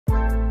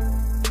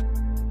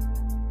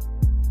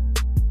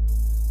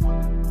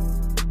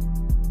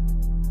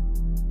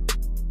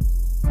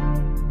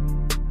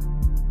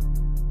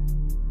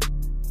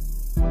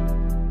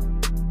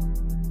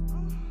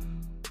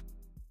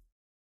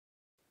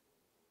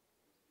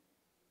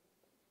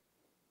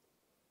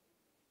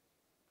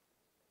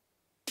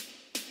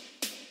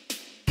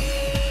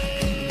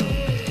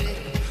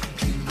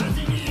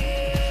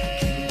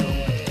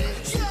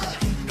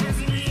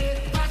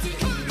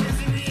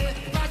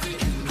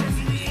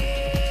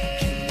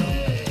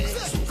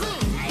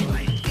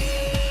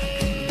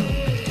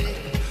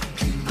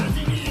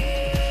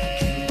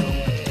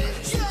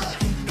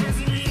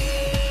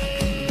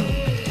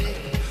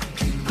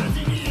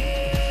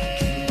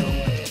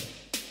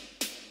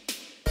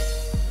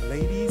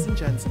Ladies and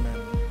gentlemen,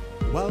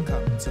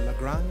 welcome to La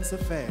Grand's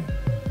Affair,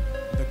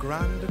 the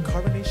grand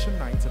coronation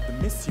night of the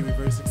Miss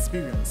UWIverse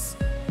experience.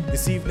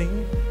 This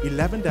evening,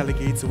 11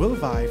 delegates will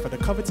vie for the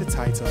coveted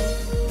title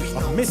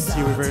of Miss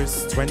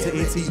UWIverse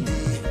 2018.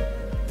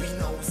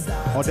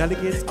 Our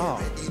delegates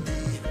are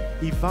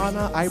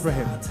Ivana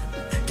Ibrahim,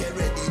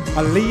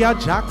 Aliyah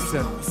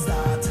Jackson,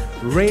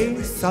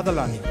 Ray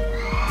Sutherland,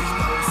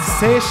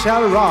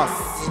 Seychelle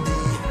Ross,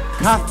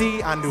 Kathy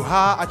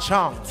Anduha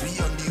Achang,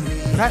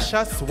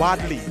 Precious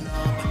Wadley,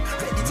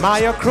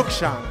 Maya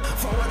Cruikshank,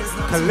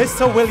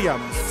 Calissa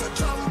Williams,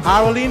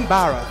 Arlene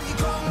Barrett,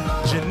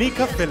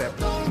 Janika Phillip,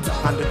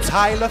 and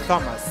Tyler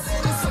Thomas.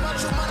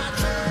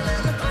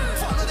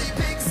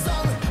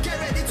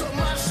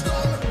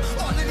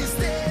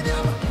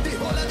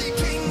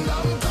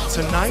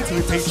 Tonight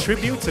we pay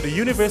tribute to the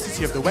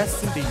University of the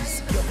West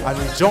Indies and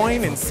we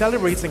join in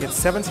celebrating its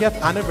 70th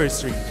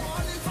anniversary.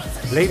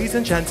 Ladies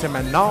and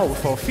gentlemen, now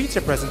for a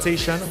feature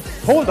presentation,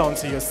 hold on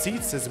to your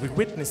seats as we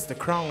witness the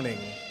crowning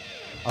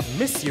of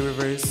Miss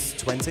UWIverse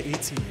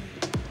 2018.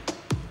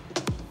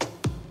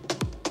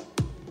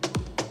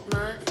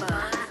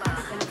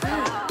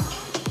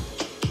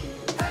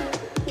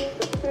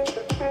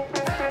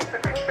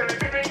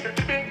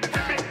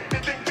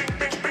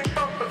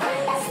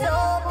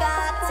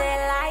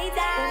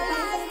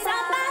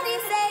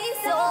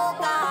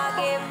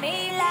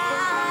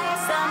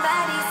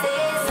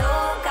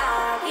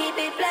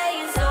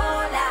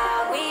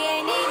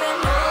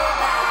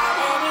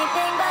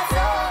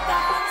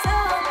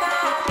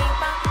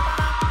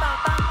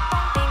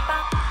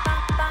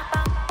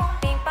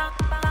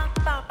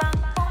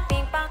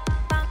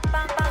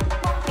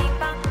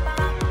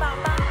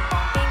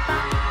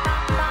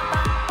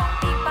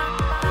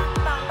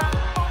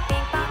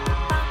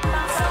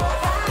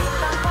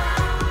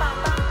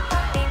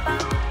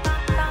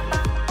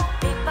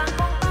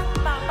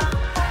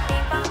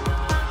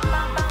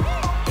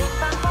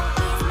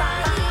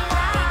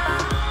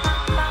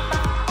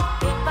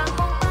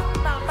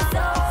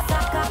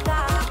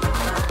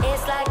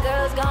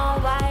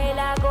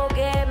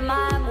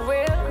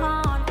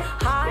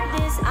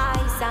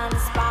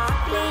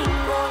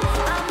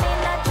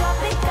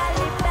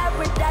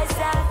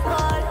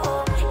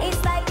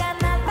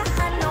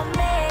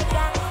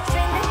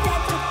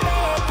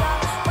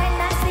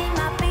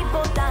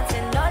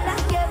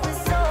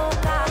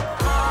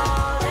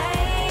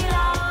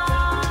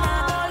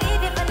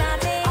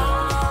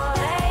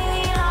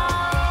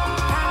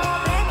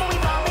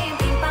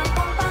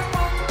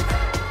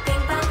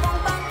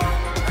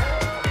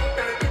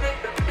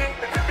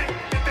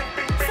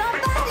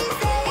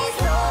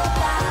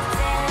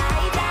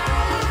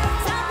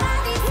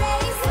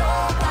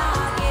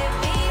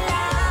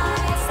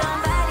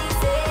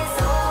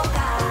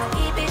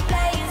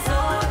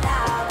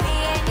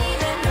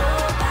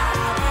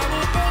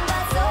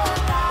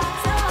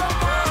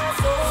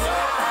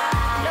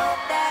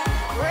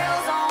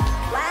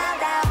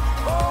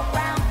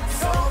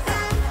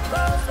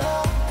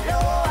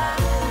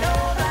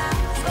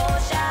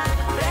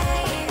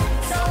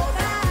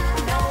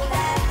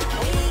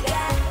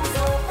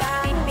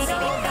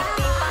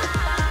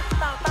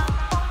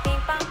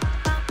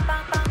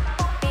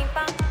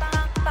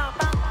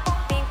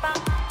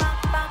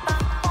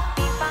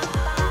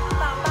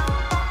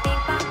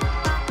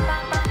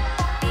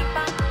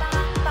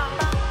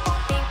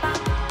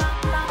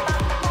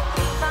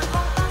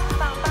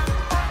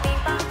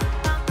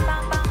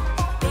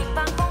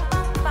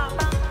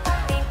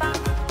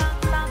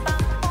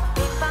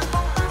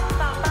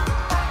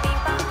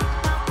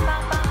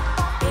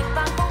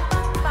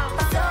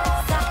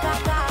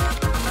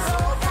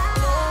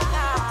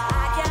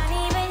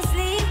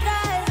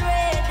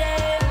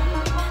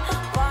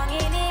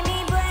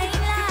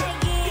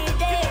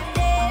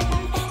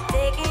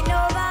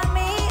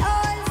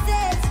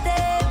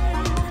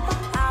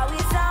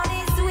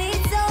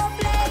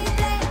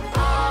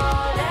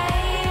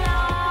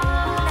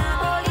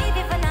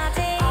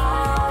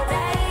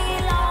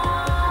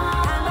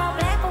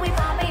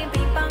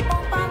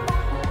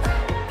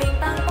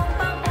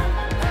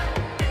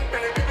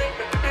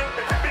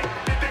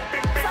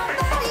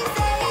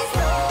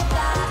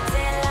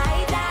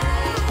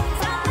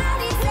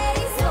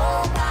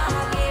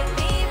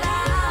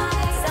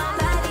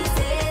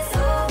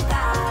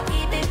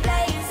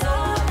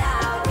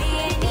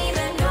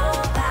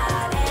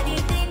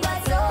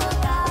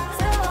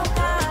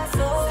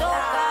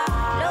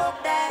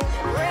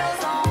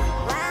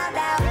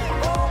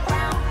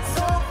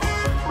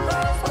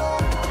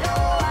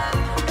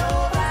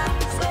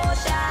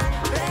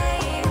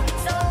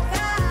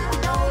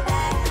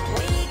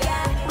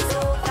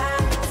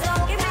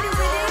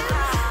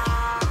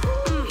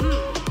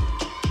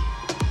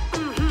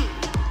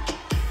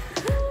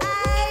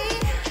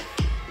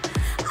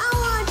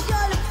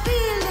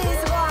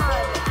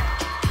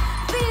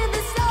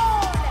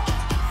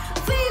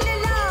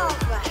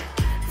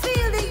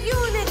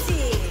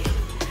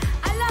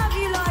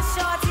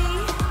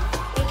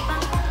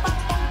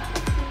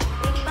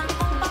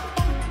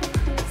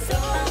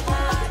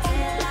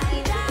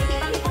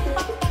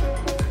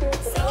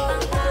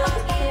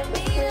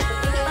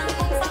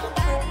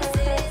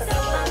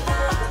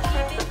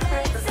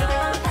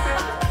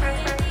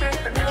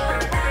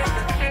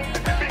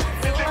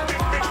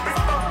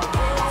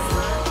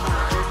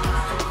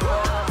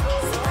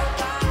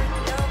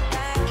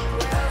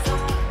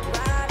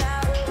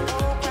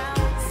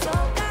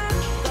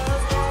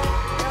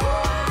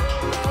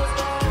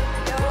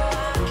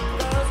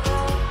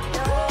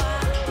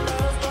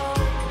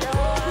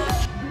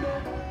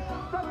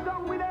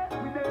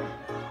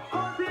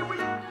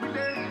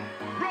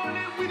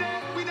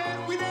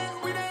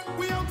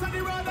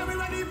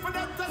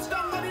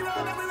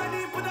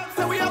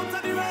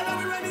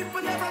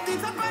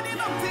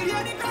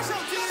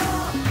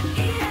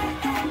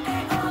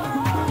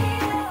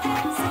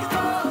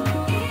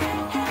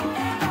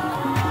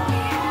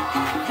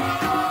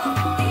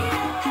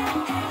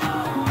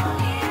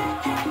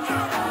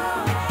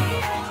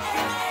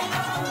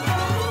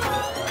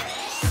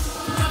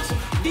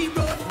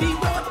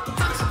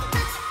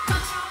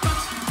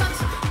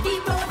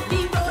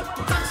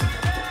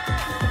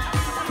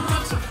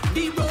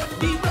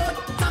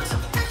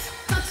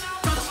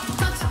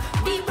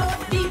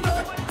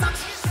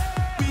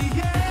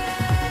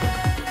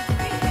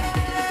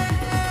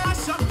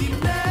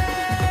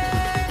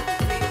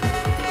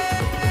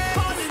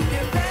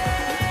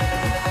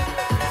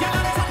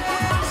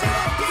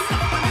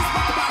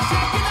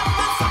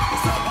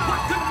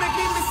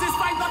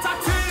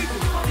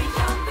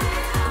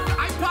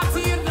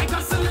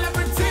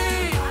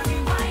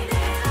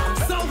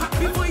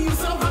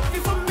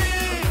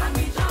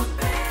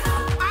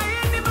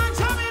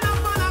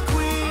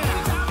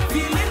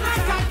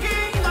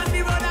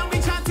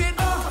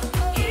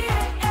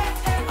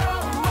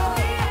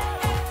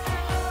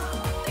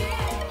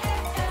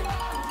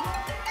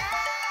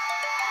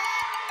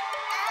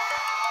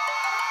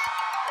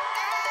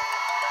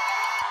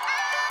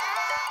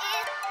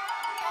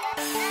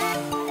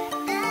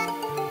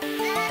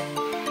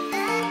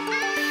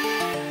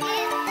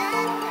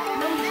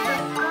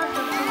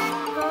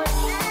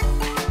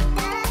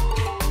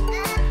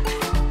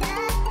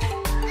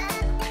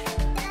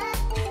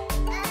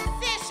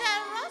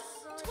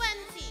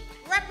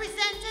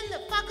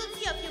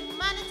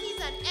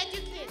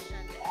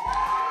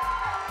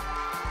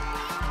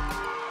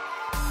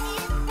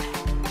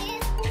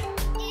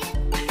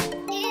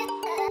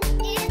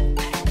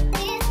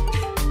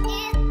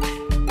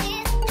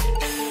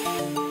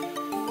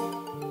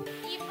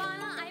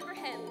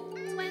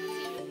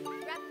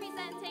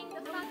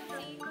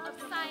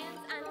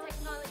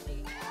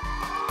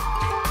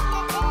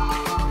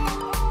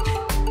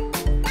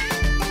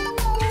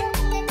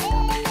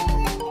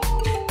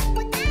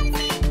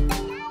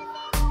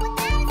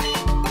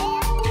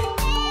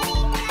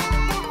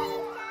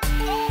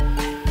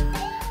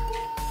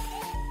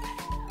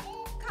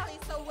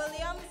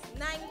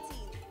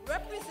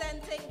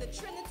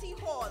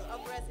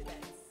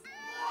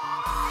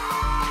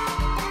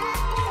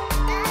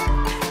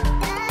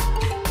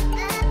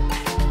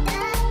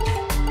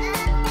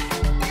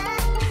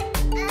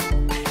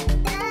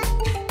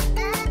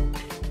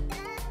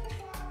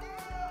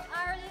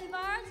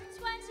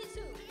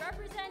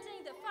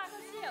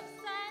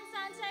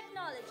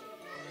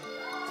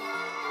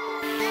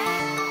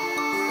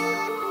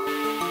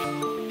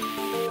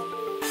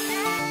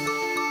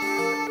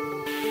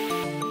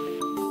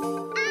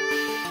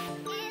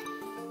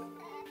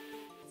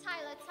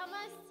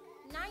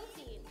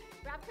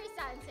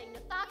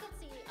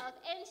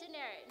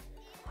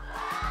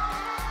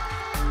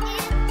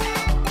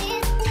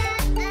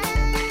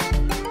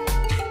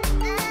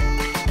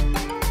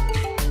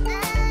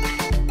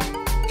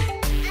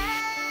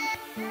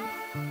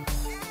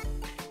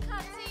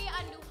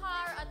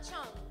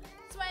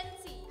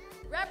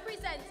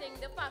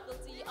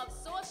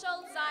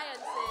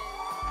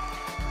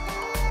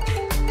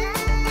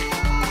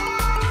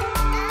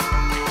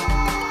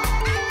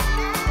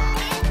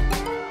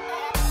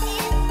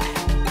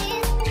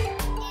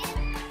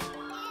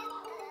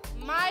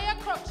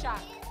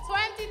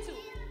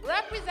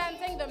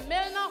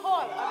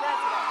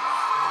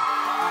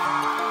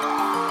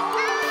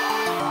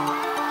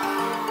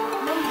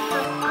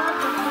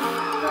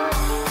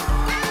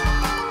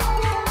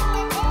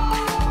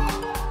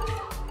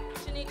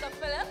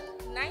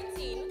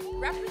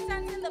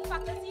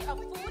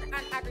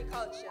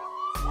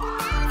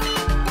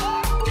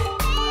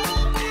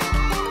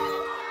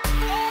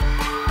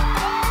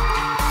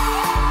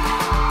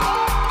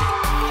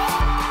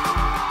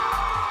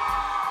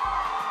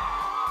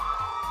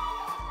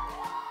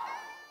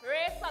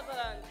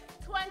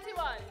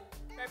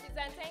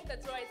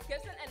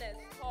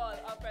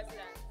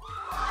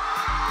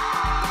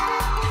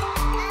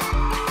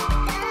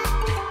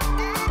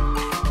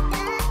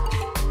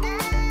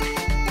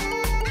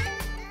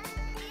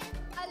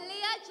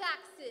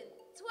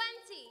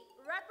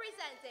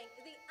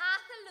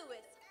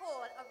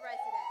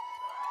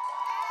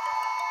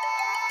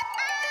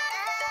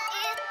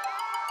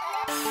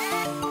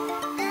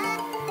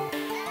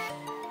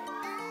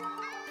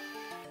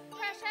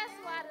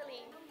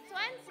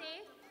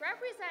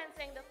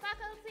 representing the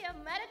Faculty of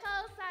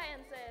Medical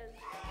Sciences.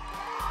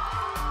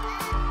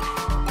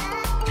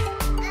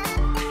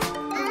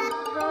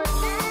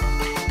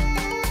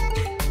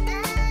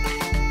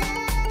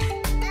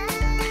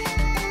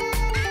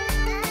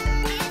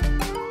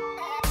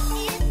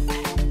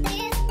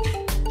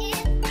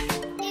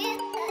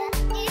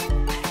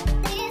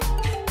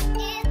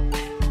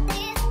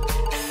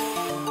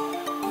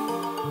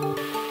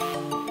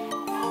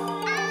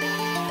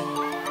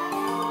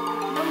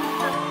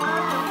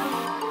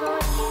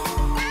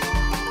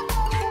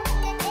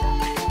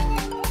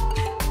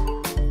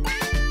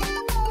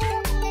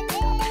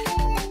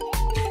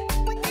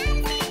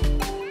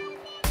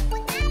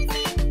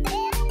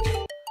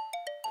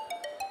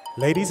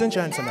 Ladies and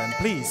gentlemen,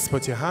 please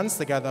put your hands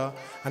together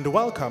and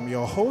welcome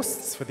your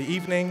hosts for the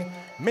evening,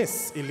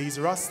 Miss Elise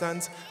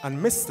Rostand and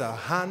Mr.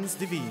 Hans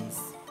Devines.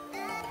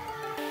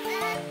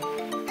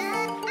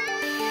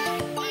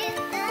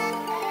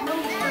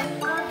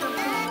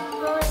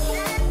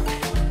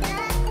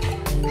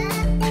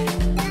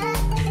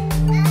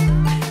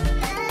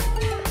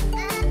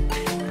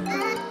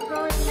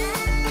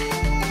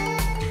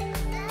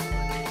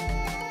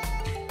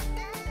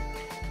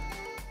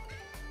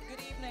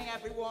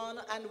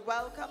 And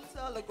welcome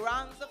to Le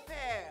Grand's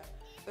Affair,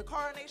 the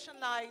coronation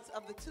night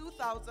of the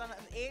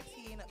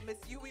 2018 Miss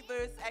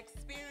UWIverse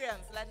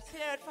experience. Let's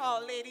hear it for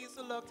our ladies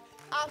who looked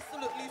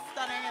absolutely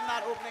stunning in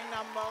that opening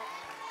number.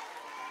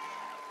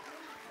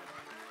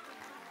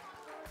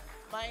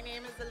 My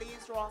name is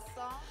Elise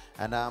Rosta.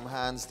 And I'm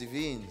Hans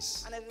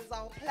Devines. And it is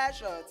our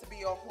pleasure to be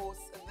your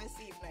host this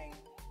evening.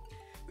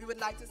 We would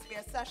like to say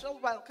a special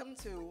welcome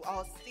to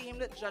our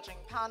esteemed judging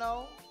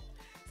panel,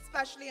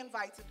 specially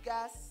invited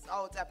guests,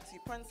 our Deputy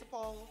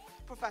Principal,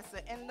 Professor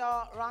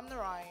Inda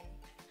Ramnarayan,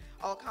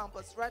 our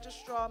Campus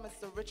Registrar,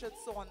 Mr. Richard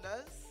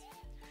Saunders,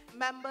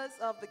 members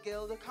of the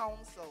Guild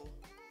Council,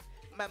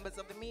 members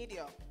of the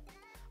media,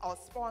 our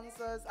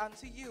sponsors, and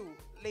to you,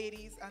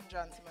 ladies and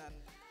gentlemen.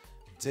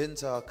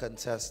 Didn't our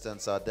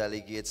contestants, our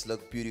delegates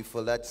look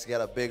beautiful? Let's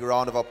get a big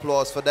round of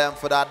applause for them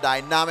for that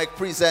dynamic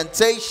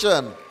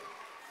presentation.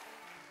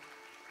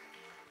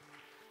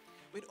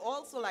 We'd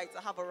also like to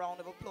have a round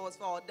of applause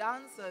for our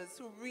dancers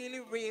who really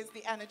raised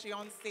the energy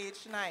on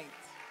stage tonight.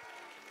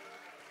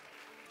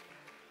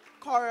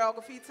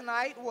 Choreography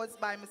tonight was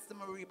by Mr.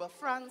 Mariba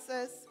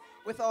Francis,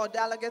 with our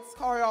delegates'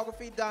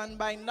 choreography done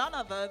by none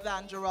other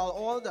than Jarell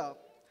Alder.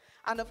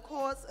 And of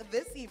course,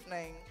 this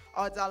evening,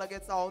 our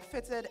delegates are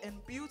outfitted in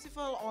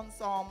beautiful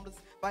ensembles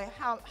by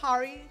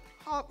Harry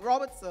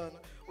Robertson,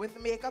 with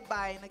makeup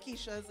by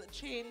Nakisha's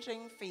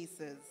Changing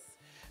Faces.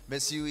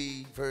 Miss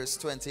UWIverse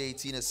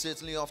 2018 is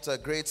certainly off to a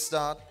great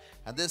start,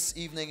 and this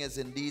evening is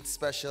indeed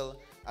special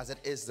as it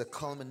is the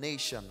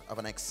culmination of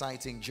an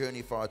exciting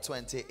journey for our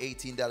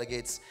 2018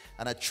 delegates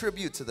and a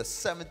tribute to the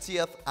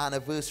 70th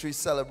anniversary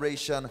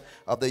celebration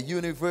of the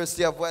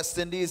University of West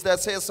Indies.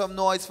 Let's hear some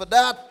noise for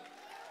that.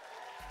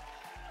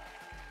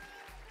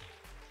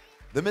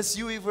 The Miss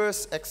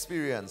UWIverse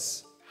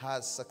experience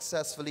has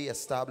successfully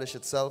established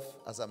itself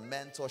as a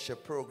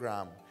mentorship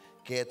program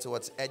geared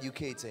towards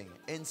educating,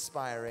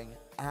 inspiring,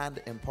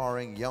 and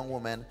empowering young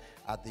women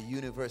at the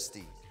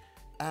university,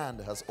 and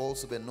has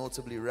also been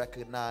notably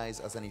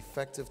recognized as an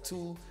effective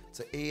tool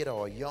to aid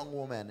our young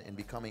women in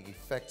becoming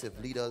effective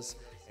leaders,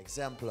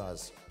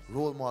 exemplars,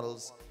 role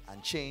models,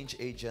 and change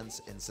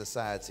agents in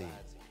society.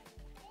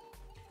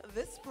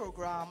 This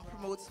program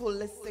promotes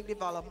holistic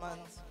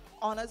development,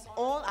 honors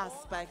all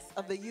aspects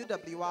of the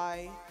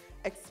UWI,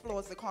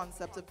 explores the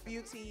concept of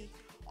beauty,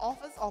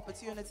 offers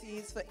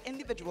opportunities for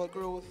individual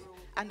growth,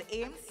 and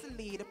aims to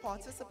lead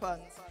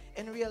participants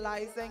in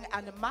realizing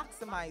and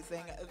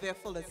maximizing their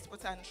fullest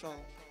potential.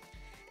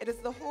 It is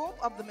the hope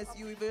of the Miss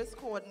UWIverse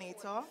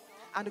coordinator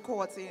and the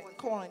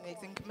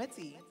coordinating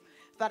committee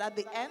that at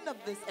the end of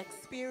this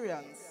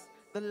experience,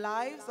 the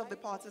lives of the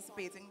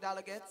participating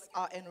delegates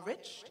are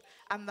enriched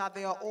and that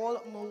they are all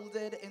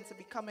molded into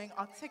becoming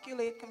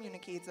articulate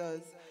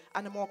communicators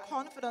and more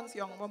confident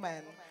young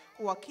women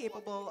who are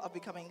capable of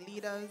becoming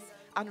leaders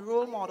and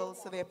role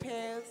models to their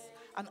peers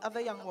and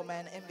other young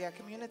women in their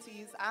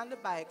communities and,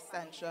 by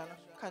extension,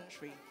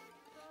 country.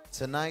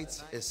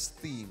 Tonight is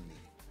themed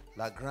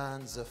La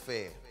Grand's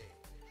Affair,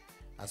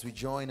 as we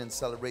join in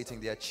celebrating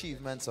the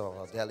achievements of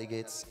our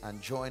delegates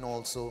and join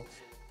also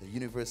the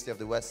University of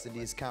the West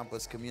Indies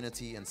campus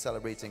community in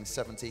celebrating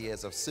 70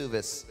 years of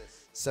service,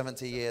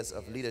 70 years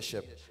of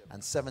leadership,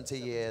 and 70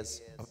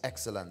 years of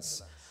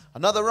excellence.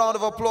 Another round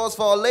of applause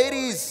for our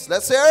ladies.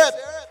 Let's hear it.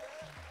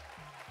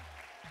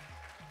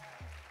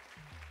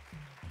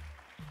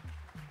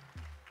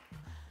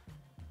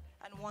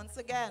 And once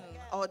again,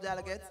 our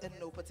delegates in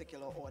no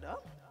particular order.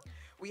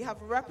 We have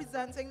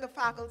representing the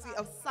Faculty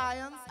of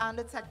Science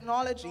and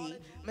Technology,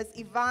 Ms.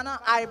 Ivana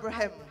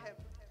Ibrahim.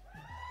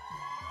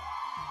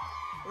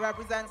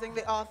 Representing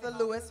the Arthur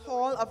Lewis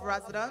Hall of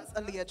Residence,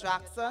 Aaliyah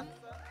Jackson.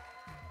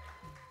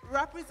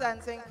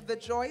 Representing the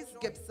Joyce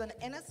Gibson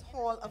Innes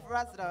Hall of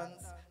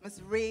Residence,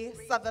 Ms. Ray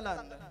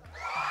Sutherland.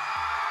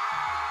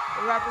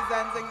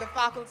 Representing the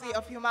Faculty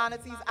of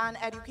Humanities and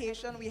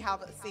Education, we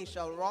have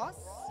Seychelle Ross.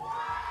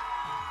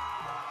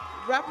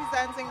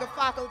 Representing the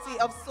Faculty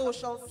of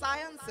Social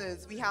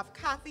Sciences, we have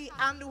Kathy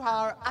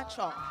Anduhar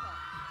Achok.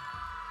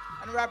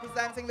 And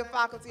representing the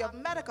Faculty of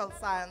Medical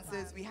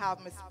Sciences, we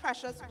have Ms.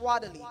 Precious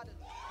Wadley.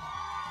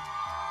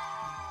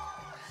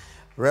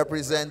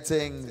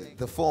 Representing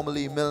the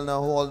formerly Milner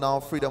Hall, now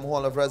Freedom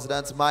Hall of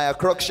Residence, Maya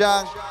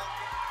Cruikshank.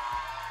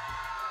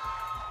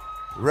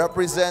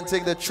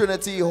 Representing the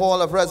Trinity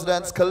Hall of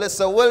Residence,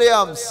 Calissa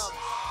Williams.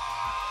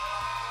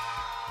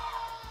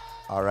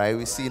 All right,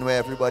 we've seen where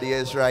everybody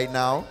is right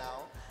now.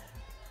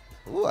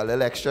 Ooh, a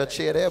little extra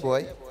chair there,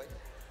 boy.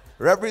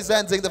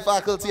 Representing the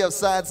Faculty of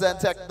Science and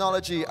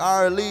Technology,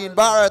 Arlene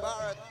Barrett.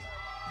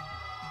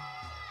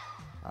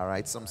 All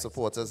right, some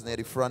supporters near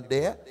the front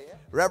there.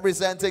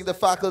 Representing the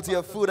Faculty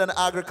of Food and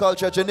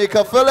Agriculture,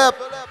 Janika Phillip.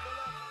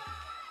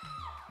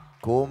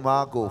 Go,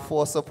 Margo,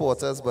 4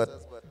 supporters, but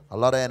a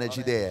lot of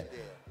energy there.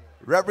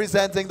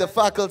 Representing the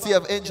Faculty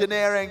of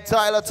Engineering,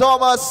 Tyler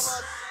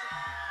Thomas.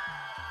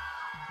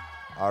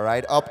 All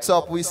right, up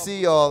top we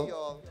see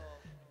y'all.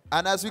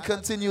 And as we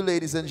continue,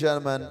 ladies and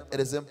gentlemen, it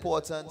is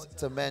important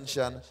to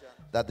mention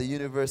that the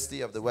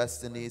University of the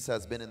West Indies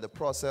has been in the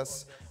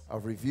process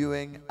of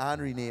reviewing and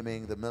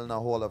renaming the Milner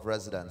Hall of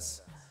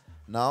Residence.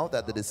 Now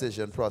that the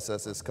decision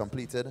process is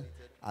completed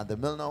and the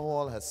Milner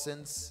Hall has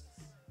since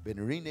been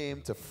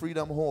renamed to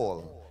Freedom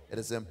Hall, it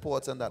is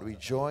important that we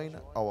join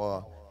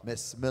our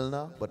Miss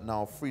Milner, but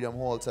now Freedom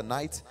Hall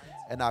tonight,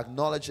 in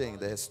acknowledging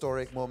the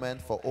historic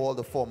moment for all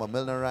the former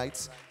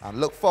Milnerites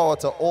and look forward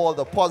to all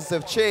the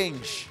positive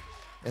change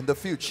in the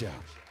future.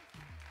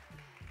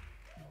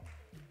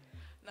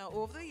 Now,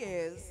 over the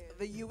years,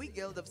 the UWI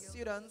Guild of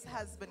Students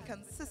has been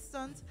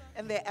consistent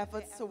in their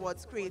efforts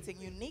towards creating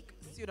unique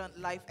student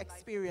life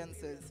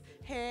experiences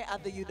here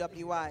at the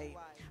UWI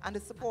and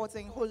is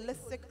supporting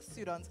holistic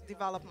student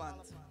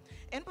development.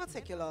 In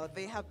particular,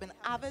 they have been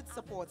avid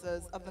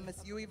supporters of the Miss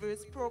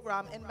UWIverse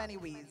program in many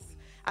ways,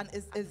 and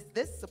is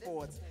this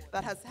support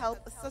that has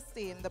helped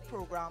sustain the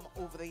program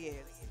over the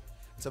years.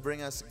 To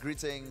bring us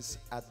greetings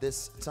at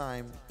this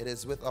time, it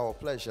is with our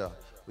pleasure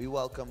we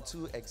welcome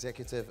 2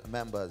 executive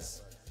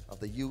members of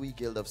the UWI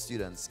Guild of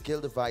Students,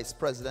 Guild Vice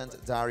President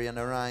Darian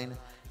Narain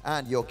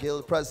and your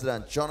Guild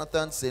President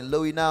Jonathan St.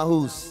 Louis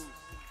Nahus.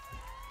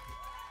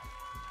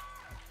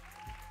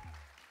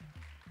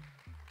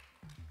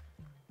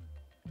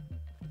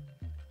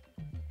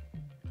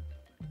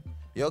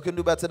 You can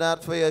do better than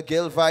that for your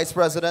Guild Vice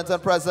President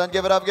and President.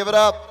 Give it up, give it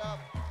up.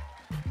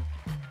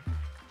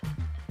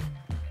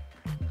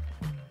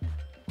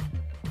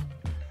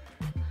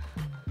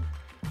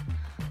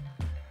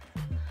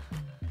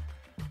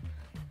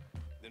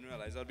 Didn't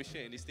realize I'll be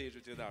sharing the stage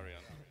with you,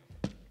 Darian.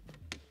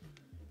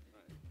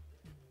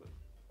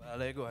 I'll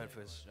let you go ahead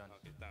first, John.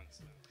 Okay, thanks.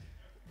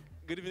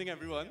 Good evening,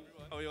 everyone.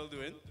 How are you all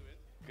doing?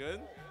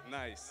 Good?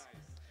 Nice.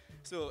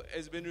 So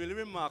it's been really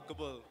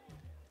remarkable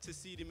to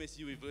see the Miss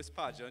UWIverse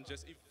pageant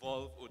just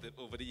evolve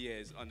over the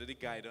years under the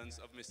guidance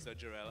of Mr.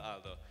 Jarell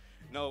Alder.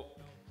 Now,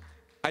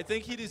 I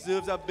think he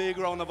deserves a big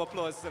round of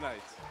applause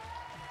tonight.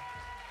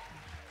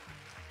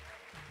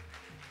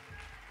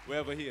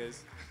 Wherever he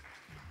is.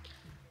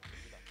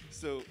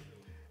 So,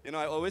 you know,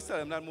 I always tell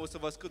him that most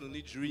of us could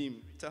only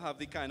dream to have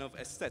the kind of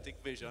aesthetic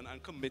vision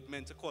and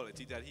commitment to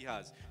quality that he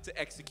has to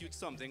execute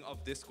something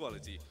of this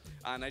quality.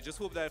 And I just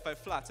hope that if I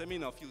flatter him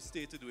enough, he'll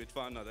stay to do it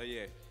for another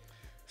year.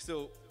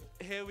 So,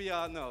 here we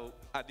are now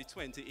at the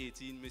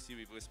 2018 Miss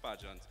UWIverse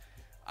pageant.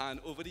 And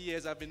over the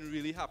years, I've been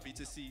really happy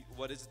to see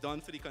what it's done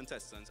for the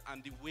contestants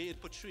and the way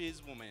it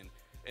portrays women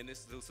in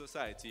this little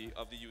society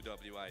of the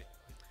UWI.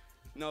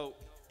 Now,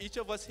 each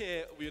of us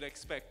here, we would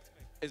expect,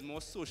 is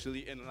more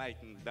socially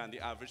enlightened than the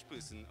average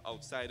person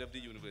outside of the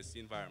university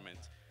environment.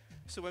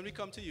 So when we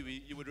come to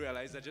UWI, you would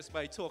realize that just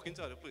by talking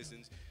to other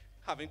persons,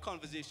 having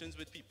conversations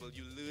with people,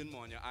 you learn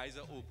more and your eyes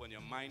are open,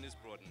 your mind is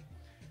broadened.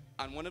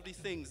 And one of the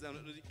things, and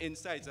the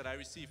insights that I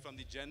received from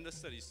the gender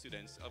studies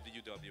students of the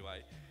UWI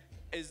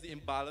is the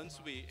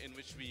imbalanced way in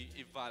which we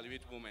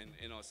evaluate women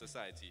in our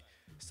society.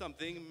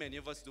 Something many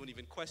of us don't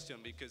even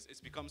question because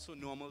it's become so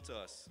normal to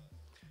us.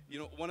 You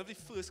know, one of the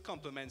first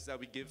compliments that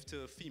we give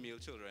to female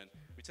children,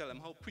 we tell them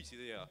how pretty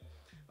they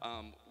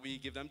are. We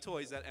give them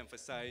toys that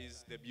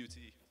emphasize their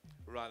beauty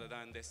rather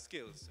than their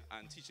skills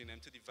and teaching them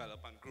to develop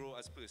and grow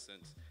as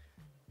persons.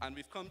 And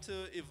we've come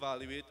to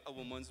evaluate a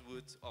woman's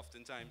worth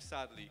oftentimes,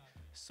 sadly,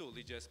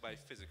 solely just by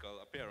physical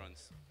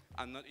appearance,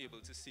 and not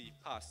able to see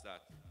past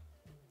that.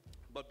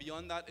 But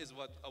beyond that is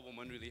what a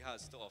woman really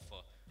has to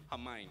offer, her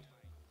mind.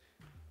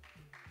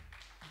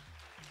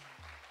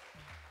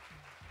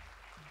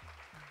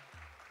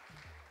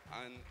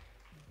 And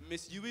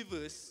Miss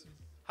UWIverse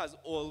has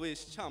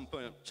always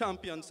championed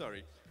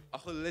a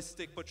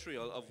holistic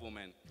portrayal of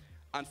women.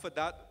 And for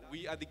that,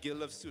 we at the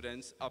Guild of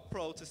Students are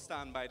proud to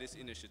stand by this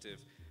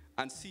initiative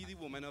and see the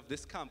women of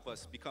this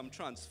campus become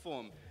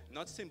transformed,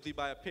 not simply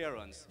by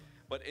appearance,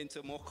 but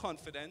into more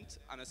confident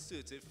and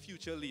assertive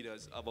future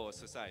leaders of our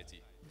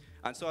society.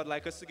 And so I'd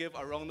like us to give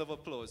a round of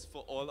applause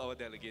for all our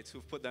delegates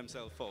who've put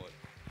themselves forward.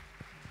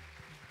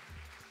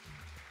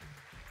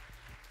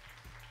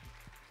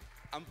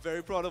 I'm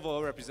very proud of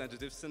our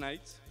representatives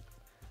tonight,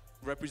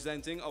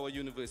 representing our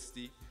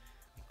university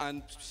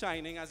and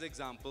shining as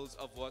examples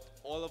of what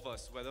all of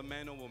us, whether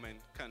men or women,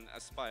 can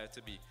aspire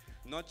to be.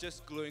 Not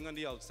just glowing on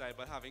the outside,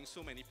 but having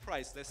so many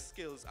priceless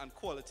skills and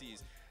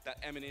qualities that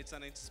emanates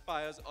and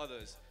inspires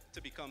others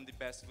to become the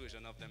best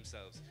version of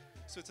themselves.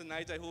 So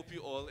tonight, I hope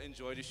you all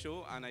enjoy the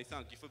show, and I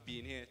thank you for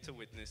being here to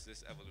witness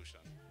this evolution.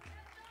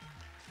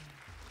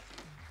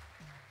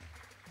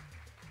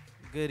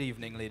 Good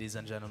evening, ladies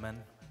and gentlemen.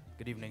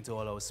 Good evening to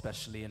all our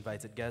specially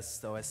invited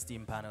guests, our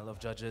esteemed panel of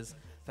judges.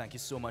 Thank you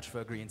so much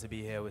for agreeing to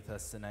be here with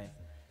us tonight.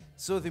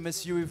 So the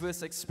Miss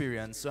UWIverse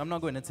experience, so I'm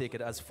not going to take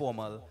it as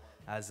formal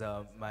as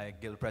my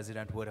guild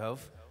president would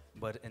have,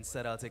 but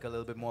instead I'll take a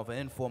little bit more of an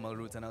informal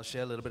route and I'll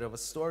share a little bit of a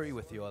story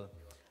with you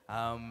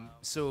all.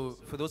 So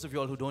for those of you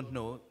all who don't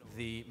know,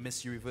 the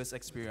Miss UWIverse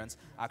experience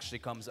actually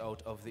comes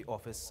out of the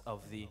office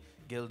of the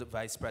guild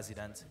vice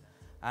president.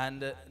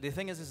 And the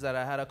thing is that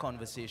I had a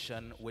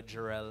conversation with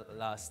Jarell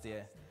last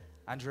year.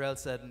 And Jarell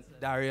said,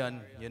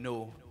 Darian, you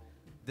know,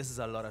 this is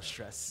a lot of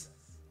stress.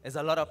 There's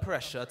a lot of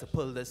pressure to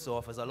pull this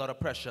off. There's a lot of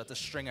pressure to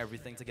string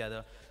everything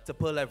together, to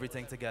pull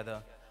everything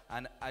together.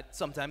 And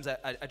sometimes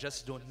I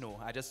just don't know.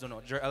 I just don't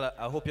know. Jarell,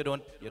 I hope you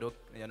don't,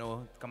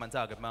 come and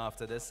target me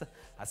after this.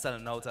 I'm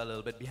selling out a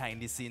little bit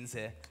behind the scenes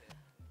here.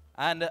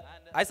 And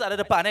I started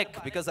to panic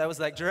because I was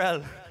like,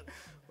 Jarell,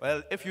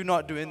 well, if you're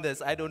not doing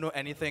this, I don't know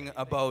anything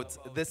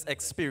about this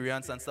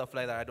experience and stuff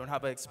like that. I don't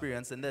have an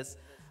experience in this.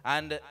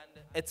 And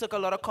it took a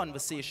lot of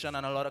conversation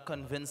and a lot of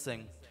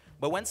convincing.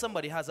 But when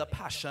somebody has a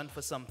passion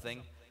for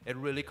something, it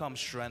really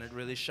comes through and it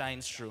really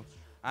shines through.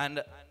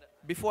 And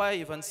before I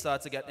even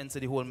start to get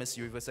into the whole Miss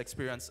UWIverse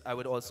experience, I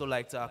would also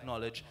like to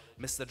acknowledge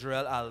Mr.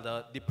 Jarell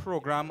Alder, the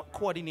program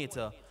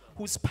coordinator,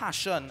 whose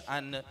passion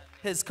and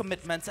his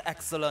commitment to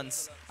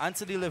excellence and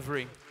to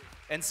delivery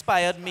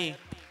inspired me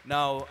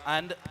now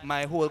and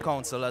my whole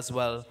council as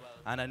well.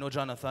 And I know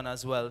Jonathan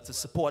as well, to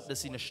support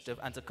this initiative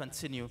and to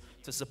continue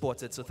to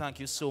support it. So thank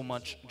you so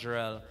much,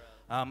 Jarell.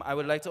 I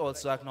would like to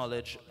also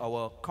acknowledge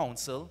our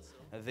council.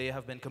 They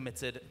have been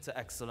committed to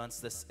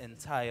excellence this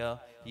entire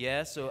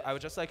year. So I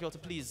would just like you all to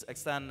please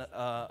extend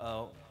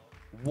a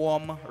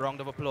warm round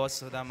of applause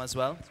for them as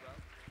well.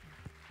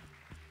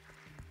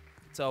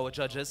 To our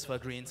judges for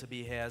agreeing to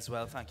be here as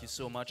well. Thank you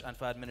so much. And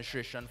for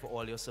administration for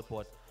all your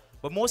support.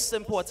 But most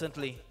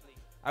importantly,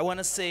 I want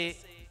to say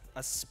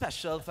a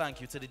special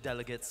thank you to the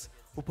delegates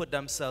who put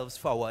themselves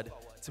forward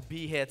to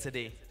be here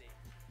today.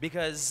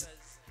 Because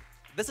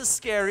this is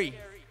scary.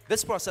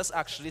 This process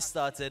actually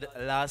started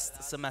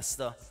last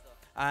semester.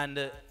 And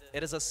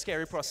it is a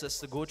scary process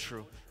to go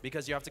through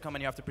because you have to come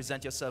and you have to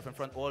present yourself in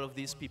front of all of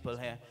these people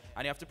here.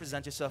 And you have to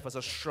present yourself as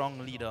a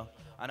strong leader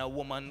and a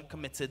woman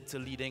committed to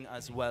leading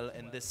as well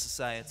in this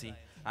society.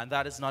 And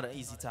that is not an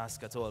easy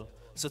task at all.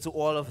 So to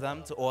all of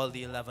them, to all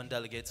the 11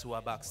 delegates who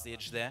are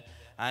backstage there,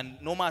 and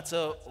no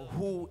matter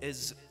who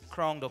is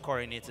crowned or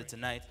coronated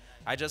tonight,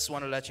 I just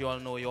want to let you all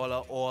know you all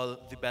are all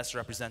the best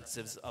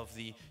representatives of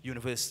the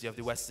University of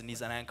the West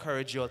Indies, and I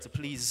encourage you all to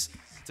please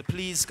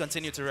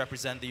continue to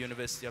represent the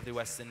University of the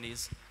West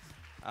Indies.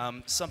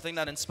 Something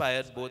that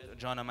inspired both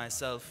John and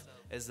myself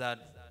is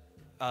that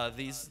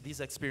these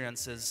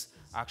experiences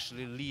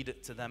actually lead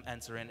to them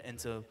entering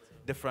into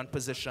different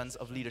positions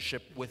of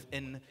leadership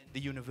within the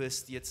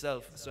university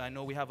itself. So I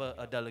know we have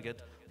a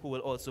delegate who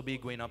will also be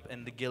going up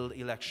in the guild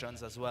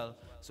elections as well.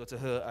 So to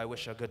her, I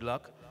wish her good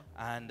luck.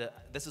 And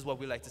this is what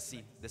we like to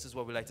see. This is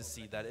what we like to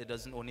see, that it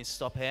doesn't only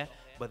stop here,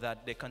 but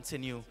that they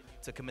continue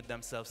to commit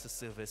themselves to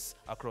service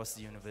across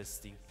the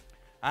university.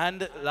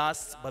 And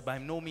last, but by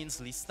no means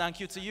least, thank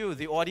you to you,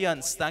 the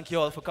audience. Thank you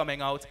all for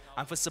coming out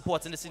and for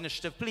supporting this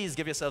initiative. Please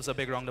give yourselves a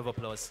big round of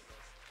applause.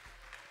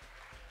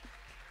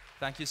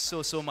 Thank you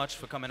so much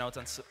for coming out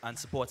and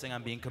supporting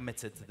and being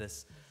committed to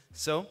this.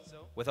 So,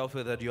 without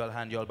further ado, I'll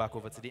hand you all back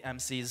over to the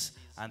MCs,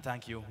 and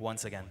thank you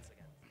once again.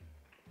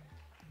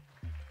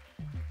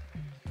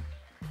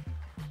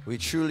 We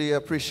truly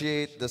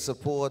appreciate the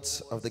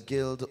support of the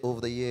Guild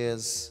over the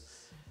years.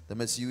 The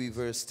Miss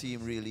UWIverse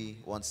team really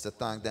wants to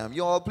thank them.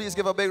 You all please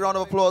give a big round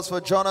of applause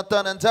for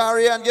Jonathan and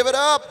Darian. Give it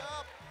up!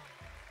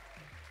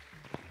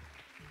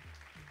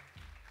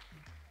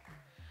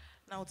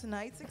 Now,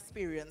 tonight's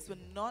experience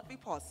would not be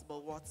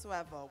possible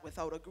whatsoever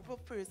without a group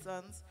of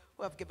persons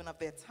who have given up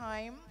their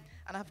time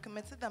and have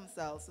committed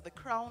themselves to the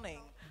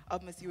crowning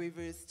of Miss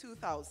UWIverse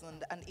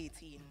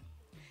 2018.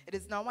 It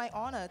is now my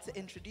honor to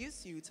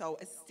introduce you to our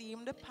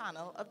esteemed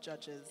panel of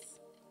judges.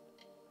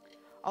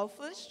 Our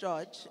first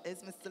judge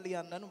is Mr.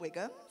 Leondon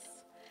Wiggins.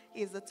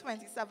 He is a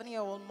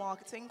 27-year-old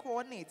marketing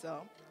coordinator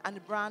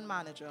and brand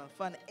manager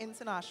for an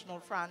international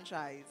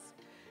franchise.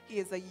 He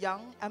is a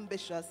young,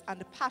 ambitious,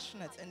 and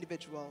passionate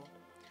individual.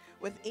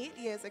 With 8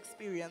 years'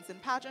 experience in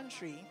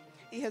pageantry,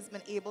 he has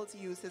been able to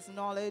use his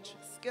knowledge,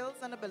 skills,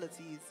 and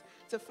abilities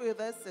to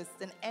further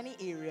assist in any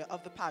area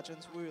of the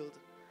pageant world.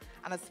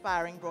 An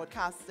aspiring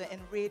broadcaster in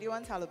radio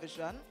and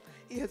television,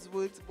 he has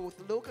worked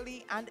both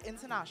locally and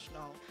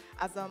international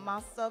as a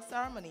master of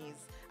ceremonies,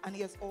 and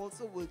he has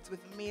also worked with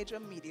major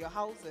media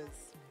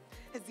houses.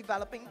 His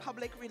developing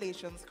public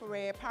relations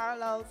career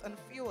parallels and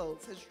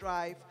fuels his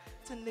drive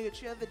to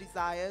nurture the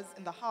desires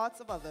in the hearts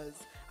of others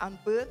and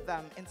birth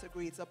them into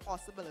greater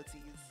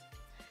possibilities.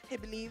 He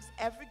believes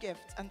every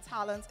gift and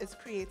talent is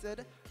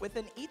created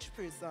within each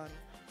person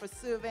for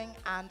serving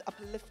and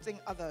uplifting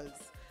others.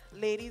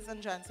 Ladies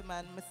and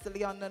gentlemen, Mr.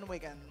 Leondon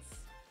Wiggins.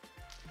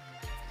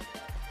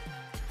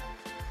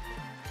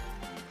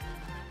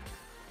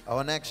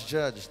 Our next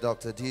judge,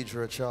 Dr.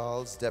 Deidre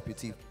Charles,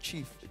 Deputy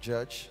Chief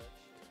Judge,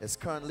 is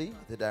currently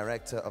the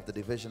Director of the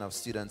Division of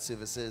Student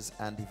Services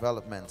and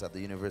Development at the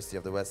University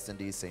of the West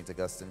Indies, St.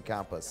 Augustine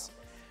campus.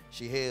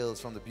 She hails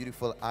from the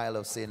beautiful Isle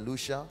of St.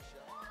 Lucia.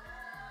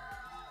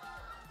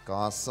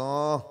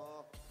 Garçon.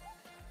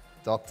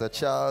 Dr.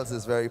 Charles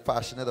is very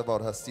passionate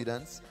about her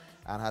students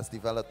and has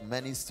developed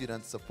many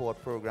student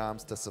support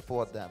programs to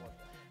support them.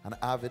 An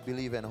avid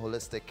believer in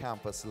holistic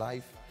campus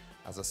life,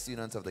 as a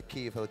student of the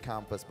Cave Hill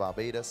campus,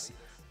 Barbados,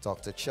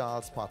 Dr.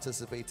 Charles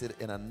participated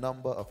in a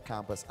number of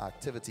campus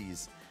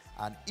activities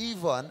and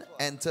even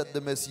entered the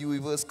Miss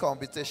UWIverse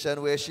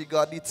competition where she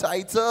got the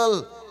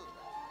title.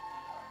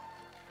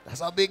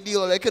 That's a big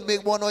deal. I could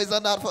make more noise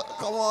than that.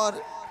 Come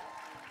on.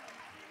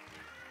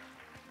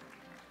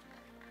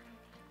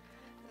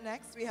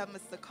 Next, we have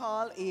Mr.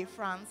 Carl A.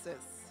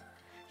 Francis.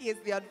 He is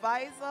the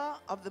advisor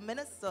of the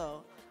Minister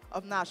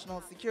of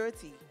National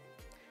Security.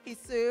 He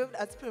served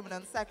as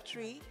Permanent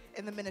Secretary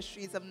in the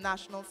Ministries of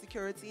National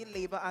Security,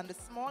 Labor and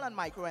Small and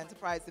Micro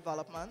Enterprise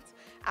Development,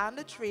 and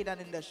the Trade and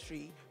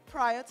Industry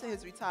prior to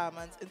his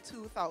retirement in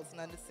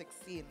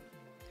 2016.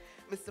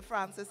 Mr.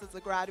 Francis is a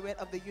graduate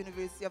of the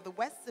University of the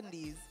West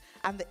Indies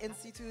and the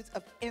Institute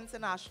of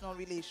International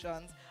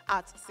Relations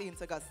at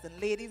St. Augustine.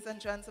 Ladies and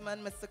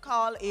gentlemen, Mr.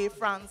 Carl A.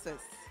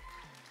 Francis.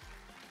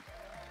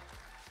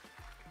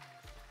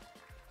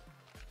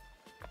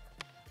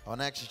 Our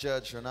next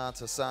judge,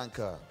 Renata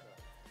Sanka,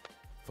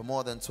 for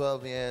more than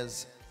 12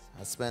 years,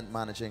 has spent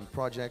managing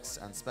projects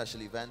and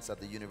special events at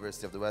the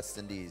University of the West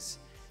Indies.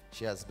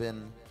 It has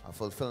been a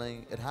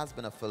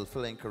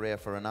fulfilling career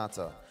for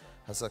Renata.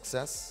 Her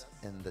success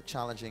in the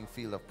challenging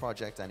field of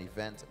project and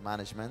event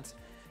management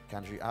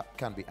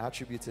can be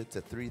attributed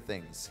to three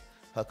things: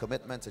 her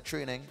commitment to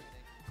training,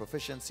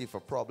 proficiency for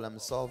problem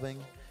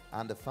solving,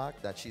 and the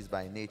fact that she's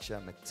by nature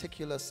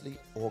meticulously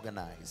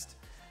organized.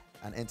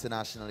 An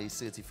internationally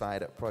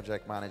certified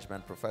project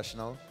management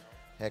professional,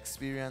 her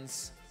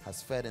experience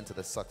has fed into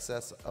the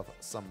success of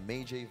some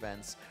major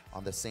events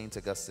on the St.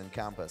 Augustine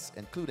campus,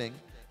 including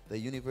the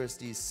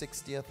university's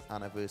 60th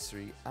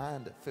anniversary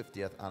and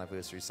 50th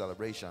anniversary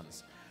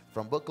celebrations.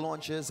 From book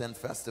launches and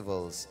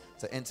festivals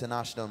to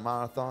international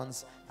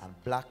marathons and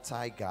black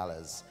tie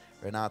galas,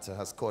 Renata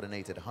has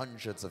coordinated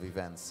hundreds of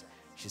events.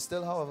 She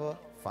still, however,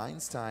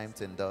 finds time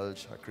to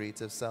indulge her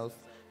creative self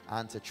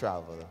and to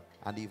travel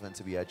and even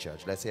to be a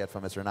judge. Let's hear it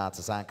from Ms.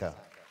 Renata Sanka.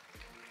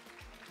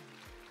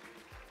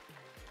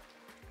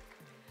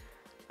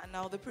 And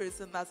now the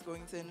person that's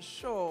going to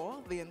ensure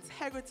the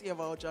integrity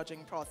of our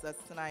judging process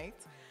tonight.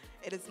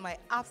 It is my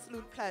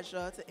absolute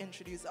pleasure to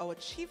introduce our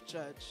Chief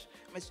Judge,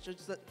 Ms.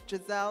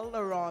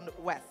 Jarell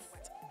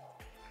West.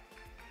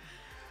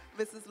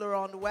 Mrs.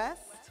 Laurent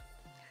West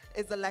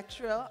is a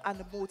lecturer and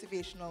a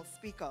motivational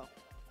speaker.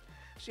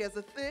 She has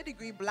a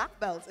third-degree black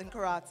belt in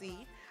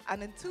karate,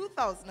 and in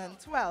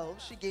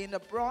 2012, she gained a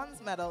bronze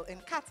medal in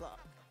kata,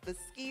 the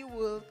Ski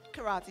World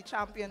Karate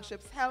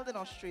Championships held in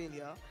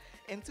Australia.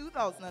 In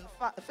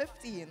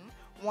 2015,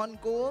 won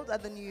gold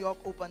at the New York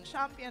Open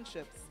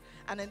Championships,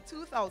 and in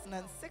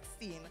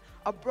 2016,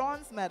 a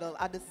bronze medal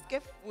at the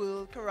Skiff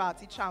World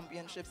Karate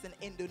Championships in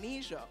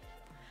Indonesia.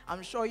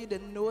 I'm sure you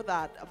didn't know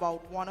that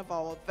about one of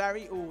our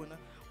very own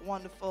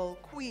wonderful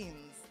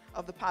queens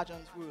of the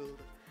pageant world.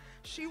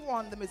 She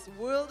won the Miss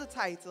World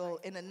title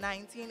in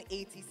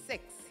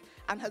 1986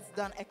 and has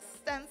done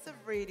extensive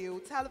radio,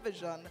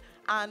 television,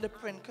 and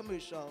print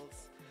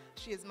commercials.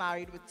 She is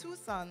married with 2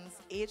 sons,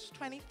 aged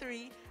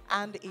 23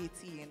 and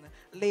 18.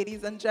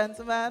 Ladies and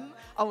gentlemen,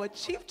 our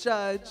Chief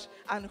Judge,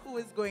 and who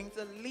is going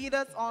to lead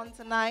us on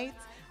tonight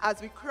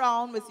as we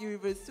crown Miss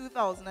UWIverse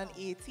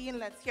 2018.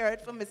 Let's hear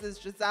it from Mrs.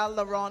 Jarell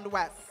Laurent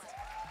West.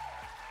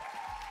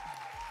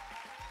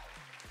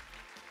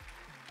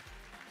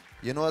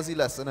 You know, as the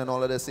lesson and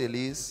all of this,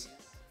 Elise,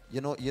 you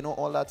know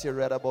all that you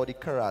read about the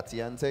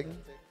karate and thing?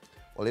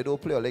 Well, they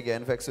don't play, all they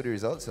get vexed with the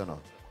results, you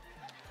know.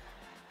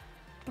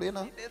 Play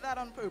now. You did that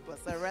on purpose.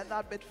 I read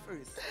that bit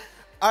first.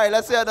 All right,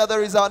 let's hear another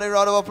resounding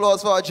round of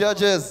applause for our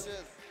judges.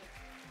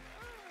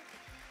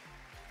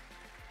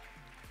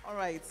 All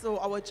right, so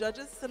our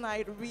judges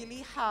tonight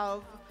really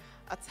have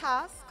a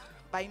task,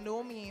 by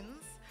no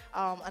means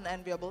an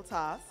enviable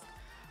task,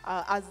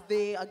 as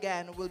they,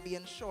 again, will be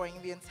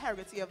ensuring the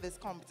integrity of this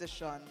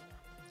competition.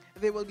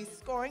 They will be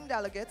scoring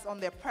delegates on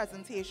their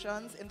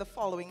presentations in the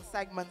following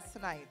segments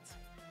tonight: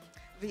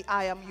 the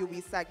I Am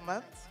UWI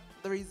segment,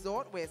 the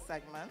resort wear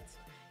segment,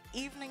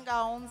 evening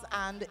gowns,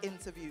 and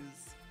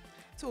interviews.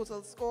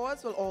 Total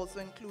scores will also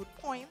include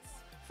points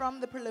from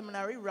the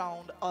preliminary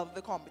round of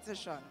the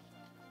competition.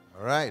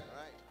 All right.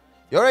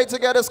 You're ready to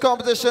get this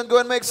competition? Go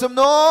and make some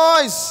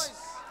noise.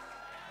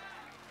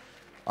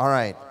 All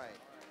right.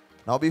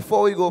 Now,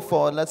 before we go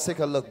forward, let's take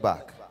a look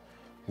back.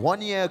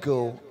 1 year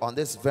ago, on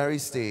this very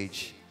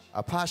stage,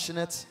 a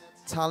passionate,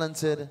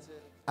 talented,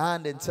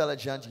 and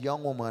intelligent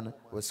young woman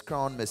was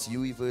crowned Miss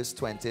UWIverse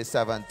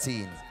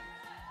 2017.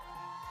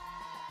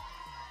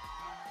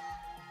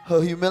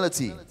 Her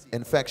humility,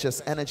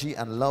 infectious energy,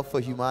 and love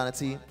for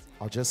humanity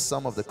are just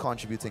some of the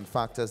contributing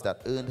factors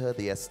that earned her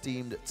the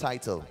esteemed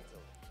title.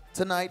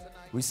 Tonight,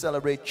 we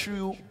celebrate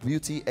true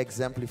beauty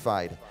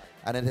exemplified,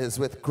 and it is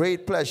with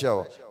great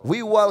pleasure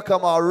we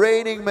welcome our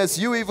reigning Miss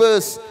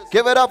UWIverse.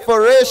 Give it up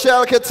for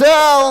Rachel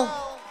Cattell.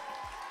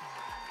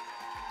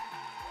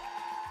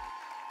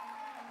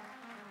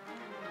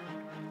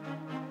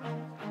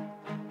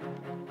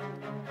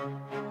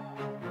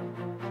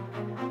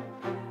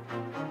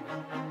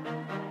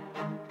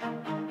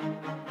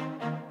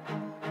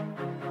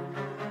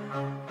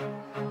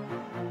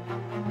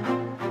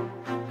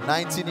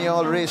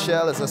 19-year-old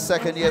Rachel is a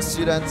second-year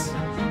student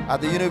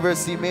at the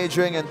university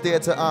majoring in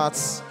theater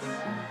arts.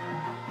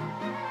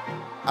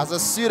 As a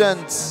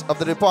student of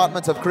the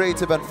Department of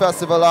Creative and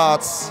Festival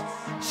Arts,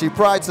 she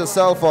prides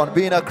herself on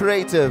being a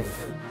creative,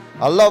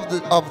 a love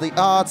of the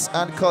arts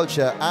and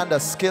culture, and a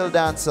skilled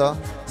dancer,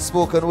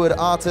 spoken word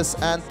artist,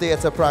 and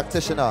theater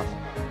practitioner.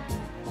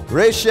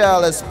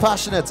 Rachel is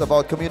passionate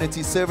about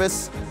community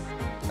service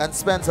and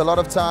spends a lot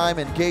of time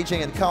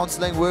engaging in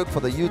counseling work for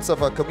the youths of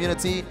her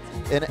community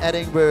in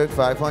Edinburgh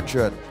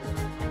 500.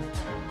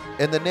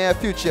 In the near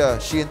future,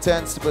 she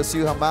intends to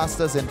pursue her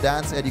master's in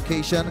dance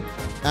education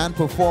and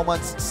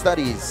performance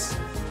studies.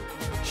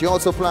 She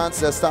also plans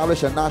to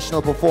establish a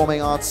national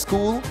performing arts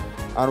school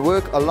and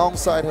work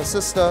alongside her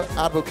sister,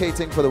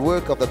 advocating for the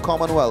work of the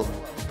Commonwealth.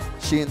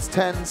 She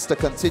intends to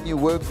continue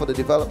work for the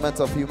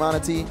development of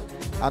humanity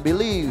and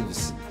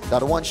believes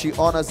that once she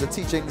honors the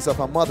teachings of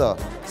her mother,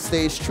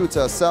 stays true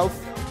to herself,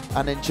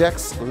 and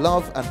injects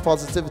love and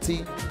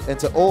positivity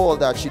into all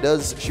that she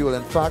does, she will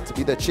in fact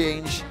be the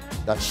change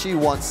that she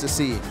wants to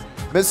see.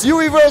 Miss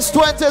UWIverse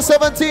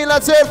 2017,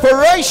 let's hear it for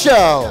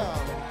Rachel.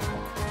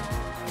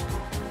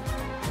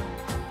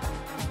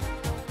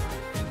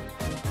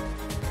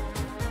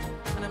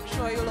 And I'm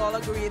sure you'll all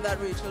agree that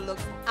Rachel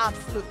looks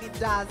absolutely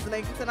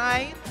dazzling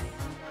tonight.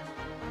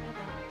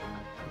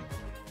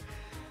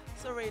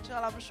 So Rachel,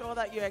 I'm sure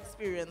that you're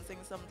experiencing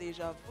some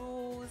deja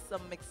vu,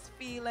 some mixed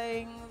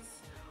feelings,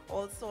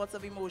 all sorts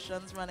of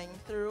emotions running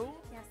through.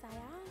 Yes, I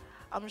am.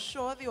 I'm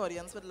sure the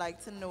audience would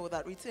like to know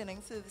that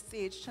returning to the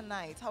stage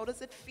tonight, how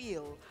does it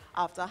feel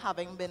after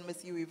having been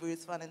Miss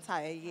UWIverse for an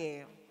entire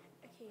year?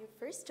 Okay,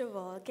 first of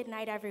all, good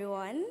night,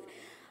 everyone.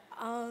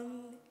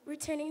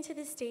 Returning to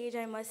the stage,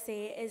 I must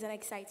say, is an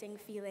exciting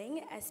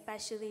feeling,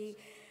 especially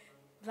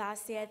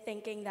last year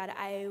thinking that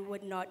I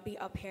would not be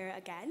up here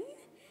again.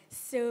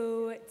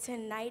 So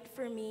tonight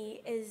for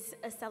me is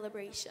a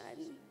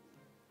celebration.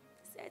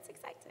 So it's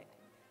exciting.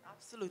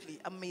 Absolutely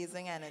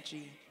amazing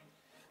energy.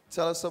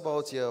 Tell us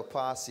about your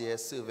past year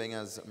serving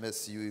as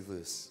Miss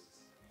UWIverse.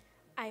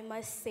 I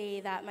must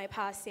say that my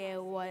past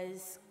year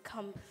was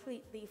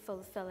completely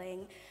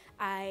fulfilling.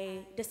 I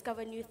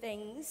discovered new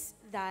things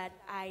that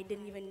I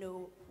didn't even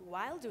know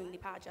while doing the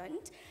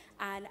pageant,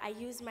 and I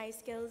used my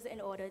skills in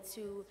order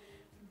to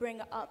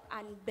bring up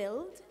and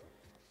build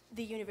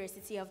the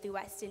University of the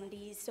West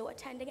Indies. So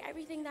attending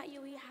everything that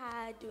UWI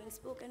had, doing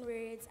spoken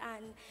words,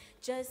 and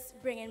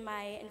just bringing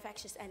my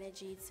infectious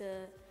energy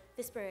to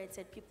the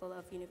spirited people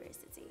of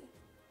university.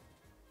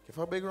 Give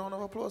her a big round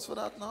of applause for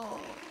that now.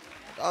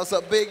 That was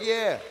a big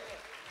year.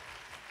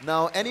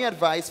 Now, any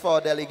advice for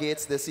our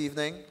delegates this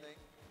evening?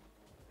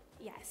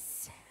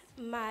 Yes.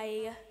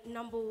 My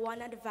number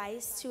one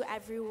advice to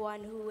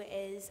everyone who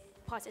is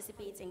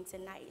participating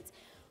tonight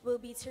will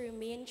be to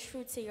remain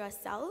true to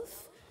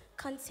yourself,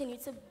 continue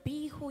to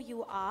be who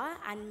you are,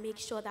 and make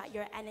sure that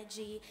your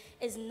energy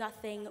is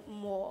nothing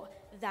more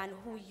than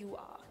who you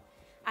are.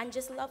 And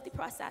just love the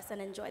process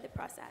and enjoy the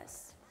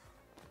process.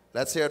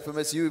 Let's hear it for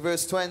Miss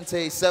UWIverse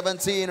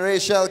 2017,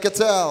 Rachel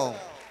Cattell.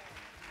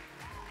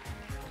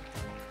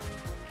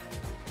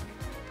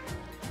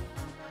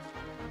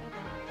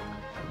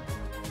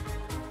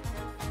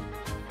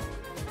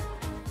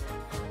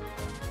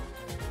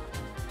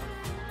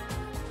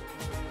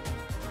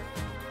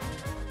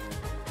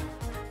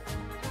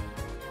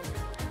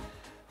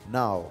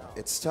 Now,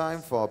 it's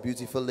time for our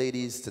beautiful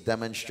ladies to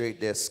demonstrate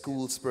their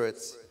school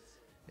spirits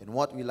in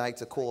what we like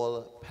to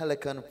call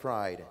Pelican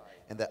Pride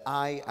in the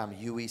I Am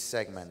UE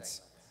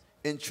segment.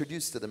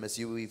 Introduced to the Miss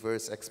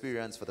UWIverse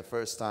experience for the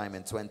first time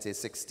in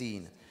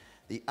 2016,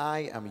 the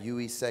I Am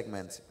UE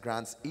segment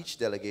grants each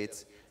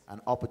delegate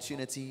an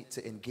opportunity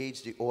to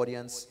engage the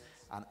audience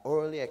and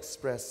orally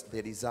express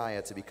their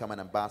desire to become an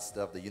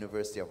ambassador of the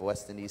University of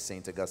West Indies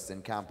St.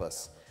 Augustine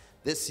campus.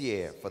 This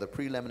year, for the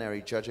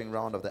preliminary judging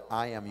round of the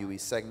I Am UE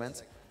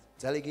segment,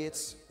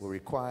 delegates were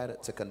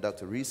required to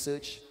conduct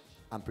research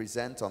and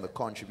present on the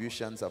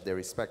contributions of their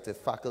respective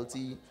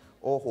faculty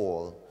or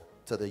hall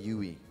to the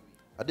UE.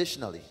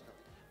 Additionally,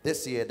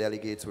 this year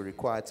delegates were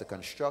required to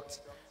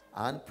construct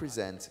and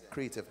present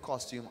creative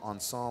costume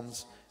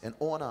ensembles in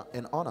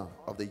honor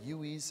of the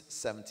UWI's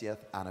 70th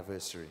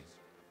anniversary.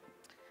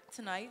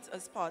 Tonight,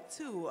 as part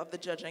 2 of the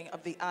judging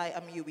of the I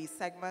Am UE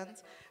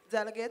segment,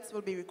 delegates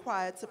will be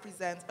required to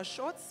present a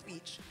short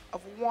speech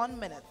of 1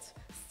 minute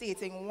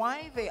stating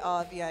why they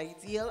are the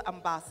ideal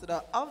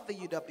ambassador of the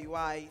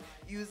UWI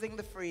using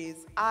the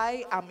phrase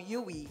I am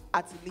UE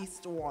at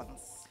least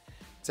once.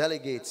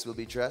 Delegates will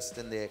be dressed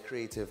in their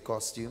creative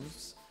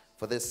costumes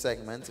for this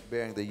segment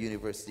bearing the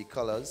university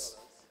colors,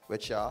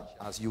 which are,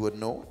 as you would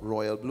know,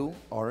 royal blue,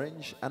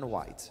 orange, and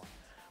white.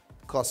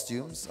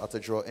 Costumes are to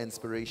draw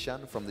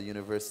inspiration from the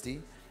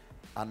university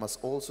and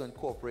must also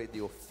incorporate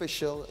the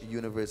official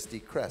university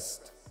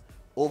crest.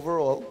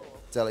 Overall,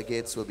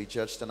 delegates will be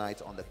judged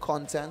tonight on the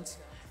content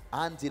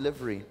and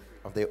delivery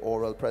of their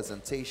oral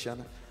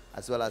presentation,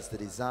 as well as the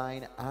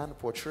design and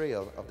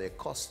portrayal of their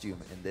costume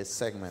in this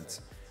segment.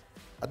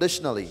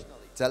 Additionally,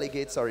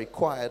 delegates are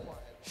required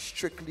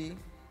strictly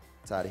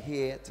to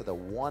adhere to the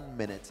 1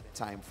 minute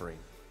time frame.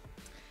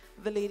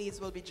 The ladies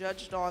will be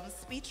judged on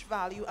speech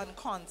value and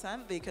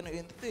content. They can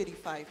earn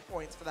 35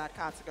 points for that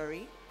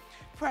category.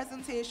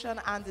 Presentation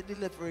and the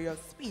delivery of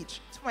speech,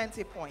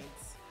 20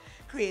 points.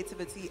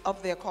 Creativity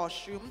of their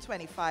costume,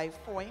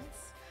 25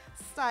 points.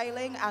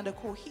 Styling and the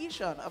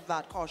cohesion of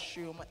that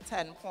costume,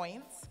 10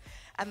 points.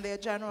 And their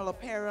general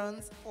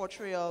appearance,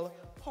 portrayal,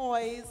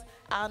 poise,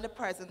 and the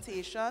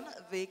presentation,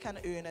 they can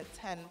earn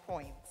 10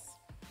 points.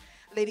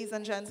 Ladies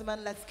and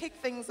gentlemen, let's kick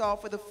things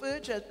off with the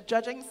first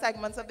judging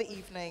segment of the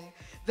evening,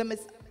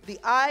 the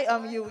I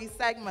Am UE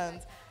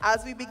segment,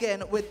 as we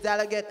begin with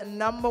delegate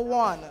number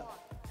 1,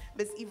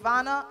 Ms.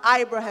 Ivana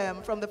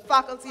Ibrahim from the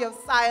Faculty of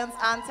Science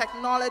and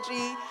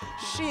Technology.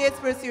 She is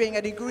pursuing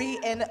a degree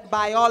in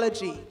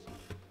biology.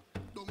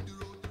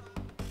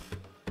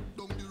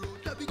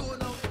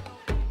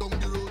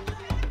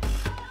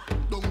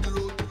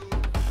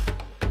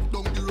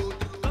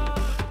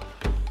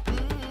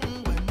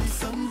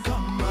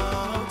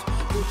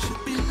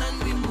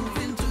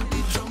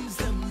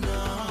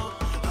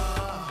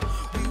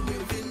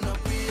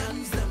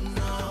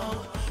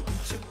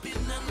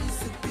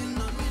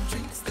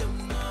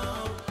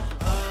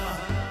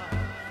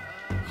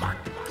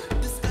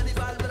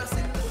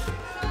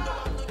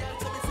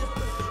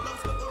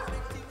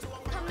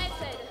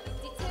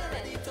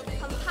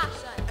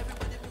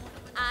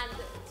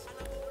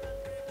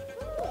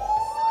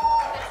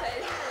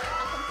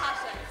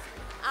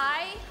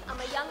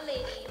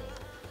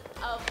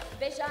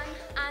 vision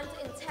and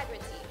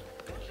integrity,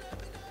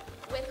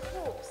 with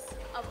hopes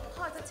of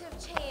positive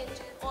change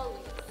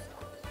always.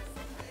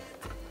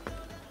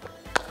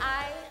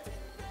 I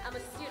am a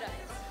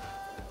student.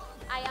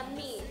 I am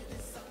me.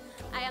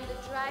 I am the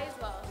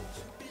driver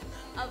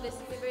of this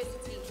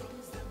university.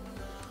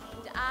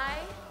 And I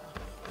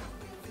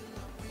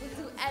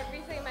will do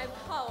everything in my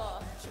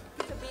power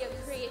to be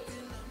a great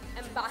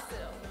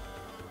ambassador,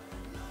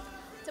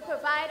 to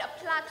provide a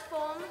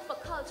platform for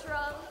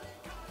cultural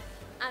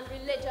and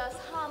religious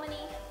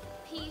harmony,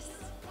 peace,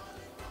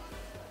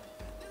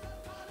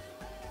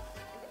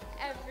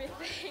 and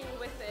everything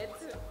with it.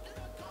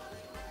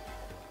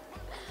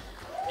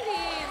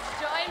 Please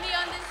join me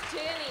on this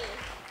journey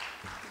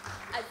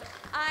as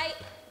I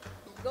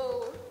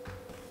go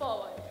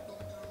forward.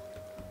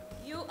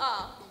 You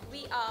are,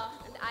 we are,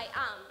 and I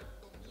am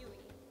UE.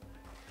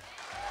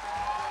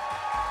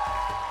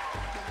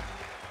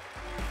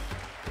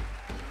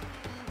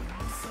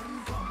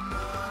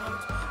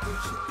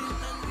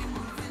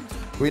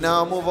 We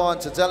now move on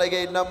to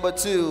delegate number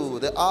 2,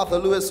 the Arthur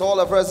Lewis Hall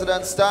of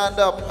Residence. Stand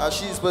up as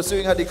she's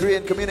pursuing her degree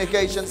in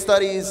communication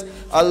studies,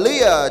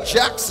 Aaliyah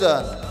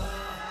Jackson.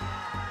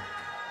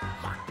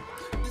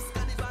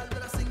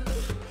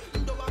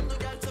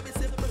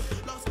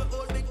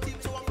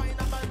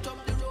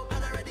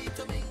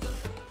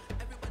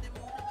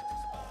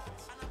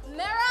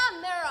 Mirror,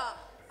 mirror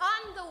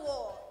on the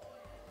wall,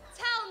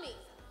 tell me,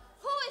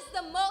 who is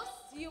the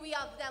most UE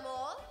of them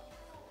all?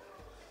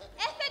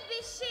 If it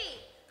be she,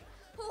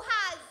 who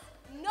has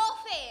no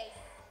face,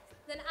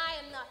 then I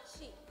am not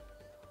she.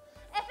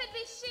 If it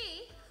be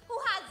she who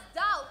has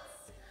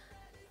doubts,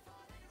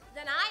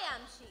 then I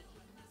am she.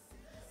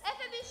 If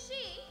it be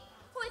she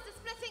who is the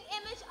splitting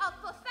image of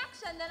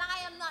perfection, then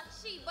I am not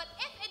she. But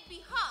if it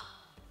be her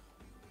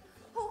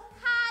who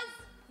has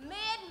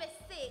made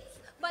mistakes,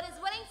 but is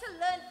willing to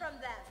learn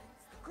from them,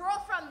 grow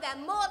from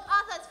them, mold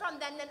others from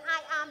them, then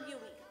I am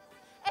UE.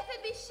 If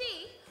it be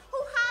she who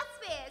has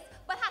fears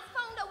but has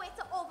found a way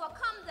to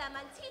overcome them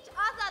and teach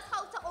others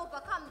how to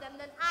overcome them,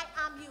 then I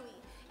am Yui.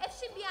 If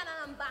she be an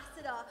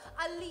ambassador,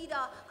 a leader,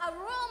 a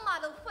role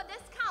model for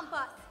this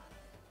campus,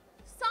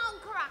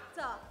 sound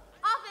character,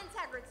 of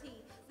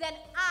integrity, then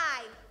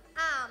I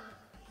am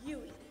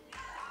Yui.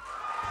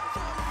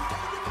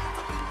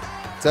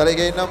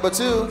 Delegate number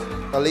 2,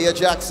 Aaliyah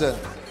Jackson.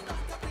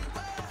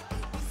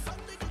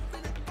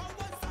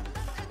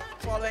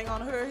 Following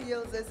on her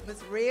heels is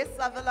Miss Ray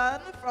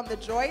Sutherland from the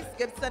Joyce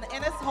Gibson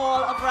Innes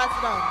Hall of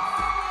Residence.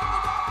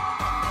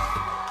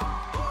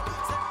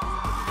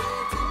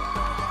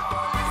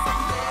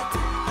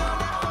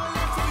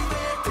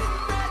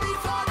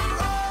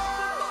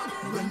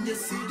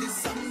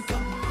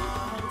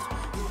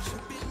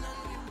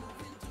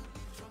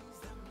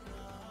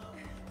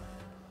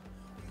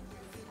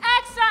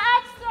 Extra,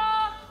 extra!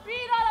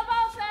 Read all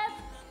about it.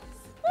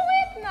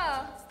 Wait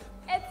now.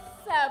 It's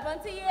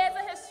 70 years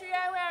of history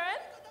I'm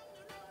wearing.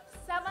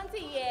 70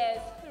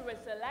 years through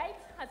which the light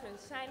has been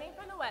shining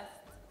from the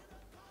west.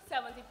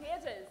 70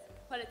 pages,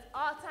 but it's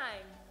our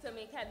time to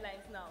make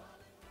headlines now.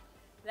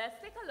 Let's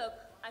take a look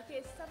at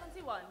page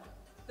 71,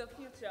 the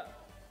future.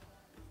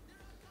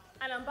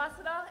 An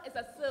ambassador is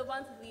a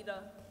servant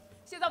leader.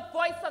 She's a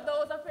voice of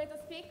those afraid to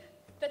speak,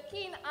 the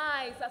keen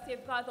eyes that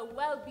safeguard the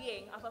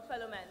well-being of her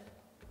fellow men.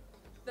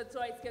 The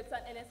Joyce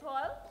Gibson Innes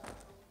Hall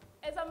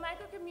is a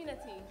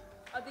micro-community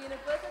of the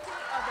University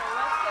of the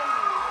West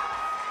Indies.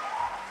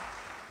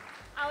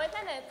 And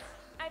within it,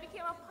 I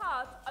became a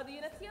part of the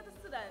unity of the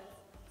students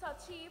to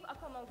achieve a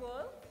common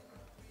goal,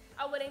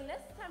 a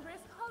willingness to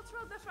embrace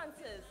cultural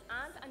differences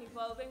and an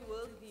evolving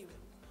worldview.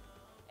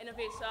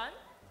 Innovation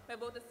by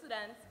both the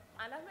students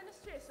and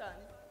administration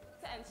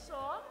to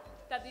ensure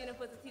that the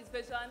university's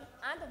vision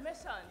and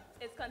mission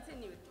is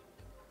continued.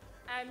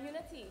 I am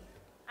unity,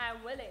 I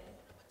am willing,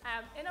 I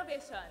am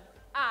innovation,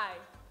 I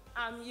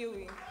am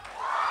Yui.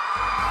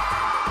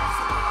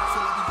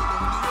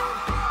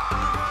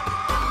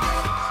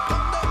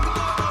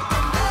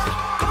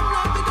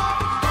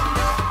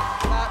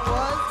 That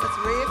was Miss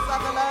Ray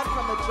Sutherland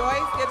from the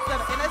Joyce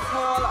Gibson Innes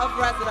Hall of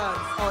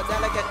Residence, or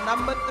delegate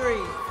number 3.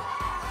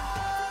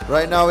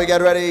 Right now we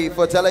get ready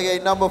for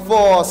delegate number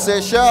 4,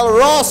 Jarell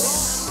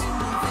Ross.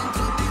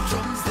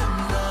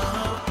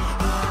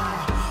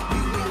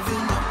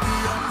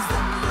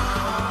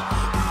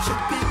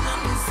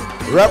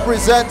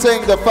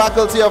 Representing the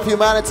Faculty of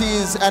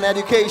Humanities and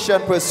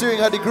Education, pursuing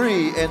her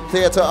degree in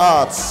theater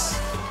arts.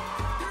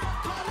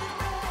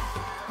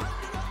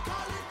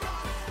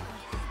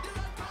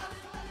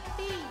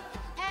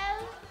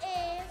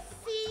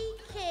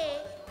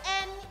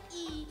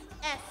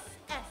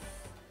 BLACKNESS.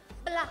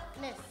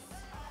 Blackness.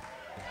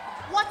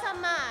 What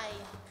am I?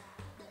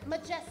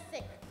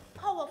 Majestic,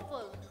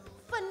 powerful,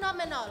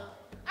 phenomenal.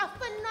 A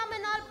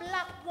phenomenal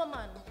black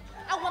woman.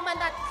 A woman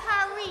that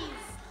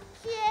carries,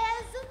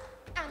 cares,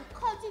 and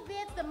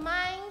cultivates the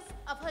minds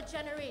of her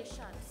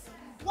generation.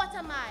 What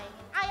am I?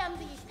 I am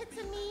the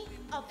epitome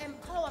of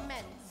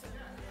empowerment,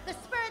 the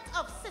spirit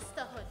of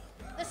sisterhood,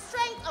 the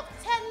strength of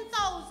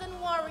 10,000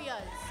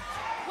 warriors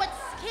with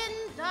skin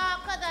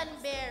darker than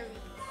berries.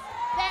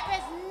 There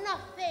is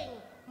nothing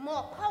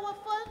more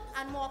powerful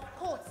and more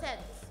potent.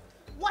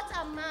 What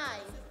am I?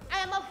 I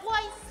am a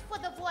voice for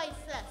the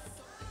voiceless,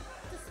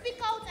 to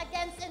speak out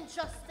against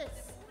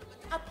injustice,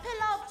 a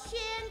pillar of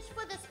change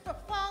for this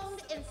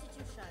profound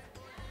institution.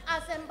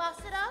 As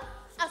ambassador,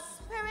 a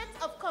spirit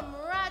of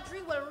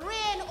camaraderie will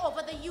reign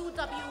over the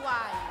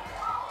UWI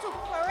to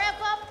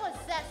forever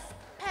possess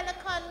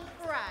Pelican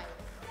pride.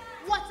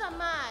 What am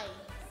I?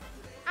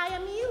 I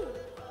am you.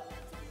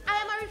 I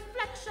am a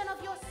reflection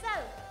of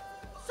yourself.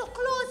 So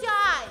close your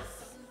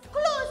eyes.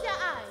 Close your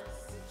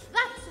eyes.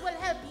 That will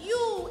help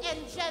you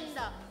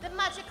engender the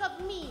magic of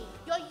me,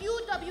 your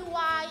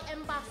UWI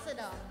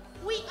ambassador.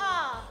 We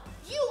are,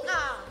 you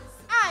are,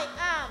 I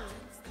am,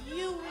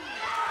 you.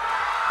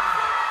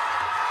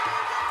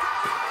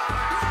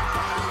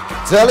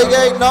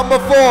 Delegate number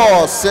 4,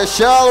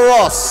 Jarell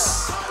Ross.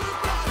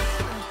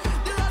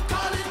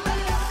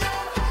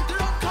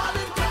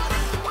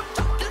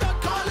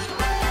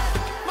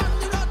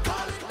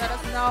 Let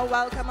us now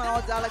welcome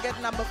our delegate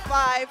number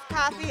 5,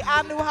 Kathy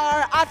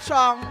Anduhar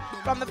Achong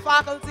from the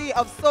Faculty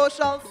of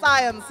Social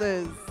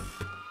Sciences.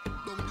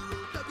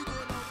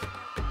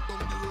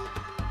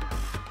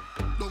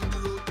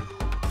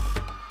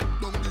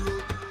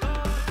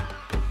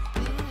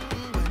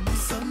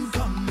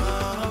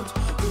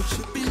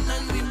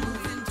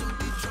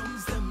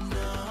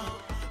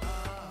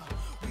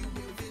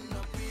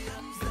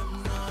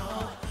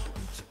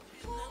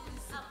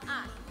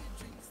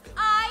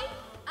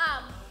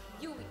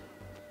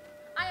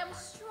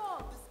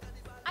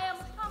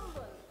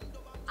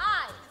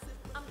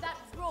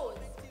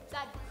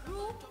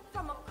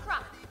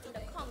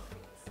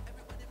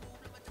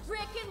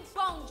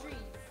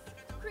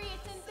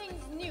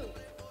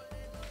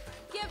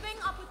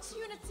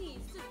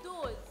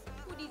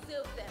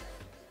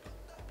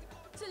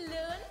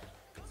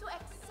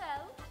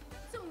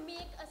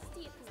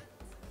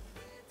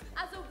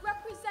 as a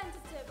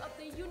representative of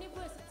the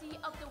University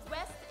of the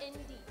West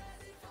Indies,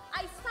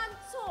 I stand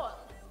tall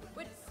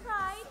with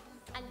pride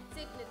and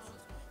dignity,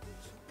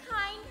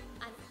 kind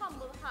and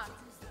humble hearted.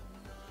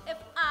 If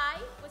I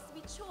was to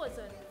be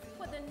chosen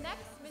for the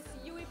next Miss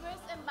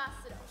UWIverse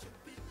ambassador,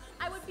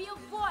 I would be a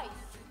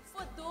voice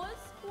for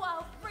those who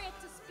are afraid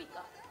to speak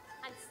up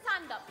and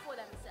stand up for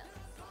themselves.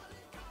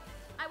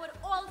 I would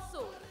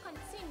also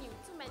continue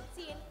to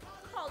maintain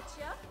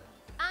culture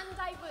and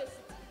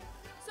diversity.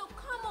 So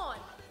come on,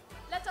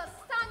 let us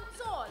stand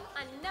tall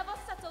and never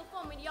settle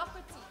for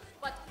mediocrity,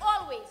 but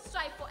always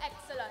strive for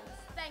excellence.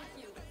 Thank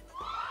you.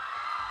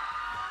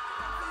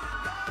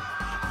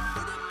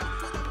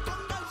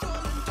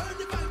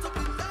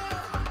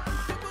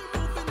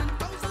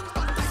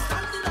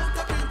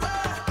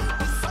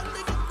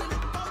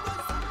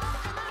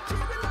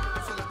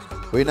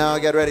 We now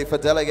get ready for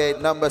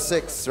delegate number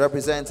 6,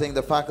 representing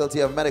the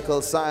Faculty of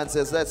Medical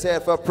Sciences. Let's hear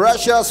it for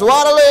Precious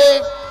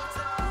Waterley.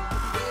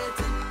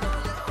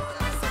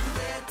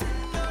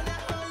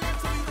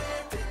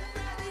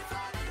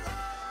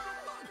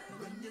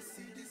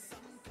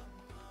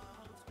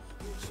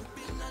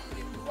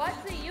 What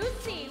do you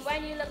see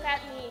when you look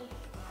at me?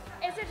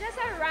 Is it just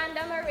a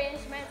random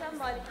arrangement of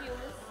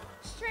molecules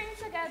stringed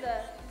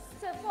together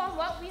to form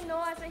what we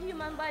know as a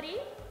human body?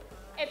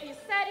 If you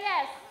said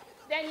yes,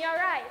 then you're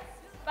right.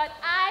 But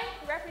I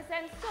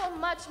represent so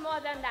much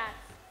more than that.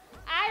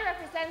 I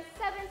represent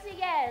 70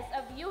 years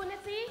of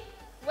unity,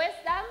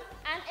 wisdom,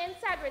 and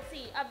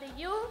integrity of the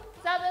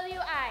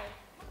UWI.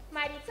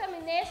 My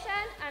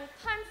determination and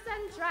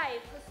constant drive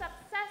for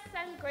success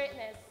and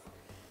greatness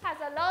has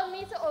allowed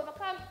me to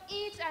overcome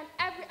each and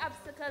every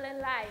obstacle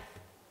in life.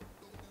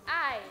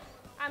 I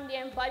am the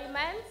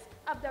embodiment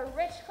of the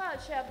rich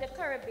culture of the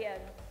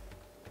Caribbean.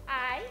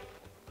 I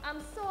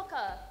am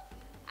soca.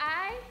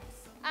 I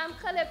am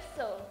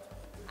calypso.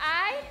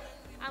 I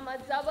am a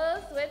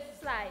doubles with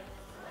slide.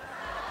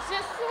 Je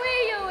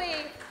suis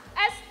Yui.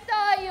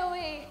 Estoy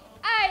Yui.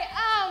 I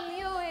am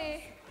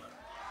Yui.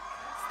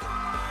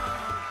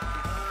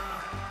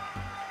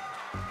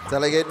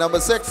 Delegate number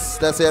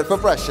 6, let's hear it for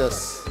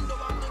Precious.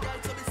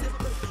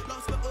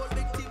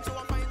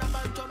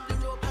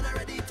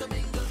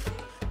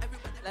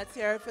 Let's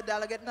hear it for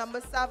delegate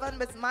number 7,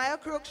 Ms. Maya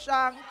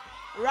Cruikshank,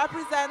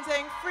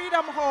 representing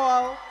Freedom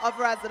Hall of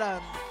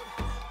Residence.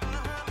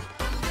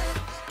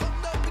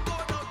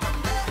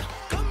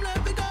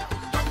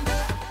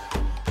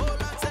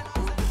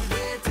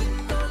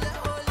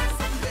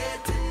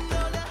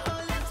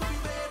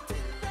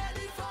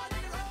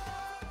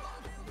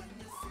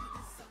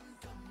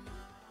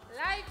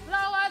 Like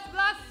flowers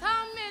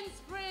blossom in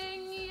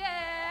spring,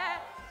 yeah.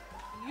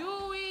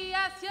 You,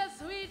 yes, your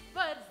sweet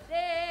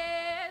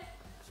birthdays.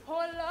 Oh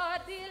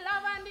Lord, the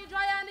love and the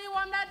joy and the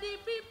warmth that the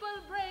people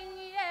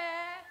bring,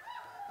 yeah.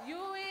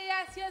 You,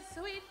 yes, your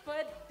sweet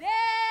birthdays.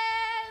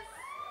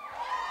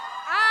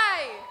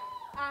 I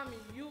am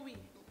Yui.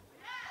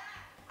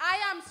 I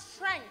am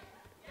strength,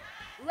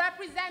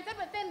 represented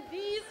within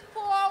these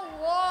 4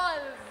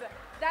 walls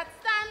that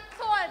stand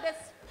tall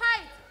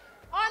despite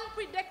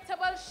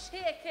unpredictable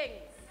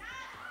shakings.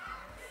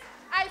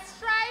 I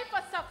strive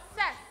for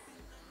success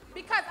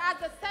because, as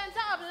the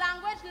Center of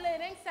Language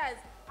Learning says,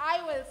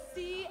 I will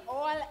see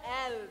all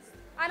else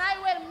and I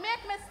will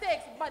make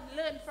mistakes but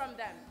learn from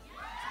them.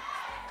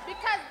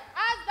 Because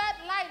as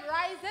that light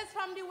rises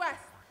from the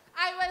west,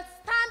 I will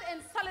stand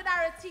in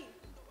solidarity,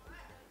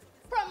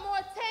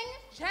 promoting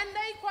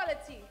gender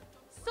equality,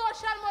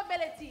 social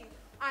mobility,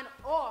 and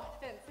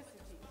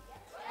authenticity.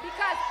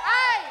 Because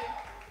I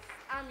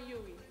am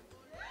Yui.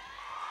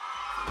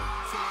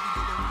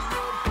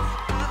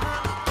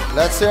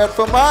 Let's hear it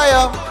for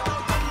Maya.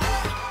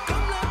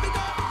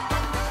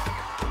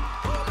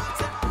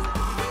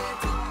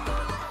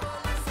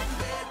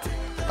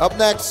 Up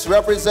next,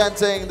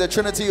 representing the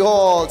Trinity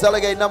Hall,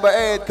 delegate number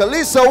 8,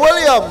 Kalisa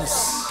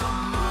Williams.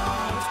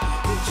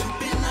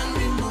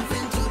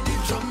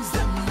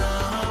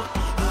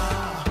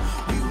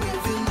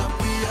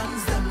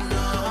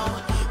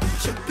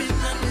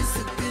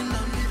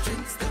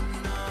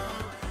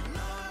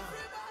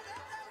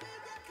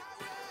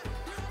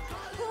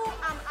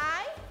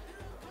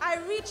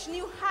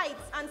 New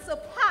heights and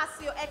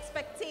surpass your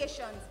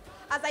expectations,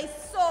 as I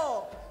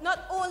saw not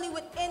only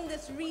within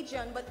this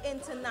region but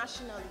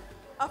internationally.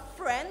 A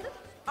friend,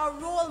 a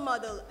role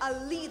model,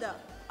 a leader,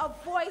 a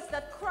voice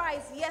that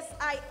cries, yes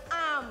I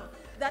am,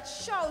 that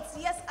shouts,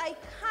 yes I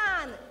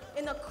can,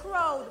 in a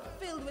crowd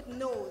filled with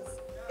no's,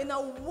 in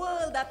a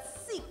world that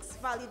seeks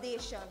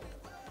validation.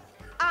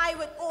 I,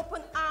 with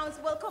open arms,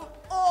 welcome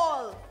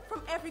all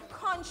from every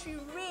country,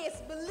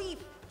 race, belief,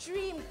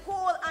 dream,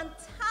 goal, and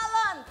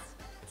talent,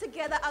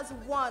 together as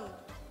one,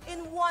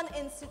 in one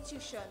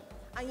institution,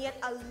 and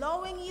yet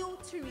allowing you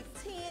to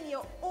retain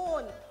your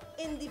own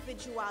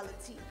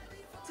individuality,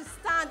 to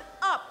stand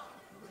up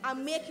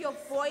and make your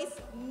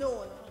voice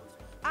known.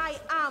 I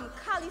am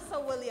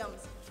Kalisa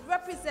Williams,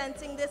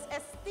 representing this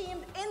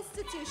esteemed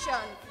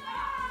institution,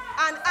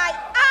 and I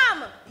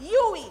am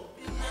Yui.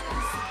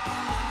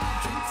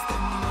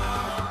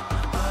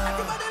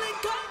 Everybody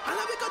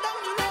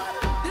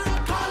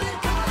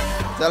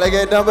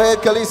Delegate number 8,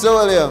 Kalisa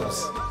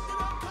Williams.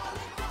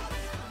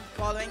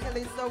 Following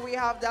Kalisa, we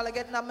have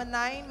delegate number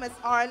 9, Ms.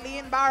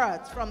 Arlene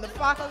Barrett from the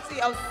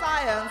Faculty of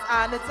Science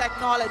and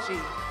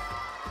Technology.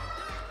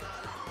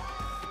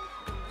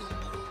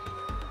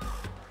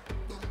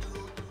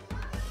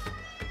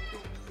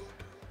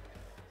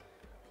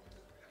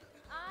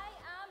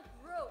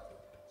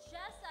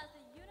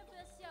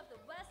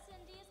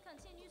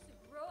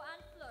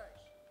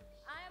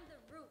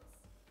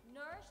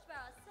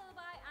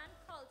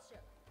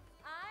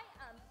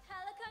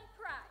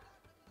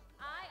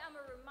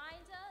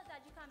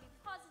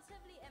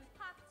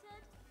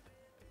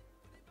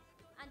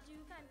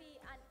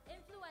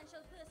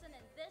 Person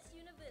in this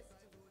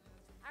university.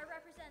 I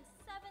represent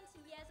 70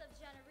 years of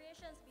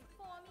generations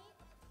before me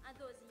and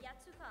those yet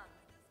to come.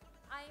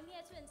 I am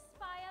here to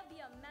inspire,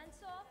 be a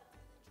mentor,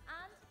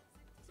 and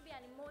to be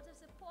an emotive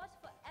support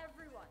for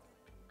everyone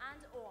and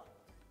all.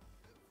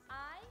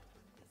 I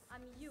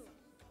am you,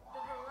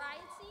 the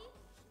variety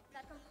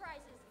that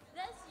comprises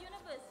this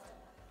university.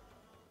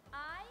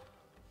 I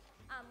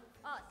am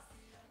us,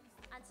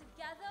 and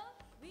together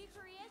we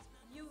create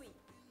UE,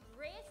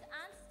 great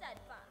and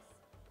steadfast.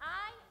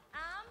 I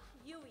am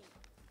UE.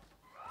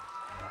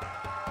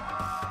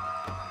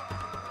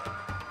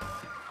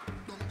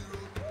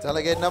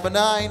 Delegate number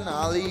 9,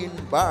 Arlene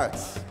Barrett.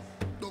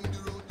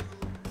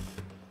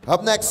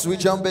 Up next, we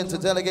jump into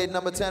delegate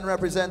number 10,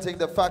 representing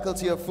the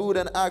Faculty of Food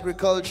and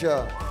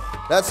Agriculture.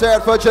 Let's hear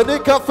it for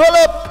Janika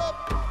Phillip.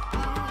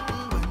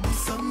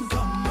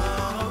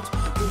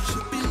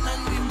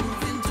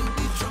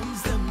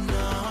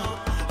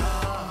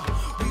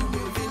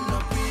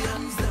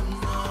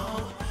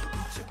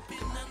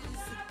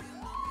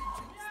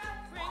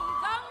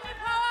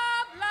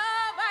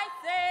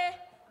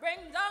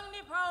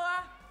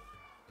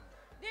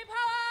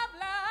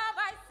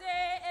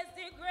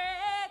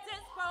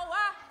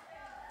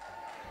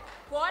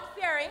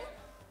 God-fearing,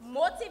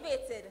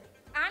 motivated,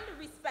 and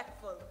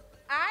respectful.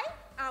 I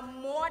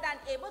am more than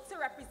able to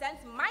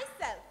represent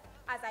myself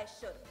as I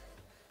should.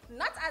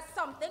 Not as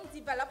something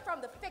developed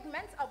from the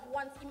figments of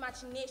one's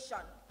imagination,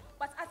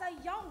 but as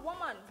a young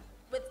woman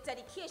with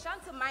dedication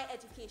to my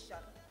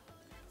education,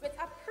 with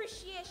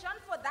appreciation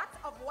for that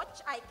of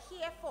which I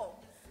care for,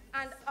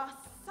 and a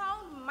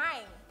sound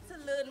mind to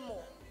learn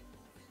more.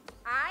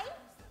 I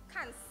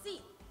can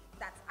see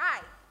that I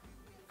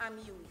am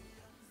you.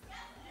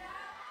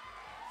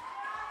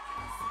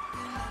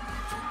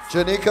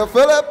 Janika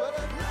Phillip.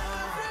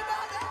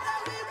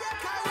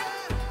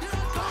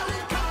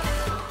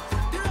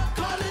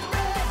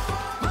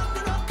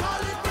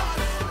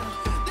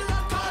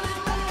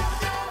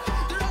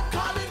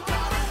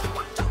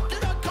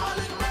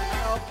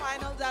 Our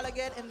final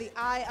delegate in the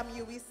I Am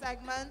UE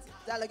segment,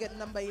 delegate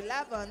number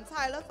 11,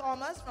 Tyler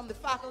Thomas from the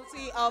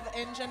Faculty of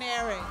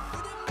Engineering.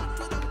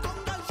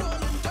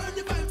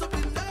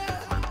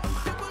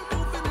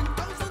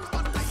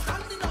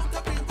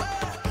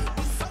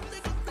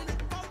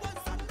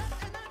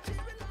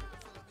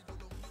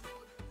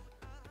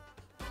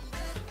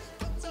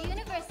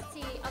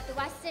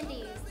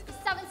 For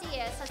 70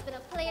 years has been a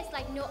place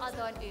like no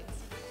other on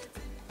earth.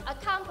 A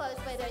campus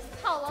where there is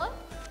power,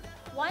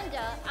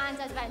 wonder, and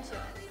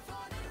adventure.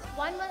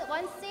 One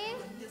say,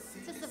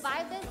 to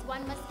survive this,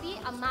 one must be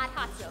a mad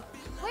hatter,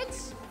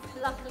 which,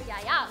 luckily,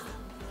 I am.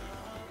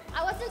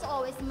 I wasn't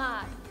always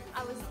mad.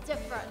 I was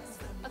different,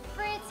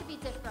 afraid to be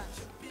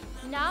different.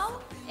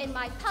 Now, in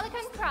my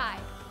Pelican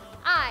pride,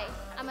 I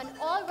am an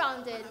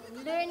all-rounded,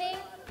 learning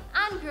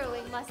and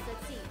growing mustard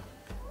seed.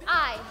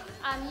 I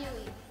am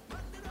UE.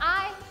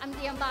 I am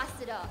the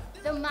ambassador,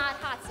 the Mad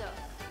Hatter.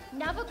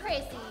 Never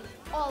crazy,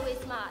 always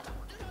mad.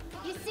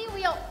 You see,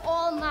 we are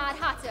all Mad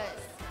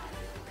Hatters.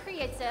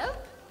 Creative,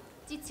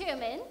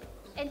 determined,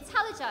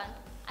 intelligent,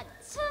 and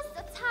just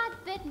a tad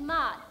bit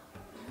mad.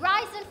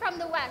 Rising from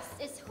the West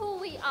is who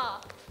we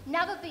are,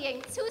 never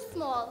being too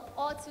small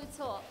or too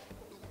tall.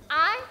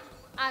 I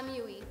am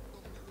Yui,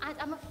 and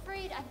I'm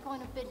afraid I've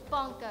gone a bit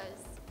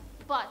bonkers.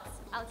 But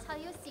I'll tell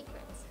you a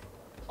secret.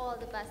 All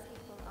the best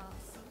people are.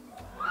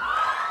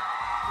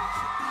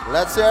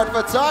 Let's hear it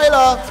for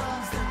Tyler.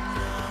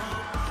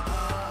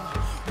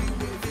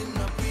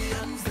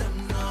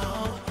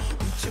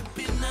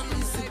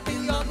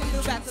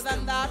 Better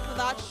than that for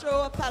that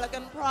show of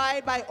Pelican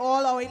Pride by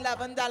all our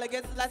 11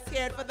 delegates. Let's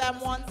hear it for them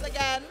once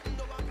again.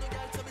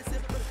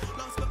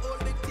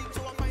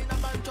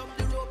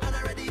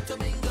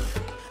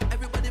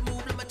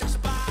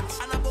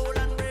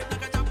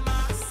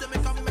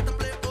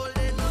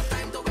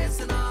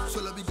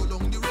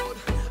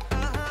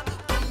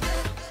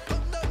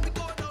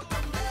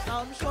 Now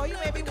I'm sure you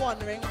may be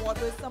wondering what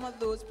were some of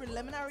those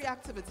preliminary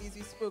activities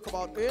we spoke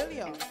about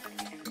earlier.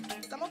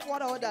 Some of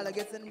what our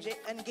delegates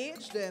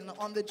engaged in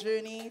on the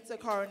journey to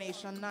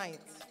Coronation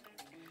Night.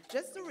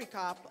 Just to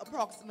recap,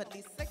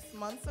 approximately 6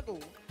 months ago,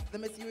 the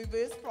Miss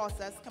UWIverse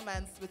process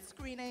commenced with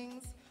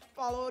screenings,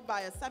 followed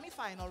by a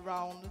semi-final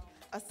round,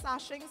 a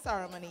sashing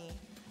ceremony,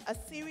 a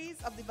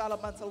series of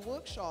developmental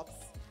workshops,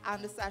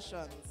 and the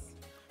sessions.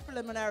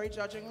 Preliminary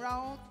judging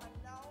round, and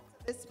now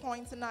to this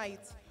point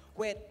tonight,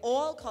 where it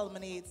all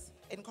culminates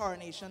in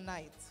Coronation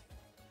Night.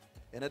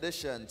 In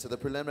addition to the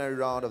preliminary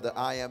round of the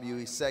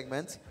IMUE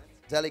segment,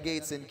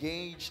 delegates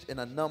engaged in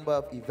a number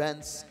of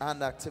events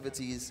and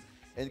activities,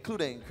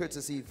 including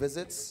courtesy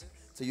visits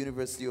to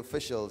university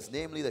officials,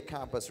 namely the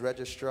campus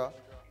registrar,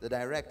 the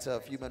director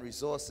of human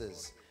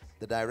resources,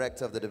 the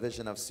director of the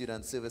Division of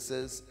Student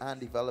Services and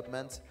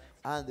Development,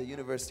 and the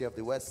University of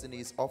the West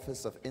Indies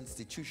Office of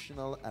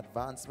Institutional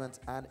Advancement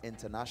and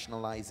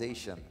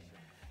Internationalization.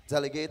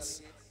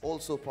 Delegates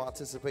also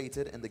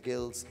participated in the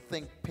Guild's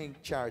Think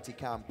Pink charity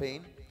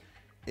campaign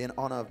in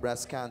honor of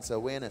breast cancer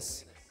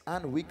awareness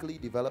and weekly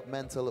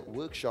developmental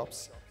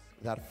workshops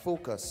that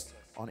focused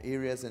on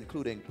areas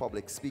including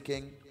public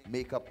speaking,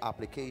 makeup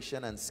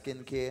application and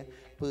skincare,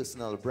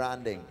 personal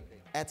branding,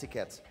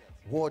 etiquette,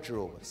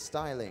 wardrobe,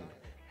 styling,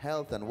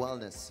 health and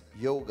wellness,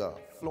 yoga,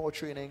 floor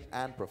training,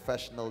 and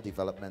professional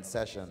development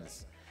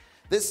sessions.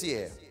 This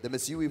year, the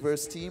Miss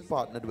UWIverse team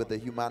partnered with the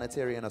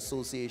Humanitarian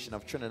Association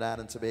of Trinidad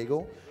and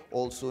Tobago,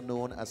 also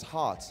known as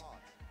HEART,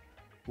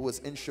 who was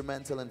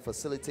instrumental in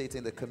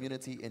facilitating the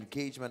community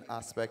engagement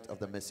aspect of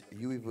the Miss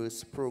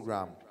UWIverse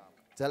program.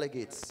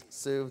 Delegates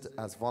served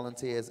as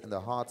volunteers in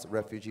the HEART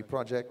Refugee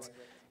Project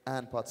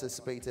and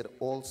participated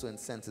also in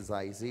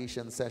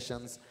sensitization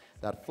sessions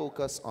that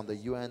focus on the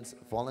UN's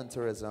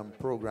volunteerism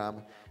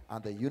program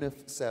and the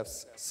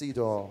UNICEF's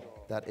CEDAW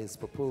that is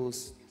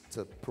proposed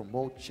to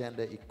promote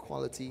gender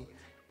equality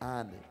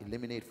and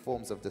eliminate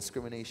forms of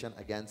discrimination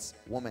against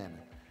women.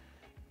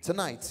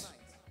 Tonight,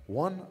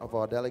 one of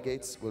our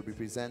delegates will be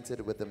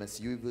presented with the Miss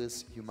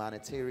UWIverse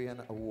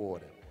Humanitarian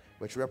Award,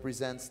 which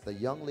represents the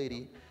young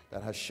lady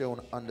that has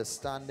shown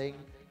understanding,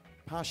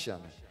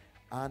 passion,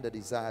 and a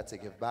desire to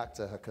give back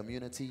to her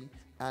community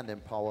and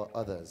empower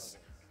others.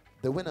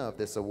 The winner of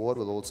this award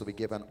will also be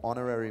given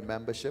honorary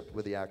membership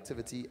with the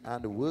activity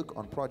and work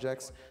on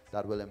projects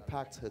that will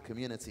impact her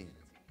community.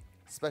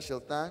 Special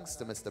thanks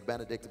to Mr.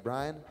 Benedict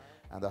Bryan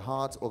and the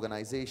HEART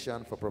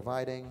organization for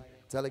providing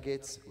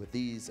delegates with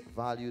these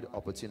valued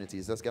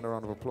opportunities. Let's get a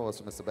round of applause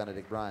for Mr.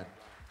 Benedict Bryan.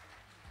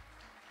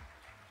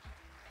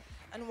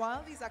 And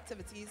while these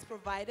activities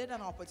provided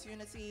an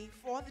opportunity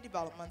for the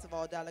development of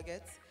our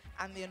delegates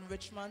and the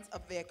enrichment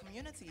of their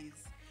communities,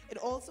 it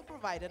also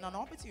provided an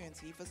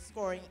opportunity for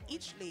scoring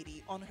each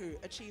lady on her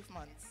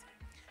achievements.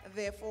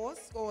 Therefore,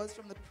 scores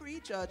from the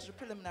pre-judged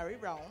preliminary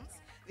rounds,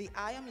 the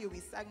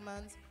IMUE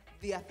segment,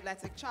 the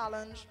athletic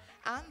challenge,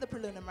 and the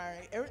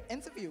preliminary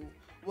interview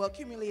were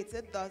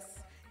accumulated. Thus,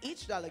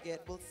 each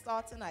delegate will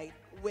start tonight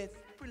with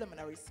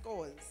preliminary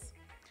scores.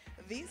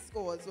 These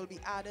scores will be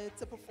added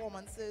to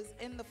performances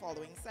in the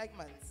following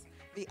segments: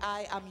 the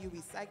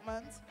IMUE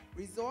segment,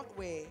 resort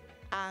wear,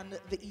 and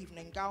the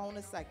evening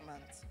gown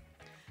segment.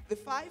 The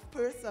 5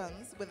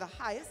 persons with the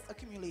highest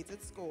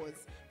accumulated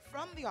scores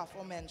from the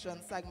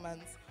aforementioned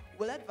segments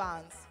will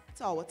advance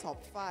to our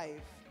top 5.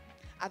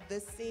 At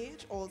this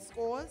stage, all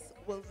scores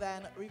will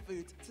then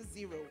revert to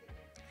 0.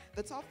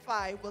 The top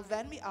 5 will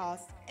then be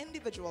asked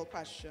individual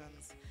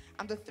questions,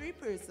 and the 3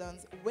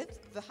 persons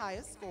with the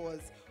highest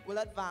scores will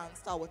advance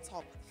to our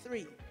top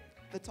 3.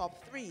 The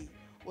top 3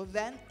 will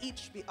then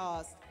each be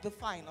asked the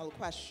final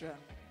question.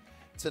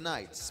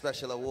 Tonight,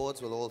 special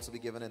awards will also be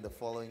given in the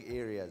following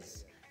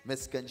areas: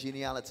 Miss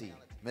Congeniality,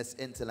 Miss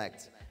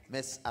Intellect,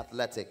 Miss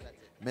Athletic,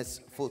 Miss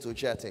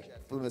Photogenic,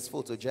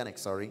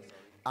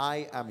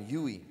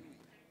 IMUE,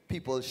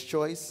 People's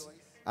Choice,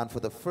 and for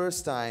the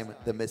first time,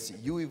 the Miss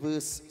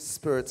UWIverse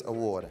Spirit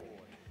Award.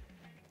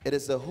 It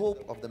is the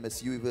hope of the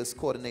Miss UWIverse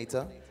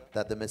coordinator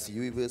that the Miss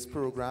UWIverse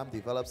program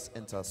develops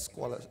into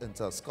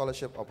a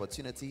scholarship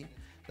opportunity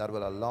that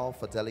will allow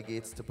for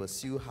delegates to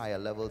pursue higher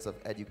levels of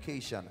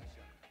education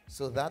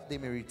so that they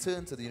may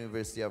return to the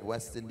University of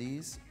West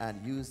Indies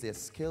and use their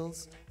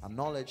skills and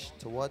knowledge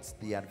towards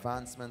the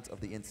advancement of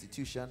the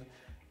institution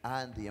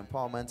and the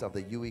empowerment of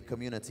the UE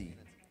community.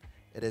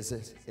 It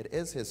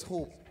is his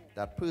hope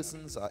that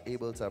persons are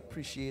able to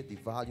appreciate the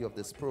value of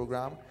this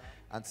program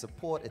and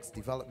support its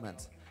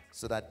development,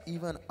 so that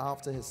even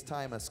after his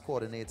time as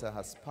coordinator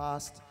has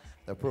passed,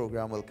 the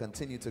program will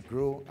continue to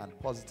grow and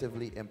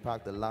positively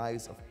impact the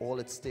lives of all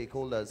its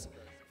stakeholders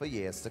for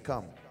years to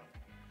come.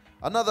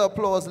 Another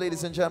applause,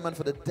 ladies and gentlemen,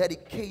 for the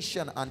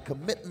dedication and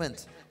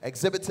commitment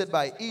exhibited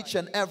by each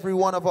and every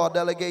one of our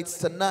delegates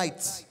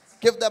tonight.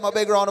 Give them a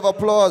big round of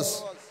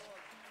applause.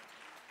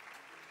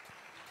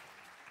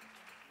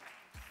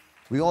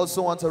 We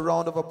also want a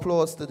round of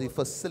applause to the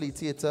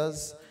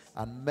facilitators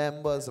and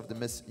members of the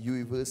Miss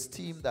UWIverse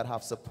team that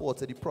have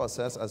supported the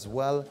process, as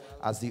well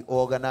as the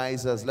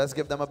organizers. Let's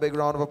give them a big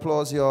round of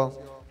applause,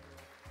 y'all.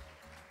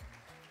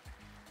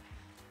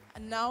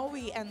 And now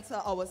we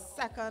enter our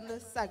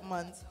second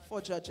segment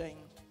for judging.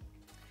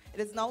 It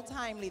is now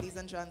time, ladies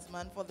and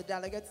gentlemen, for the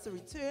delegates to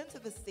return to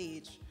the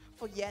stage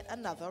for yet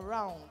another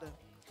round.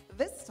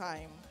 This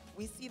time,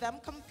 we see them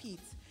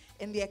compete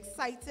in the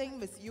exciting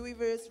Miss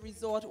UWIverse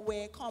Resort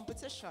Wear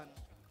competition.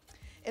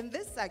 In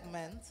this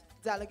segment,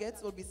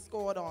 delegates will be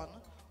scored on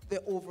their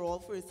overall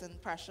first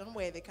impression,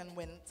 where they can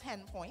win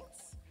 10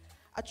 points,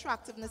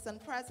 attractiveness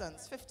and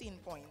presence, 15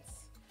 points,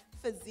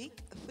 Physique,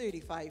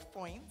 35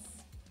 points.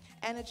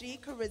 Energy,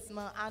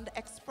 charisma, and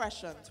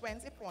expression,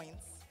 20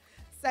 points.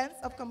 Sense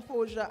of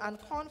composure and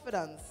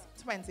confidence,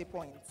 20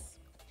 points.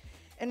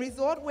 In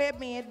resort wear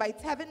made by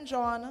Tevin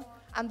John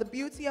and the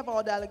beauty of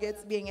our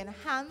delegates being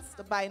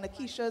enhanced by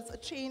Nakisha's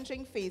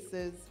changing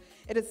faces,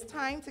 it is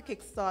time to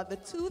kickstart the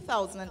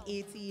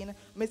 2018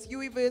 Miss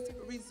UWIverse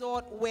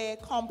Resort Wear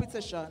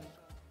Competition.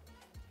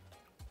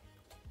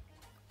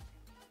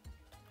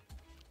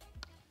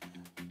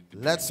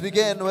 Let's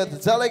begin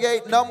with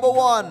delegate number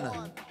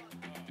 1,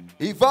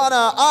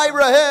 Ivana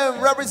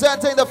Ibrahim,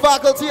 representing the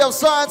Faculty of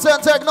Science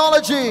and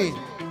Technology.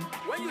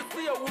 When you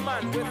see a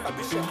woman with a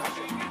bishop,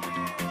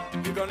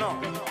 you don't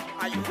know.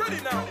 Are you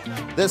ready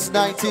now? This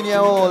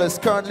 19-year-old is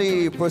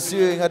currently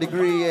pursuing her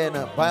degree in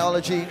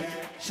biology.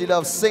 She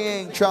loves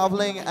singing,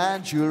 traveling,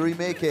 and jewelry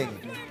making.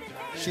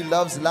 She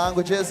loves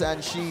languages,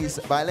 and she's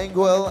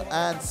bilingual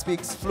and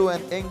speaks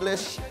fluent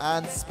English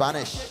and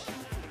Spanish.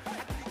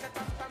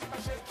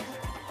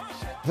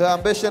 Her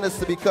ambition is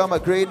to become a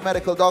great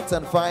medical doctor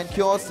and find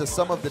cures to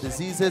some of the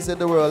diseases in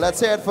the world. Let's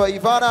hear it for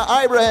Ivana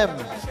Ibrahim.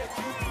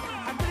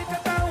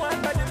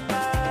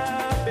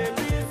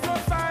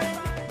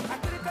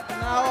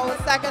 Now our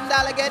second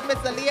delegate, Ms.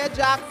 Aaliyah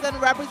Jackson,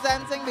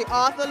 representing the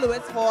Arthur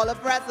Lewis Hall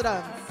of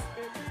Residence.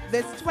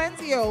 This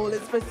 20-year-old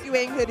is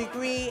pursuing her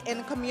degree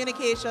in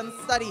communication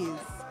studies.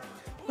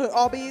 Her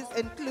hobbies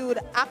include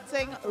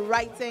acting,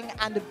 writing,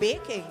 and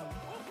baking.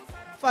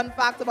 Fun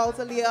fact about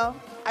Aaliyah,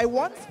 I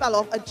once fell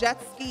off a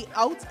jet ski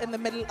out in the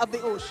middle of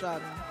the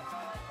ocean.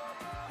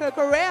 Her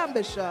career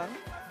ambition,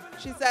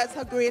 she says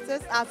her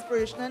greatest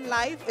aspiration in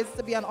life is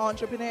to be an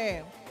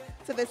entrepreneur.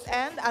 To this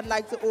end, I'd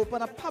like to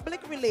open a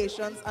public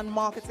relations and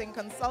marketing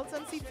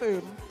consultancy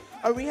firm,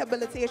 a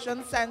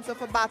rehabilitation center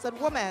for battered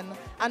women,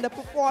 and a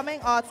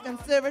performing arts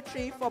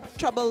conservatory for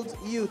troubled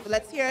youth.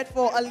 Let's hear it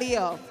for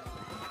Aaliyah.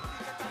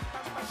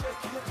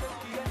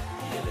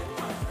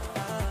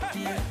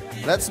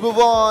 Let's move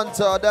on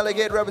to our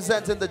delegate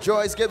representing the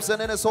Joyce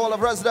Gibson Innes Hall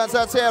of Residence.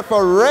 Let's hear it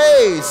for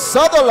Ray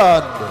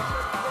Sutherland.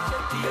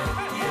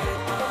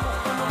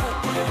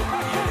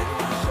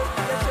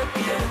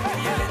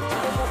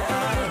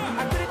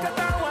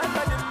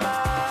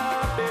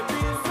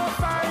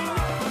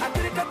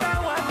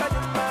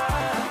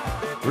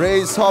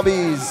 Ray's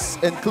hobbies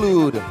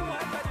include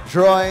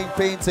drawing,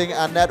 painting,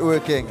 and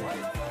networking.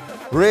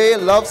 Ray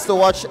loves to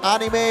watch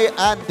anime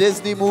and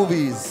Disney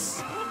movies.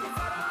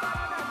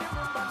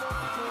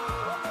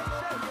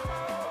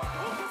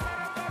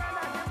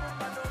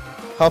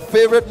 Her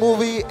favorite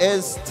movie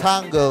is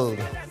Tangled.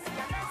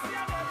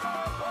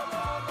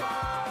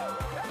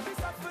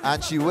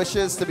 And she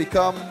wishes to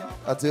become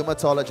a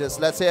dermatologist.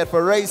 Let's hear it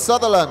for Ray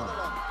Sutherland.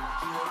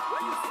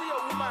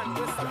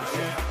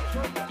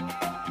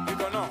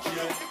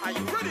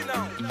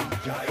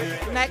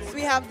 Next,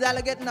 we have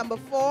delegate number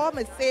 4,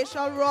 Ms.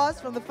 Seychelle Ross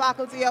from the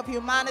Faculty of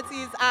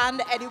Humanities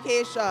and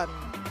Education.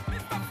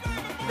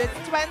 This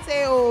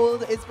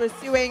 20-year-old is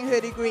pursuing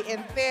her degree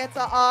in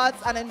theater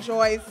arts and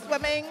enjoys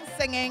swimming,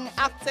 singing,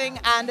 acting,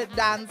 and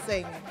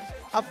dancing.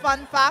 A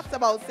fun fact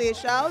about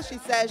Seychelle, she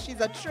says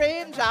she's a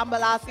trained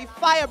Jambalasi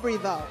fire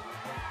breather.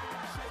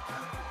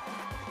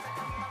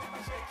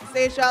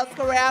 Seychelle's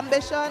career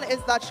ambition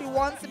is that she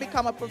wants to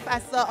become a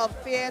professor of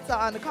theater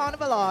and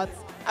carnival arts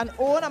and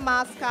own a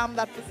mass camp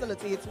that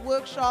facilitates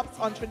workshops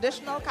on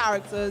traditional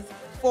characters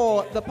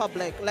for the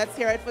public. Let's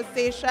hear it for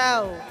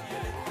Seychelle.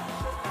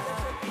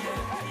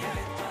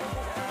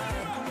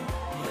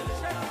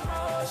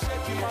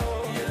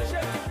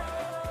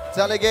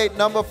 Delegate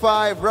number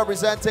 5,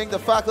 representing the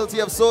Faculty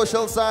of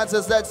Social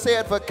Sciences. Let's hear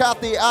it for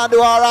Kathy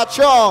Anduhara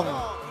Chong.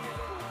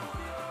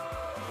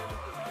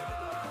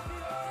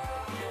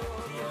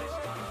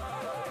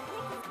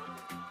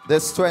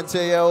 This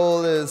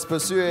 20-year-old is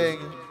pursuing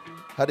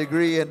her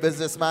degree in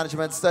business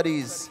management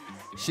studies.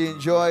 She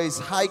enjoys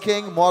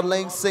hiking,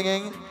 modeling,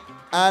 singing,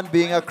 and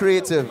being a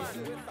creative.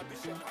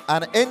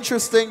 An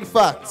interesting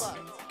fact,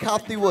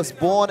 Kathy was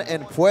born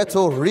in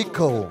Puerto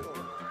Rico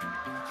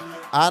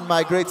and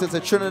migrated to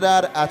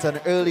Trinidad at an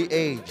early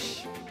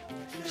age.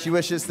 She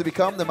wishes to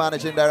become the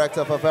managing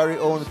director of her very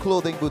own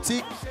clothing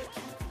boutique,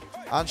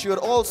 and she would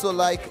also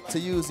like to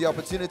use the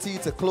opportunity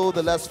to clothe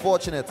the less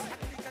fortunate.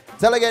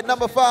 Delegate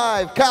number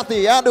 5,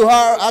 Kathy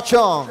Anduhar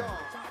Achong.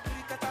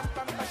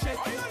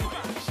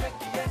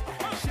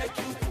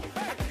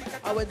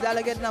 Our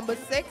delegate number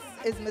 6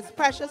 is Ms.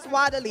 Precious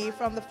Wadley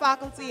from the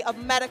Faculty of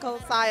Medical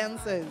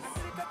Sciences.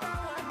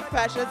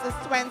 Precious is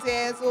 20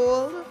 years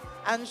old,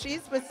 and she's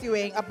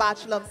pursuing a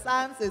Bachelor of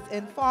Sciences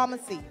in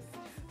Pharmacy.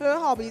 Her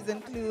hobbies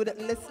include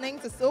listening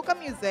to soca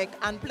music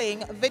and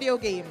playing video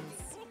games.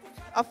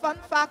 A fun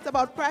fact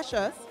about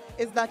Precious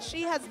is that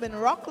she has been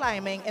rock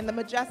climbing in the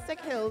majestic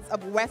hills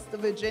of West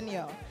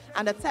Virginia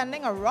and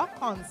attending a rock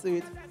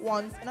concert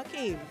once in a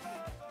cave.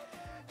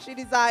 She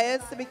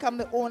desires to become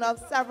the owner of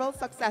several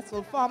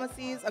successful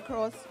pharmacies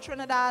across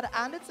Trinidad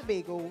and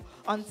Tobago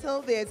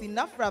until there's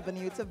enough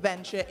revenue to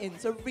venture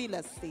into real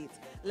estate.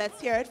 Let's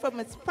hear it from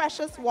Ms.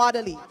 Precious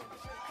Wadley.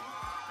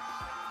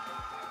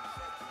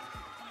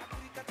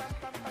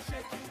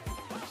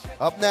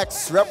 Up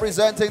next,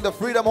 representing the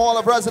Freedom Hall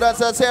of Residence,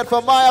 let's hear it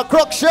for Maya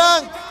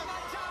Cruikshank.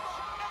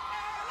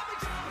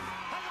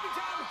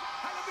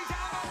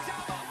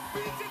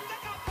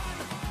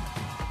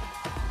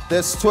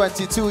 This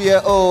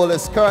 22-year-old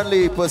is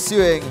currently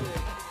pursuing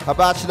her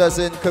bachelor's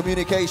in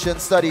communication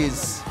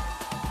studies.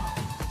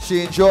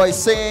 She enjoys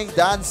singing,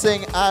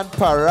 dancing, and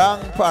parang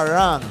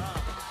parang.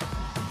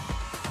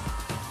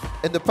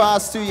 In the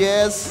past 2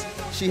 years,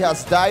 she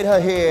has dyed her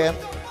hair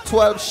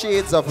 12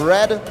 shades of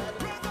red,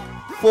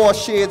 4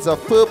 shades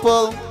of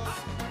purple,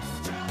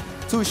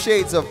 2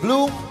 shades of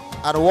blue,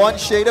 and 1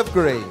 shade of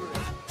gray.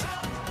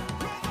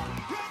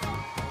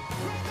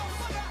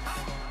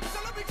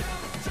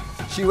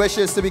 She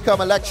wishes to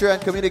become a lecturer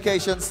in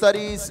communication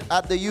studies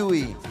at the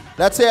UWI.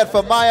 Let's hear it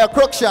for Maya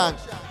Cruikshank.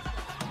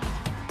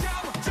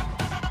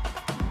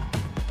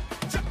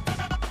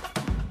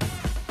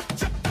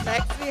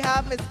 Next we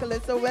have Miss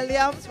Calissa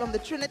Williams from the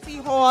Trinity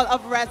Hall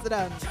of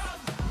Residence.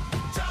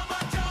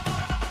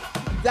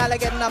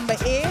 Delegate number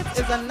 8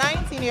 is a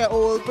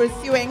 19-year-old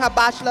pursuing her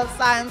Bachelor of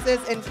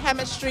Sciences in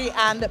Chemistry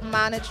and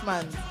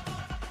Management.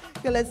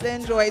 Calissa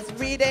enjoys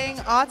reading,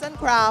 art and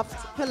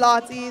craft,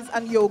 Pilates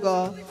and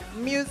yoga,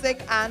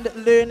 music, and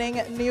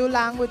learning new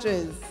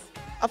languages.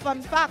 A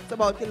fun fact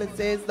about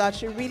Calissa is that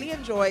she really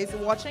enjoys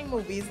watching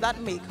movies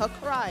that make her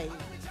cry.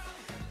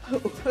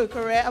 Her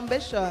career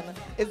ambition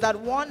is that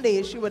one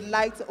day she would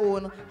like to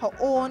own her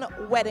own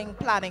wedding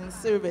planning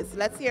service.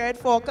 Let's hear it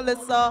for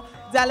Calissa,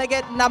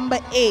 delegate number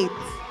 8.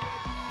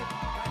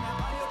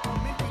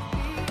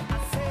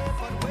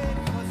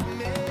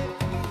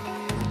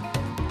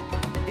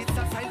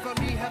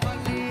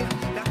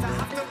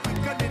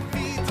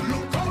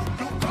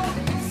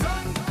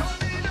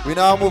 We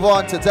now move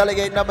on to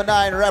delegate number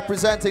 9,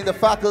 representing the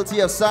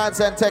Faculty of Science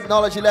and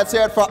Technology. Let's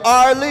hear it for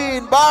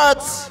Arlene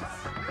Barrett.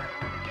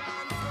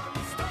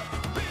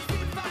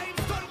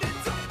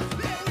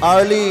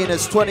 Arlene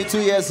is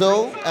 22 years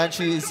old and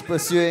she's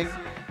pursuing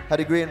her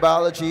degree in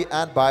biology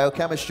and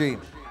biochemistry.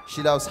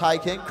 She loves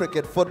hiking,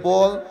 cricket,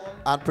 football,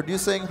 and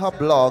producing her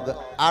blog,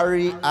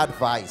 Ari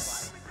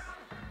Advice.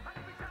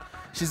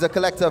 She's a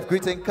collector of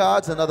greeting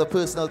cards and other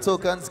personal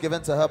tokens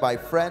given to her by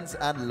friends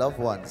and loved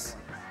ones.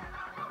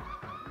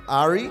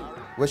 Ari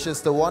wishes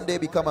to one day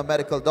become a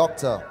medical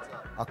doctor,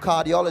 a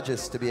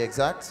cardiologist to be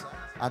exact,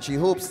 and she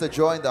hopes to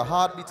join the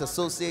Heartbeat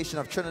Association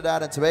of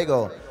Trinidad and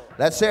Tobago.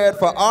 Let's hear it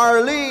for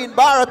Arlene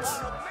Barrett.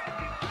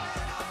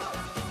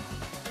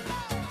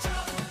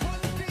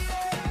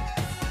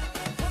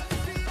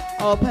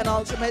 Our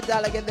penultimate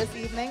delegate this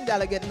evening,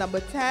 delegate number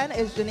 10,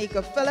 is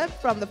Janika Phillip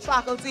from the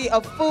Faculty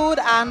of Food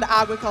and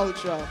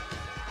Agriculture.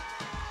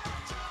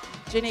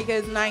 Janika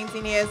is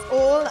 19 years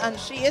old and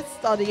she is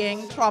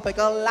studying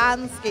tropical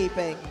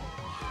landscaping.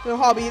 Her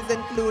hobbies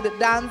include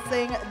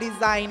dancing,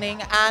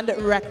 designing, and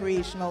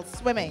recreational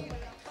swimming.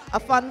 A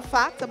fun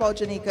fact about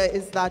Janika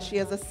is that she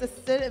has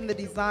assisted in the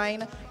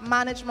design,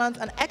 management,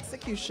 and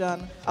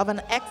execution of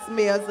an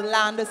ex-mayor's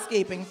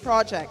landscaping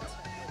project.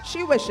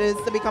 She wishes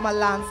to become a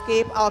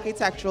landscape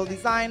architectural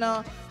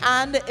designer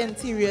and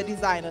interior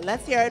designer.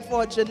 Let's hear it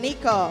for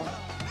Janika.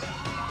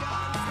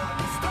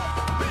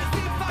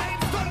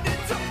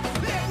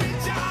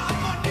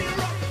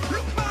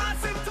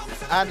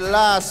 And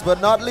last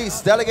but not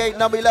least, delegate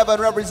number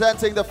 11,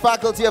 representing the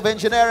Faculty of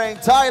Engineering,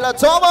 Tyler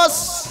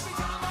Thomas.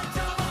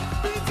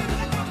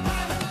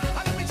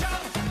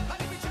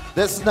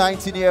 This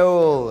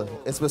 19-year-old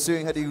is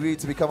pursuing her degree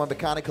to become a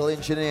mechanical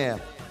engineer.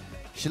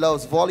 She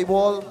loves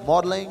volleyball,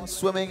 modeling,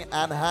 swimming,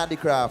 and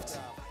handicraft.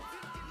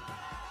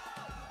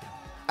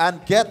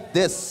 And get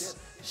this,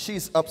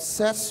 she's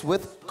obsessed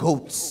with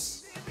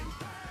goats.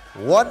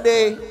 One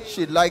day,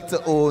 she'd like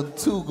to own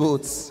 2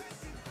 goats,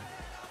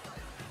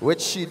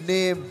 which she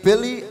named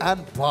Billy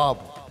and Bob.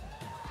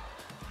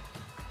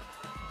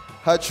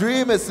 Her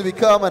dream is to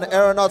become an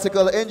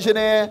aeronautical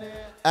engineer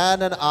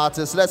and an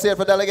artist. Let's hear it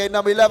for delegate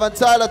number 11,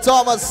 Tyler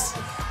Thomas.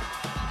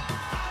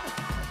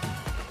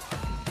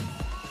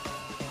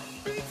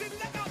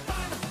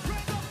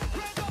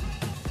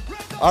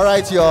 All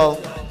right,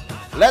 y'all.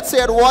 Let's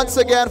hear it once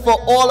again for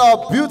all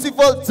our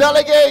beautiful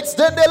delegates.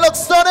 Didn't they look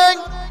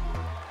stunning?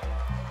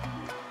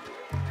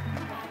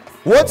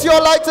 Would you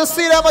all like to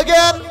see them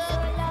again?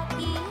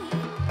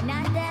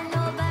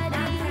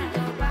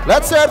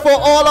 Let's hear it for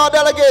all our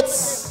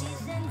delegates.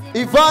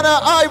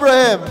 Ivana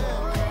Ibrahim,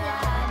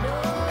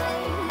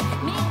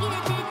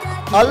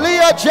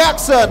 Aaliyah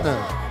Jackson,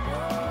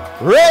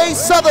 Ray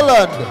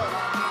Sutherland,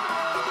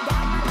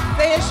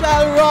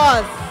 Seychelle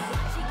Ross,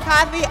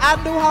 Kathy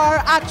Anduhar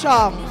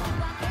Acham,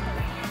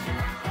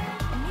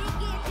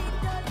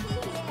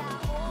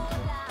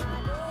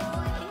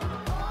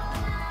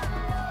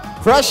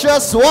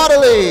 Precious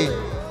Waterley,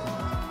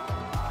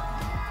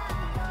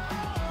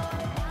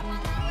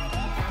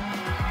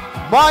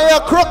 Maya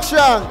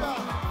Cruikshank,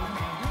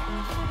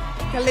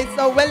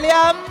 Calissa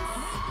Williams,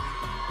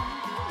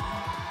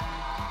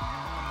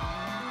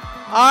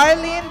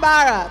 Arlene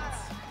Barrett,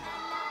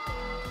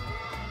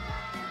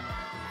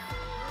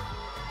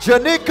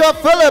 Janika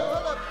Phillip,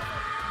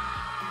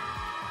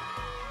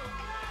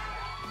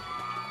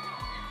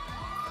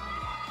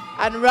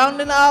 And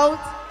rounding out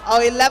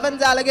our 11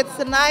 delegates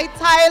tonight,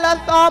 Tyler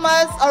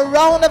Thomas. A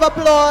round of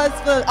applause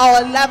for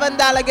our 11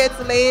 delegates,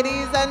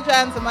 ladies and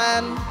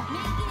gentlemen.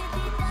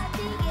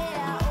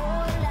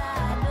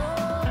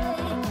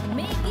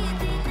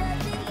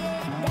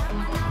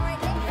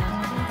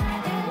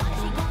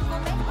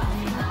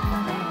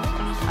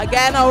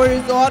 Again, our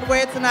resort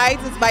wear tonight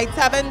is by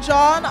Tevin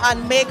John,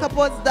 and makeup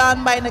was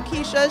done by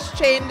Nakisha's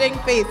Changing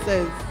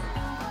Faces.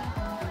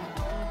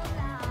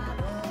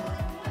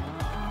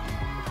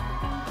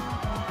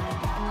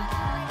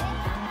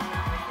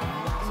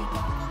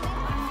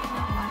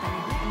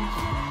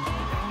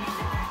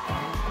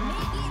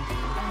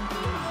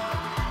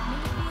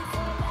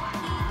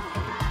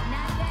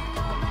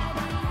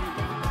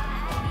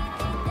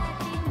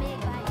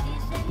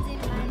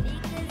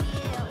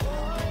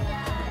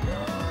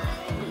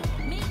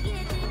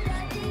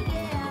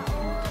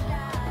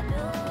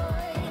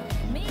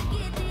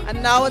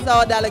 And now as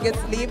our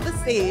delegates leave the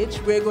stage,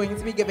 we're going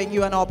to be giving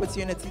you an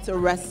opportunity to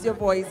rest your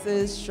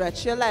voices,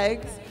 stretch your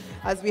legs,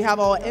 as we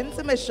have our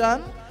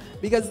intermission,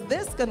 because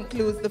this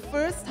concludes the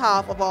first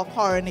half of our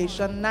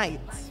coronation night.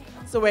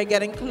 So we're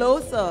getting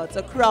closer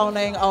to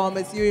crowning our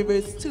Miss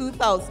UWIverse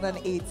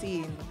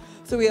 2018.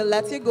 So we'll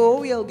let you go,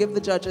 we'll give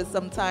the judges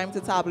some time to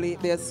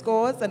tabulate their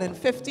scores, and in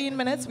 15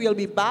 minutes we'll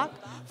be back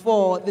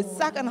for the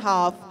second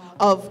half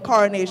of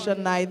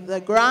coronation night, the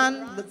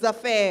grand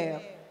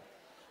affair.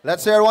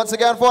 Let's hear it once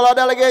again for all our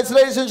delegates,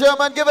 ladies and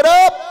gentlemen. Give it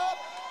up.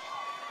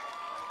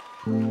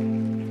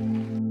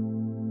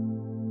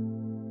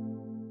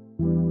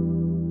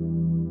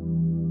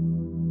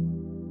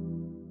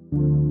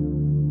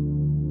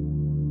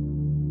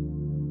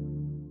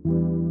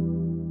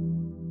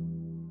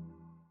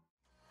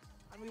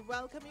 And we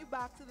welcome you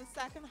back to the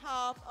second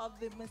half of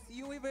the Miss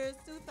UWIverse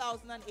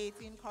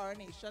 2018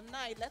 coronation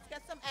night. Let's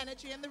get some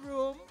energy in the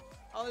room.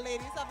 Our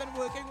ladies have been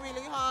working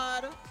really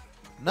hard.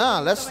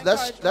 Nah, let's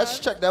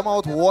check them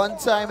out one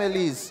time,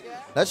 Elise.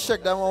 Let's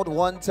check them out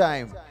one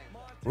time.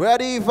 Where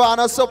the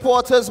Ivana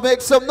supporters, make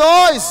some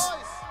noise.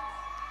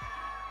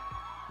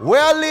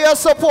 Where Leah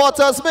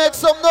supporters, make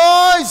some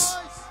noise.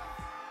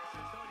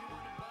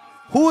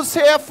 Who's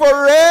here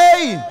for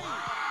Ray?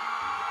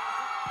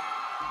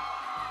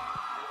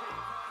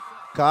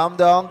 Calm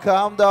down,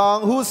 calm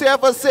down. Who's here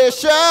for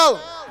Seychelles?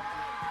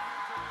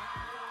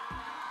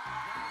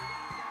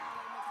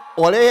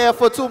 Only here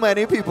for too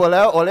many people,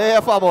 eh? Only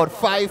here for about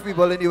 5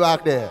 people in the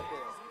back there.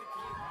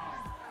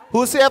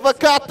 Who's here for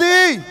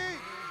Kathy?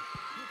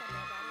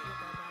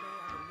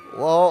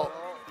 Well,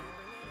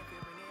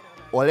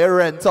 only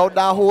rent out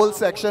that whole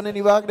section in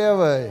the back there,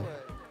 boy.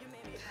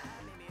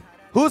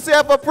 Who's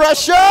here for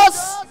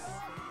Precious?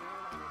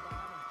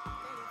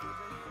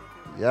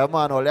 Yeah,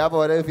 man, only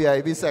about the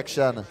VIP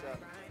section.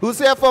 Who's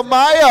here for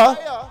Maya?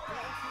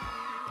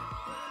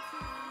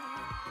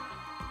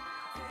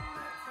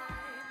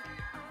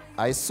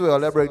 I swear,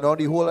 I'll bring down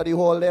the whole of the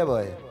hall there,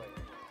 boy.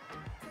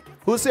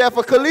 Who's here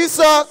for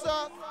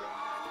Kalisa?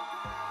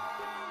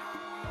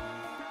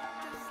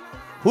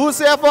 Who's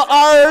here for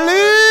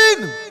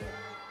Arlene?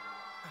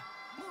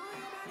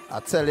 I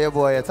tell you,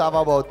 boy, it's have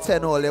about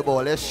 10 only,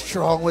 boy. Let's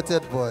strong with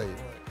it, boy.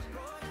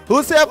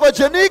 Who's here for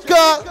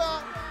Janika?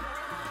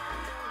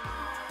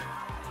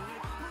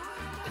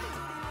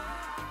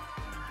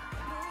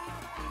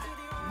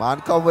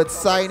 Man, come with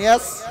sign,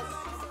 yes?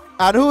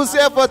 And who's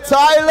here for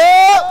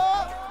Tyler?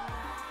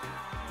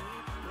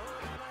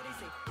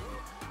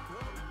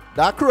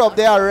 That crew up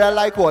there are real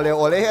like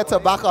Ole here to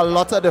back a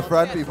lot of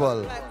different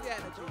people.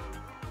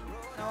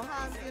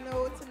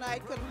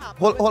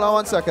 Hold on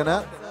one second,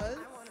 eh?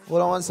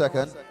 Hold on one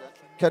second.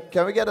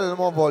 Can we get a little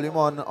more volume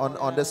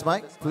on this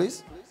mic,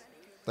 please?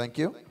 Thank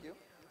you.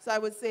 So I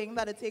was saying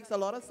that it takes a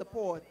lot of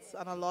support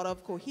and a lot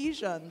of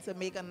cohesion to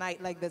make a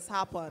night like this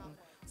happen.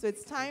 So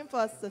it's time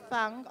for us to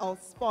thank our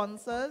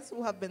sponsors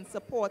who have been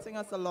supporting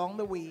us along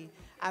the way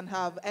and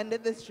have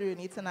ended this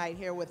journey tonight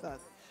here with us.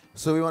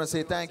 So we want to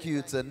say thank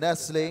you to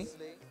Nestle,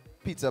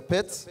 Peter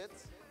Pitt,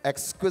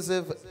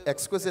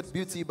 Exquisite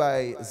Beauty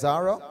by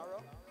Zara,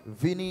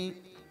 Vinny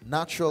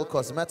Natural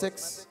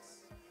Cosmetics,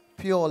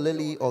 Pure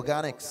Lily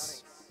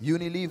Organics,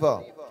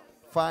 Unilever,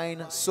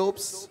 Fine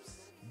Soaps,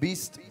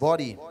 Beast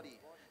Body,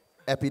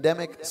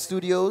 Epidemic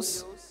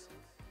Studios,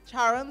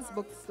 Charon's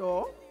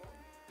Bookstore,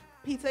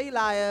 Peter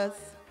Elias,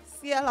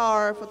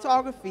 CLR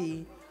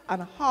Photography,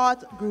 and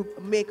Heart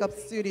Group Makeup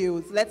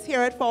Studios. Let's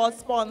hear it for our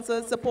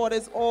sponsors. Support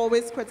is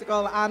always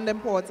critical and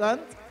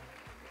important.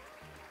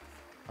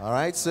 All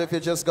right, so if you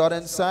just got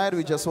inside,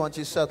 we just want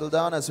you to settle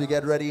down as we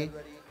get ready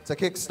to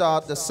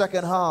kickstart the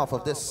second half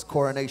of this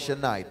coronation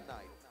night.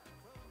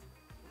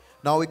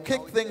 Now we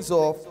kick things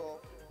off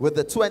with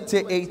the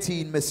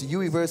 2018 Miss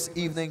UWIverse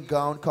Evening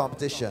Gown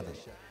Competition.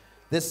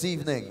 This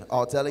evening,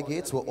 our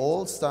delegates were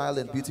all styled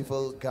in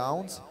beautiful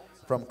gowns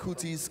from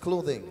Cooties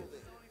Clothing.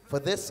 For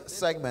this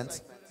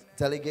segment,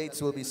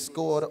 delegates will be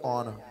scored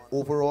on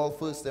overall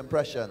first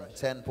impression,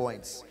 10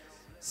 points.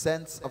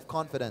 Sense of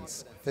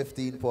confidence,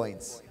 15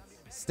 points.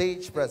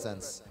 Stage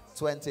presence,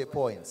 20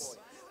 points.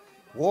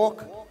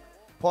 Walk,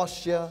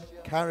 posture,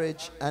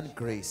 carriage, and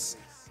grace,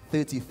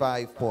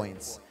 35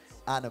 points.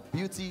 And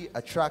beauty,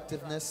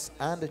 attractiveness,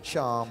 and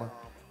charm,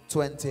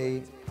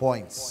 20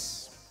 points.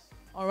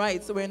 All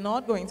right, so we're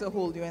not going to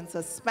hold you in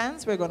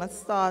suspense. We're going to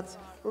start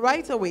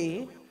right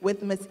away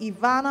with Miss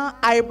Ivana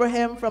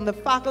Ibrahim from the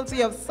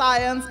Faculty of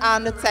Science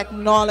and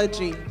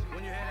Technology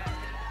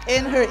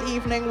in her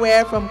evening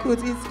wear from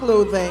Cooties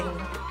Clothing.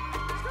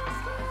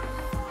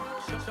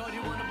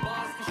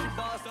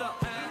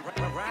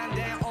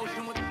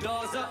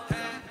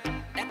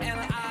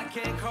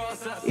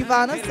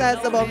 Ivana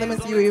says about the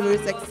Miss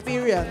UWIverse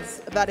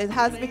experience that it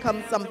has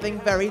become something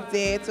very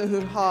dear to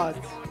her heart.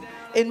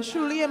 It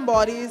truly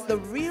embodies the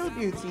real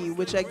beauty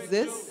which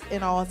exists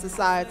in our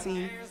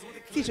society,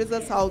 teaches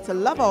us how to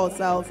love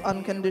ourselves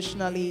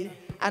unconditionally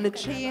and to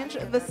change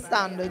the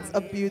standards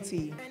of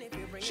beauty.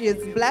 She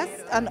is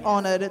blessed and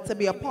honored to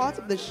be a part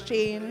of this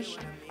change,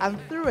 and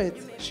through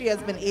it, she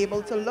has been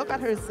able to look at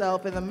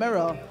herself in the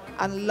mirror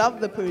and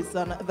love the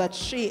person that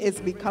she is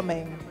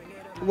becoming.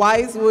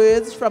 Wise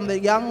words from the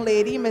young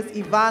lady, Miss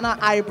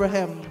Ivana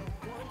Ibrahim.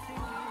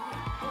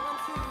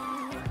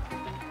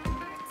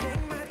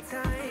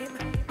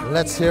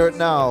 Let's hear it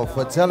now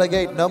for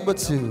delegate number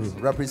 2,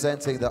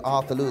 representing the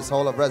Arthur Lewis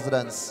Hall of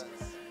Residence,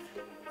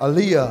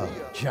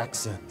 Aaliyah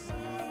Jackson.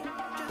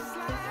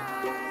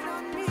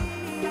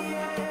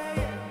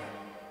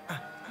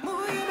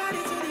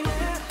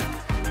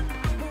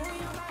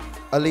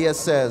 Aaliyah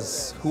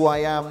says, who I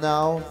am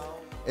now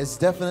is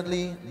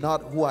definitely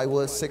not who I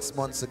was 6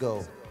 months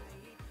ago.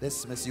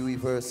 This Miss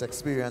UWIverse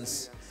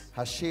experience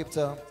has shaped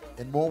her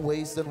in more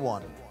ways than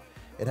one.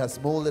 It has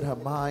molded her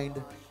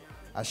mind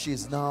as she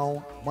is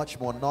now much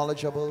more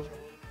knowledgeable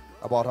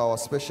about our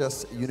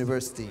auspicious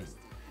university.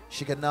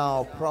 She can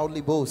now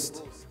proudly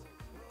boast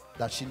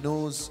that she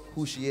knows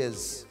who she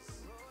is,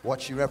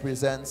 what she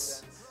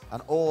represents,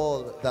 and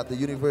all that the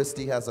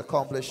university has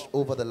accomplished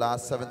over the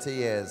last 70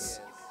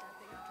 years.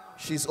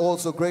 She's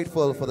also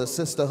grateful for the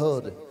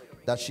sisterhood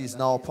that she's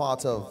now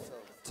part of,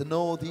 to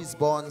know these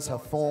bonds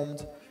have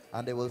formed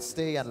and they will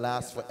stay and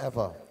last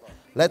forever.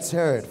 Let's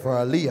hear it for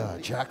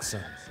Aaliyah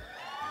Jackson.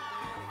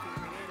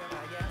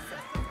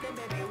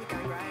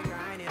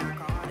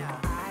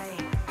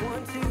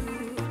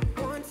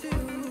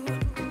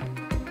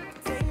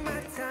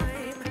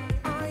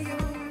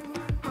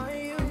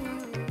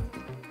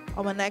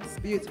 Our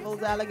next beautiful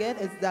delegate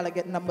is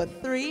delegate number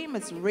 3,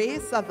 Miss Ray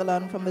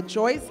Sutherland from the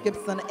Joyce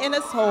Gibson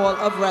Innes Hall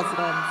of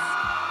Residence.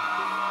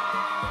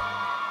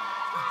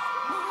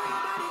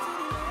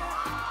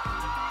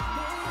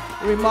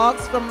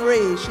 Remarks from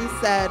Ray, she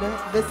said,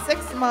 the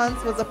 6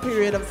 months was a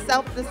period of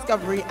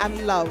self-discovery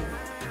and love.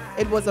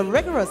 It was a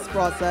rigorous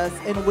process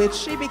in which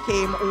she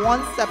became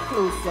one step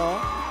closer,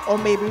 or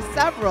maybe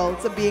several,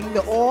 to being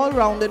the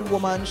all-rounded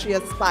woman she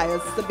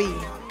aspires to be.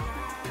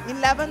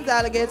 11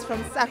 delegates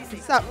from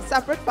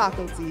separate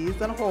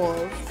faculties and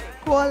halls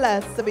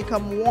coalesced to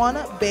become one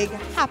big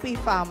happy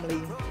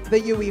family, the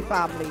UWI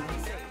family.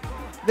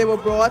 They were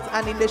brought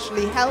and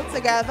initially held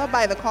together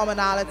by the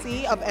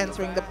commonality of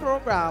entering the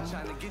program,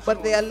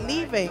 but they are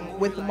leaving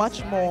with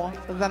much more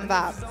than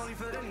that.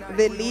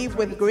 They leave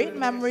with great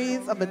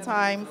memories of the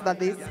times that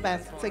they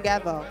spent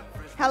together,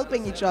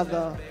 helping each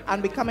other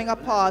and becoming a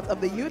part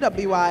of the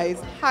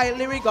UWI's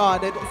highly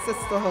regarded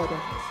sisterhood.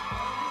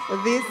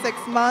 These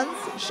 6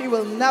 months, she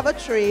will never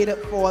trade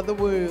for the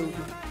world.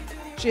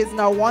 She is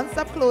now one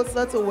step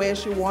closer to where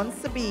she wants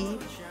to be,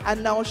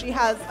 and now she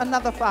has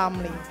another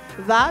family.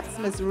 That's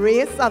Miss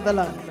Ray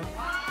Sutherland.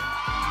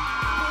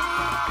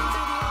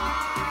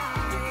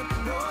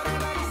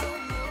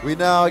 We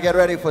now get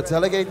ready for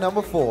delegate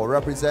number 4,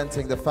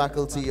 representing the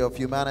Faculty of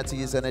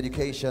Humanities and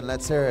Education.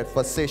 Let's hear it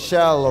for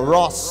Seychelle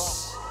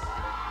Ross.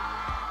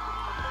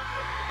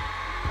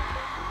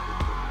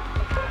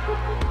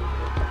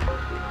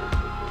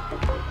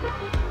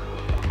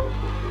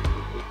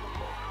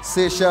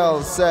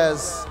 Seychelle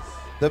says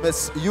the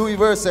Miss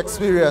UWIverse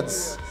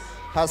experience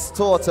has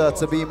taught her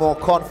to be more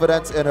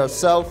confident in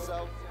herself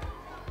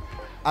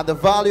and the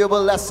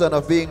valuable lesson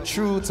of being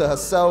true to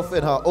herself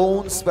in her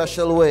own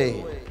special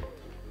way.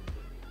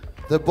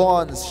 The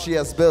bonds she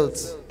has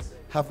built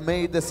have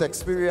made this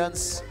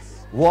experience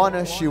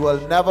one she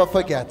will never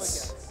forget.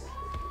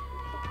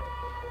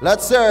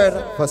 Let's hear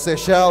it for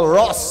Seychelle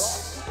Ross.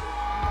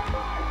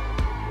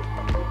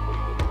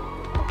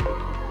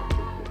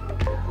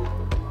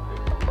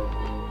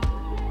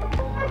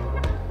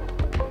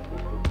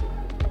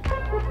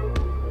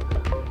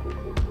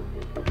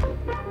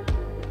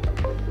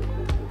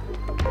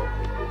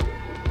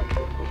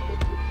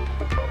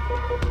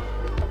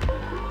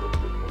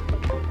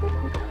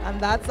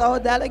 That's our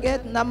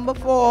delegate number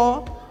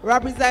 4,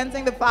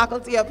 representing the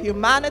Faculty of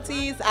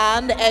Humanities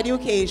and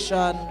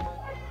Education.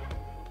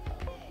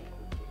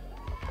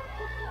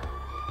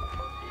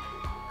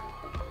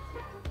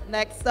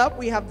 Next up,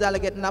 we have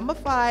delegate number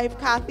 5,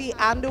 Kathy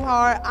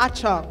Anduhar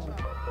Achang.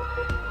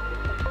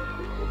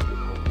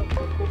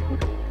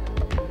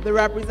 The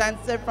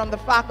representative from the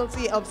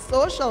Faculty of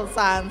Social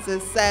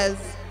Sciences says,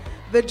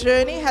 the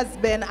journey has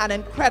been an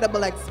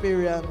incredible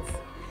experience.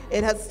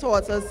 It has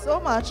taught her so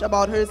much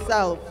about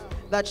herself,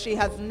 that she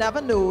has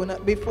never known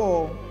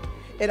before.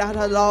 It had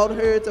allowed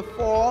her to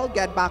fall,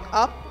 get back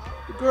up,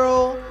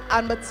 grow,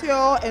 and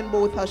mature in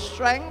both her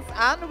strengths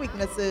and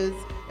weaknesses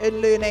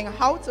in learning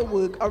how to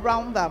work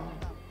around them.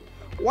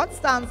 What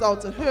stands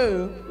out to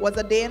her was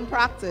a day in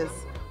practice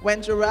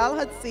when Jarell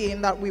had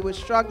seen that we were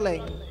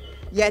struggling,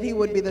 yet he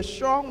would be the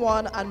strong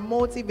one and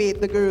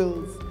motivate the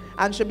girls.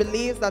 And she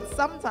believes that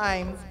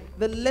sometimes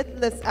the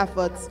littlest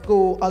efforts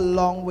go a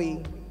long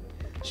way.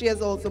 She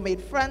has also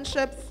made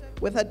friendships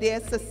with her dear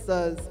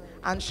sisters,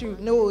 and she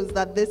knows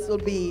that this will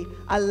be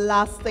a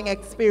lasting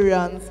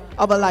experience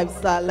of a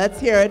lifestyle. Let's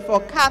hear it for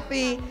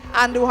Kathy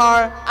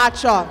Anduhar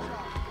Achon.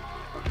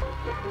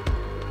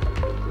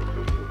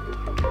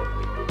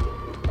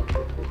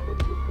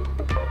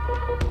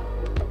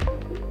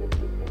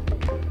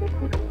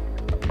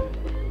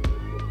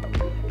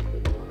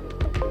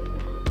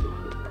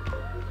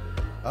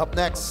 Up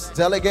next,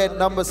 delegate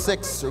number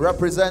 6,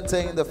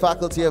 representing the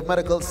Faculty of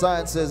Medical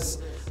Sciences.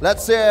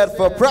 Let's hear it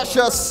for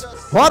Precious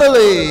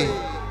Waterly.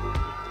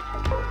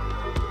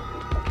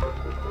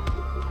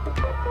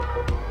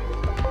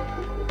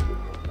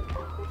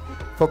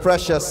 For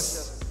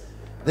Precious,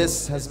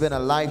 this has been a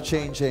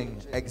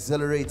life-changing,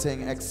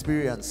 exhilarating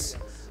experience,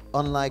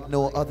 unlike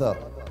no other.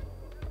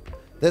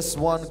 This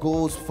one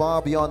goes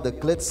far beyond the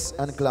glitz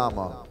and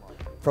glamour.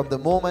 From the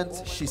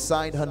moment she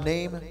signed her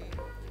name,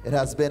 it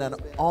has been an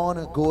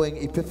ongoing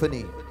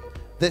epiphany.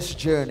 This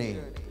journey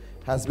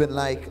has been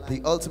like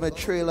the ultimate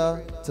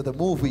trailer to the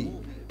movie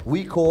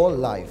we call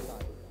life,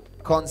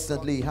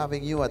 constantly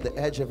having you at the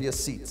edge of your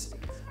seat.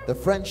 The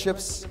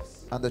friendships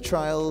and the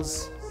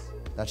trials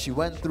that she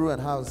went through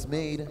and has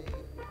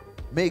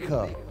make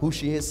her who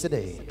she is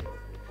today.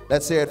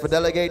 Let's hear it for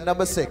delegate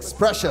number 6,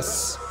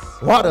 Precious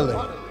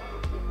Waterly.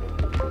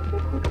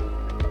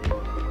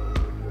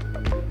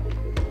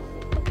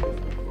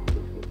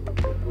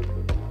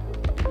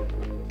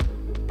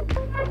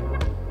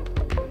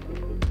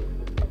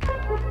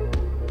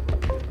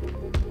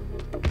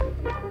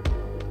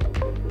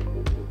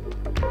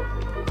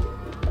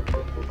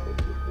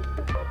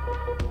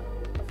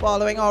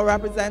 Following our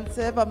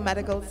representative of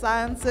medical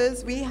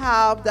sciences, we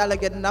have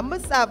delegate number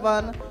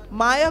 7,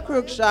 Maya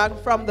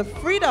Cruikshank from the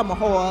Freedom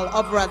Hall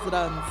of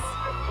Residence.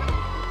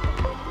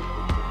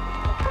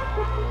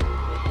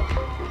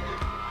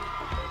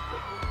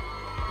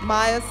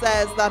 Maya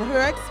says that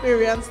her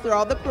experience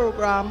throughout the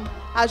program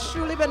has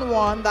truly been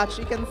one that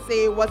she can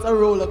say was a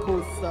roller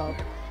coaster,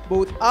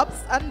 both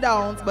ups and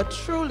downs, but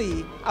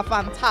truly a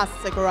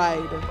fantastic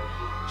ride.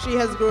 She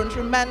has grown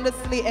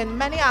tremendously in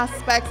many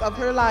aspects of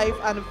her life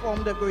and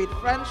formed a great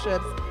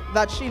friendships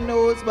that she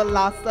knows will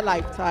last a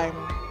lifetime.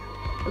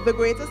 The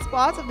greatest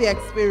part of the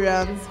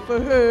experience for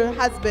her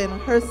has been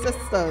her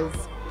sisters.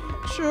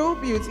 True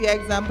beauty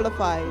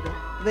exemplified,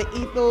 the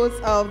ethos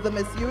of the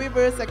Miss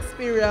UWIverse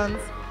experience,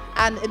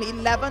 and in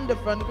 11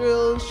 different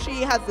girls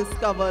she has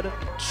discovered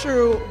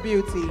true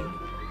beauty.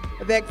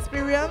 The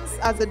experience,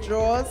 as it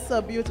draws to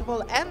a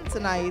beautiful end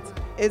tonight,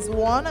 is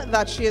one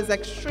that she is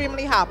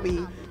extremely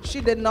happy she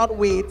did not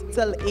wait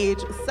till age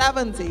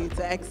 70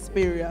 to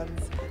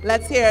experience.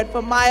 Let's hear it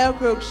for Maya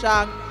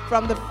Cruikshank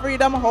from the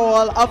Freedom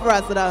Hall of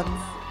Residence.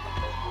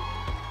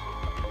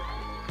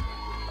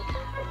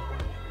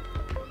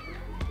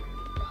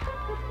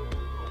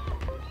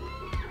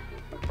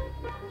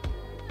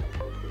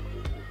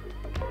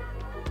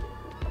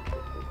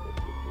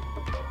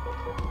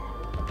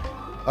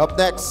 Up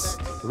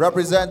next,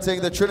 representing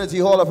the Trinity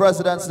Hall of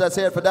Residence, let's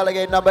hear it for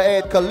delegate number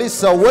 8,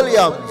 Kalisa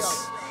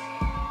Williams.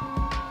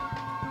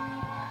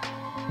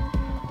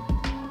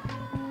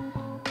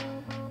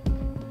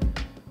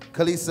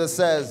 Kalisa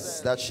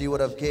says that she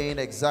would have gained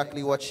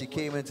exactly what she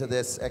came into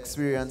this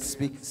experience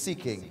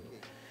seeking.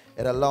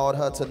 It allowed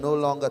her to no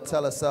longer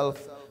tell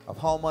herself of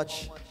how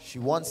much she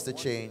wants to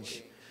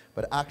change,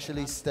 but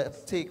actually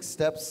take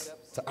steps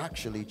to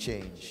actually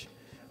change.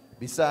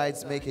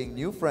 Besides making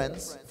new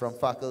friends from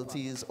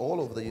faculties all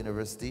over the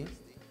university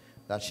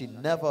that she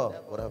never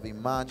would have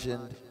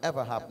imagined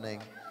ever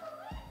happening,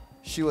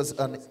 she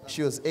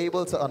was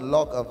able to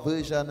unlock a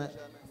version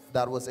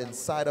that was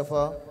inside of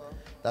her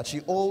that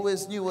she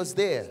always knew was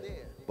there,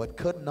 but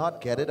could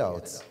not get it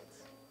out.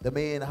 The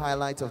main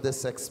highlight of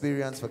this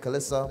experience for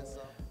Kalisa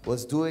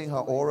was doing her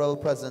oral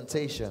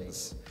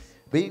presentations.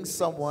 Being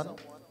someone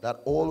that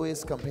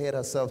always compared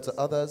herself to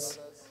others,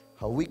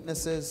 her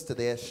weaknesses to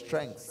their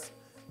strengths,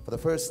 for the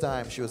first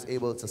time she was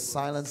able to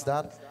silence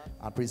that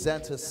and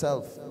present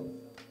herself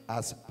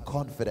as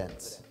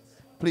confident.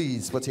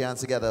 Please put your hands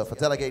together for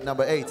delegate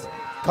number 8,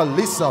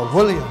 Kalisa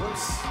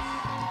Williams.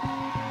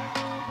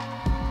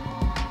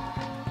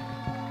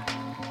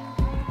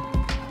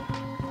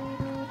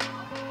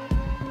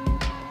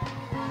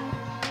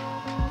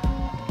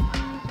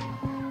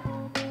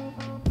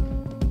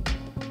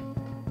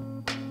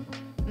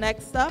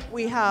 Next up,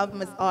 we have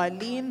Ms.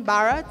 Arlene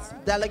Barrett,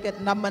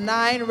 delegate number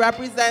 9,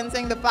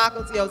 representing the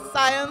Faculty of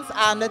Science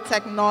and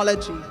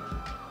Technology.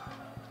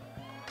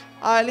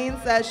 Arlene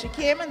says she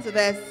came into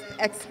this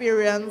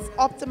experience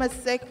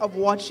optimistic of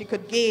what she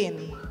could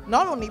gain,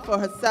 not only for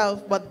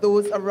herself, but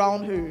those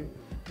around her.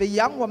 the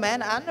young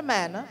women and the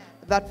men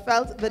that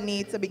felt the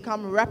need to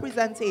become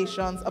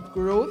representations of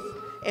growth,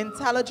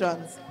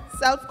 intelligence,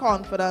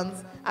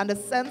 self-confidence, and a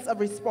sense of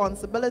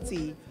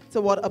responsibility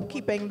toward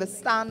upkeeping the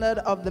standard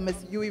of the Miss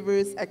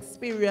UWIverse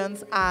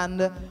experience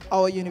and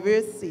our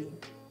university.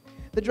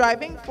 The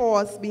driving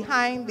force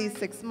behind these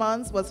 6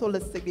 months was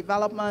holistic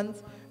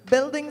development,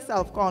 building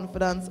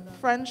self-confidence,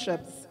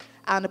 friendships,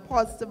 and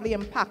positively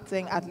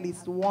impacting at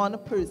least one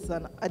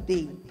person a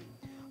day.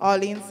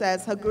 Arlene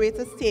says her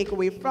greatest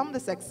takeaway from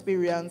this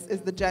experience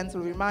is the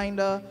gentle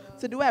reminder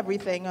to do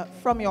everything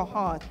from your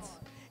heart.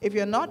 If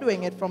you're not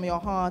doing it from your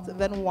heart,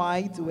 then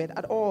why do it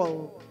at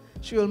all?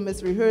 She will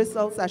miss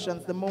rehearsal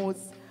sessions the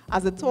most,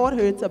 as it taught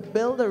her to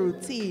build a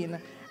routine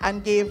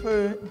and gave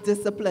her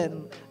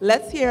discipline.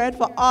 Let's hear it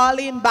for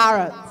Arlene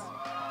Barrett.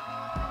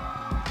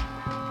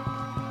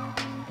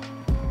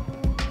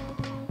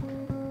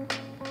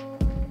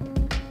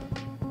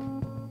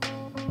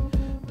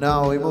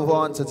 Now we move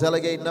on to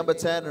delegate number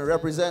 10,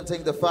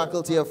 representing the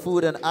Faculty of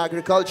Food and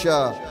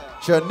Agriculture,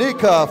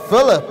 Janika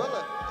Phillip.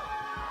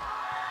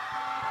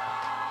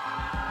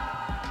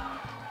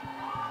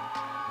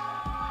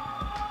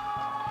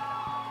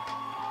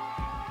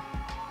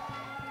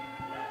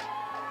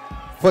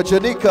 For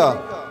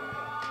Janika,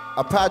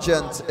 a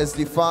pageant is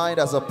defined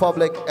as a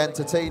public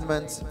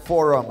entertainment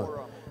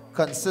forum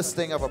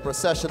consisting of a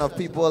procession of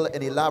people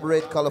in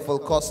elaborate, colorful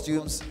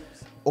costumes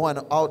or an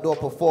outdoor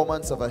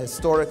performance of a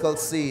historical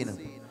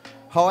scene.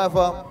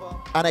 However,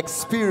 an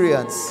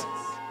experience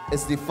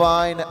is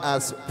defined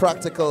as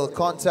practical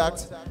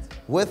contact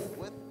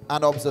with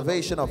an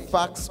observation of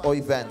facts or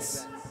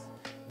events.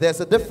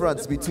 There's a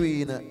difference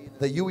between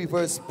the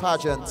UWIverse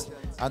pageant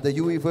and the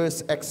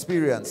UWIverse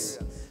experience.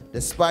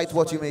 Despite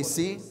what you may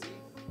see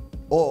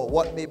or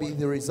what may be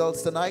the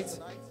results tonight,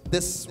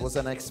 this was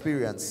an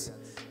experience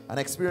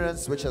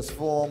which has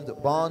formed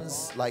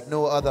bonds like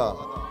no other.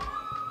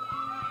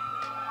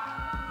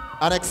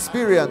 An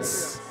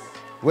experience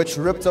which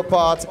ripped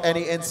apart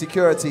any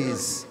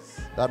insecurities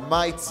that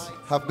might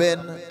have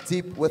been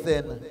deep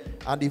within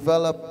and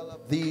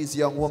developed these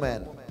young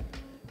women.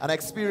 An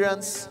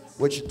experience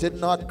which did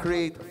not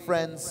create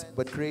friends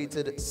but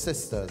created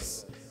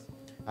sisters.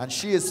 And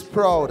she is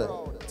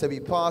proud to be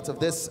part of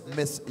this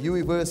Miss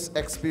UWIverse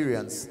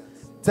experience.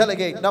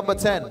 Delegate number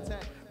 10,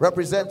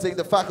 representing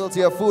the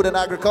Faculty of Food and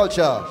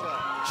Agriculture,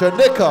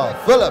 Janika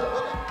Phillip.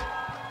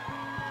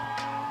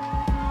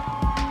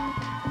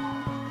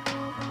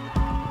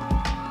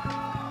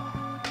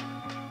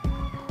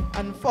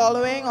 And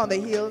following on the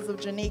heels of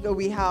Janika,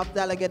 we have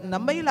delegate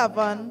number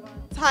 11,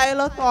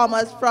 Tyler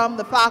Thomas from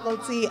the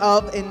Faculty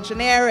of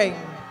Engineering.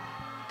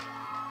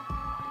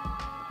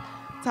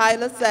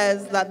 Tyler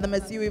says that the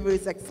Miss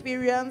UWIverse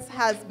experience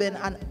has been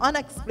an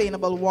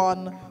unexplainable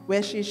one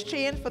where she's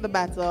changed for the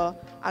better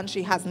and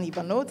she hasn't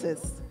even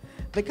noticed.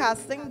 The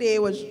casting day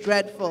was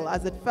dreadful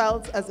as it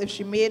felt as if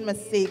she made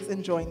mistakes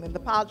in joining the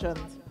pageant.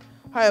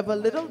 However,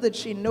 little did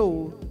she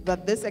know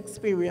that this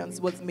experience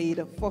was made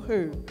for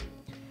her.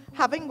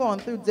 Having gone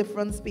through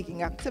different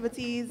speaking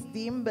activities,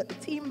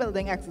 team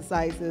building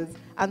exercises,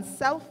 and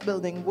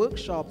self-building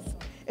workshops,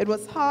 it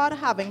was hard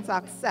having to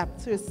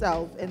accept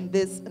herself in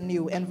this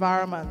new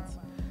environment.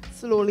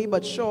 Slowly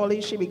but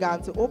surely, she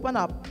began to open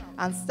up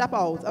and step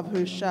out of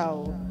her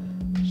shell.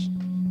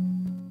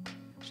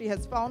 She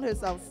has found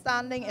herself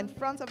standing in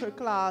front of her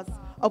class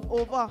of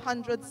over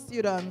 100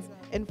 students,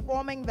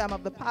 informing them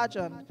of the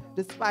pageant,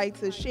 despite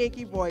her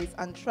shaky voice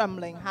and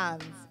trembling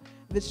hands.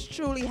 This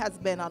truly has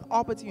been an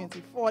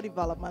opportunity for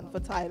development for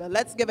Tyler.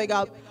 Let's give it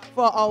up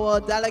for our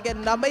delegate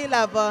number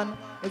 11,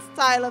 Ms.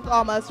 Tyler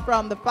Thomas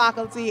from the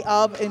Faculty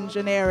of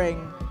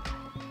Engineering.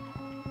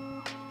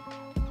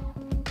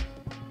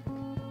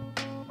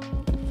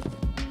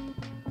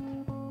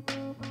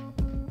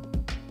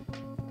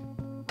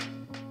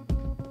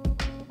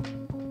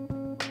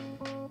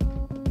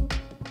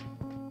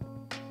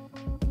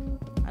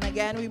 And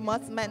again, we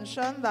must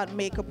mention that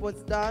makeup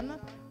was done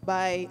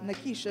by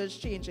Nakisha's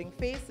Changing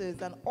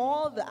Faces, and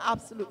all the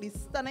absolutely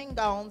stunning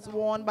gowns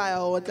worn by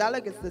our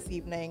delegates this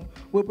evening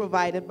were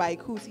provided by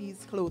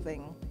Cooties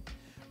Clothing.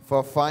 For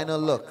a final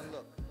look,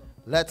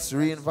 let's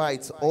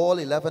re-invite all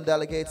 11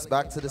 delegates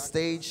back to the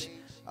stage,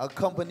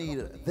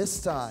 accompanied this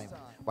time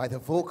by the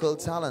vocal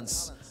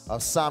talents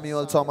of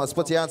Samuel Thomas.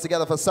 Put your hands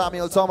together for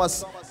Samuel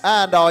Thomas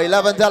and our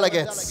 11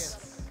 delegates.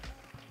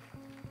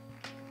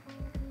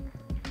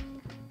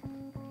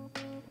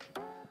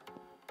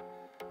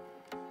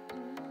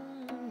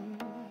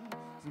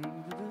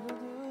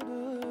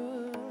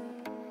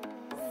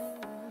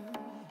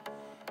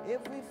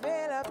 If we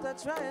fail after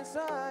trying so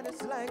hard,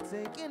 it's like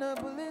taking a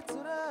bullet to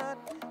the heart.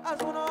 As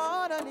one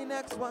hard and the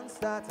next one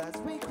starts, as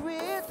we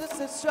create this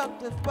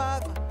destructive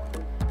path.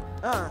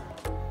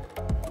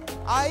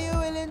 Are you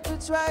willing to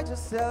try?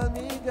 Just tell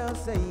me, girl,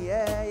 say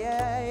yeah,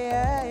 yeah,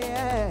 yeah,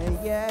 yeah,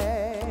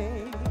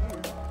 yeah.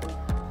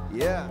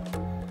 Yeah.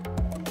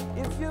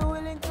 If you're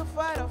willing to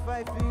fight, I'll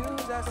fight for you.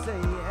 Just say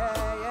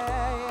yeah,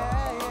 yeah,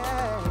 yeah,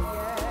 yeah,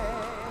 yeah.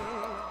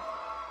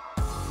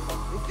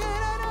 If you're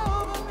not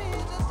over me,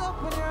 just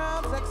open your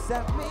arms,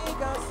 accept me,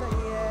 girl, say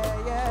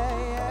yeah, yeah,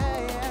 yeah,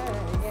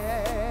 yeah,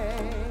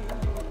 yeah.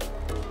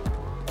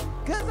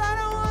 'Cause I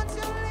don't want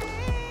you to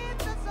leave,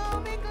 just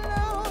hold me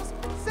close.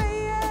 Say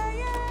yeah,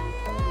 yeah,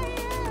 yeah,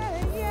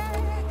 yeah,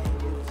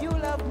 yeah. If you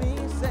love me,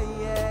 say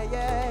yeah,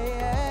 yeah,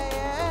 yeah,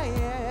 yeah,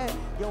 yeah.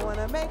 You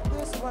wanna make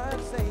this work,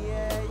 say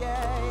yeah,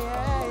 yeah,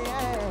 yeah,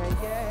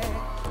 yeah,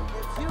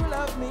 yeah. If you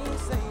love me,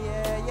 say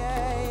yeah,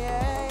 yeah,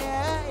 yeah,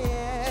 yeah,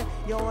 yeah.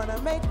 You wanna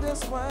make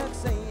this work,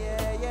 say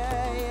yeah,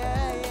 yeah,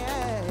 yeah,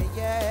 yeah,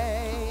 yeah.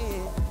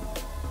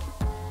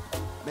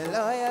 Me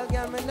loyal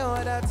girl, me know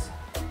that.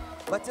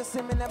 But you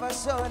see me never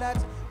show that.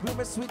 We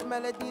were sweet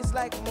melodies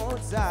like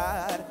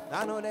Mozart.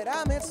 I know that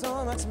I made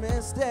so much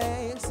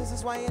mistakes. This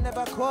is why you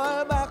never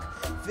call back.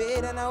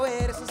 Fading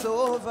away, this is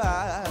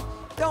over.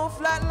 Don't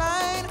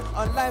flatline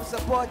on life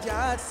support, your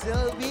heart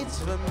still beats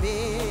for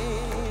me.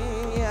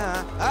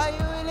 Are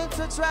you willing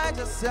to try?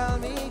 Just tell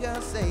me,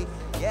 girl, say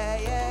yeah,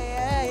 yeah,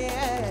 yeah,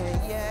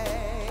 yeah, yeah.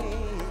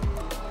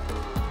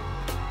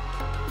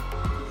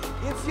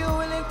 If you're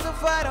willing to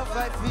fight, I'll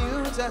fight for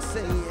you. Just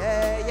say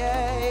yeah,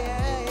 yeah,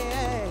 yeah,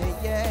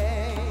 yeah,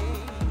 yeah.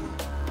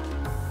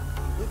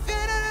 If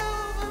you're not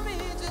over me,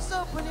 just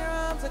open your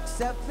arms,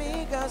 accept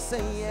me, girl.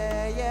 Say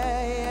yeah,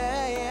 yeah,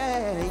 yeah,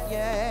 yeah,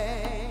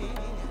 yeah.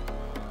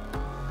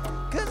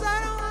 'Cause I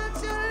don't want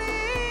you to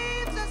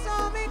leave, just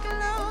hold me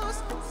close.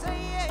 Say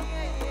yeah,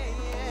 yeah,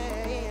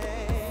 yeah,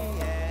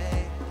 yeah,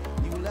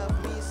 yeah. You love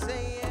me,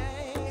 say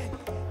yeah,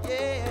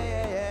 yeah,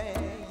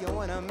 yeah. You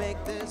wanna make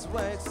this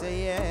work, say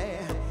yeah,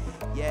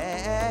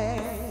 yeah.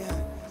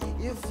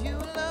 If you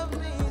love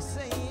me,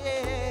 say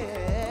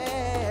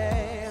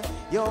yeah.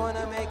 You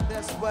wanna make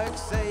this work,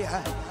 say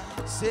yeah.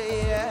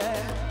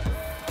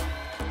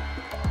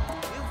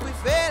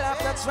 Fail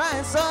after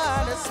trying so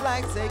hard, it's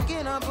like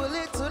taking a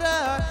bullet to the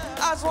heart.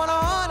 As one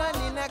on and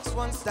the next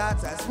one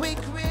starts as we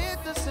create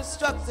this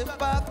destructive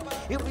path.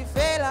 If we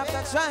fail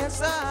after trying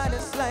so hard,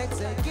 it's like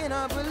taking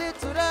a bullet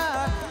to the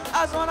heart.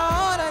 As one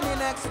on and the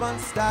next one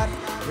starts.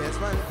 There's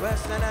one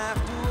question I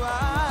have to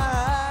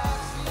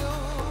ask you.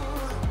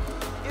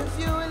 If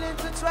you're willing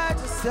to try,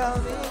 just tell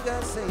me,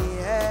 girl, say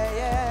yeah,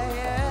 yeah,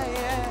 yeah,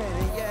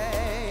 yeah,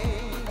 yeah.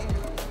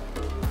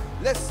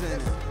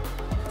 Listen.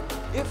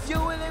 If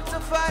you're willing to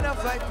fight, I'll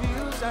fight for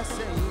you. Just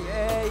say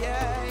yeah,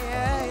 yeah,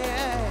 yeah,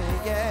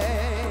 yeah,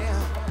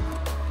 yeah.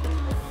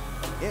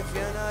 If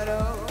you're not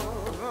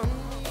over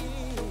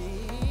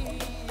me,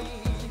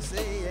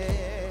 say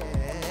yeah.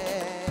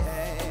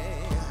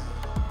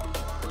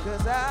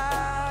 'Cause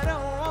I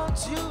don't want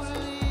you to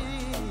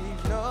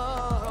leave, no.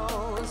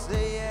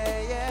 Say yeah,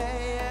 yeah,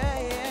 yeah,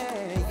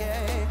 yeah,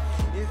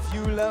 yeah. If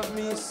you love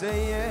me, say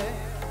yeah.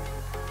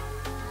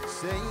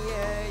 Say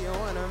yeah, you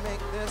wanna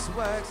make this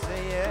work,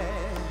 say yeah.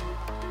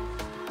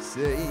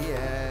 Say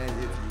yeah,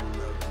 if you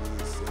love me,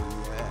 say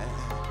yeah.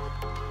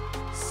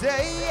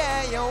 Say yeah,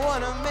 you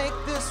wanna make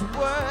this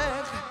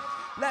work.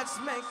 Let's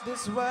make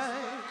this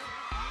work.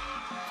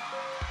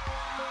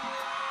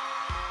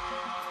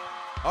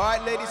 All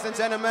right, ladies and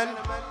gentlemen,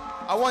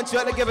 I want you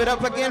all to give it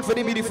up again for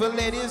the beautiful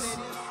ladies.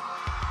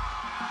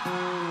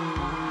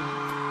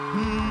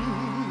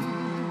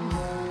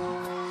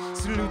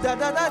 Da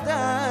da da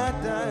da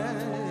da.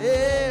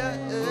 Yeah,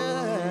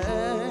 yeah.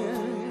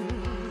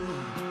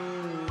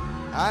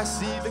 I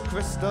see the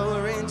crystal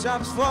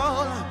raindrops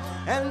fall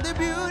and the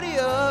beauty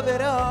of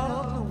it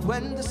all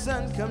when the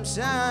sun comes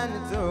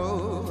shining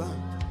through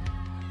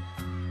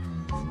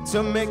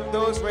to make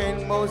those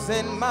rainbows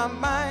in my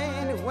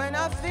mind when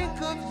I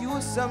think of you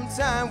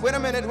sometime. Wait a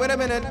minute, wait a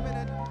minute.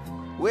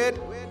 Wait,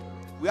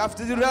 we have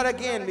to do that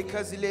again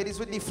because the ladies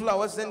with the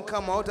flowers didn't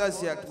come out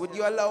as yet. Would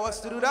you allow us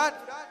to do that?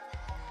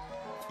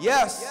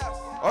 Yes.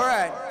 All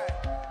right.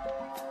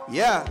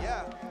 Yeah.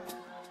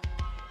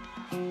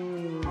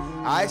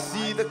 I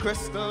see the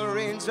crystal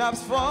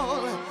raindrops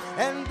fall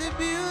and the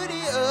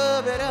beauty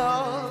of it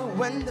all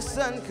when the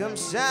sun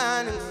comes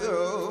shining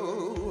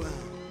through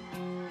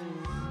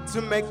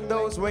to make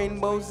those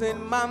rainbows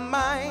in my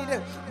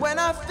mind. When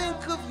I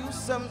think of you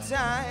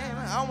sometime,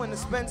 I want to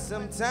spend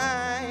some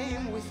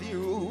time with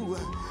you,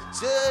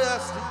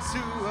 just the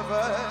two of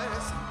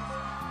us.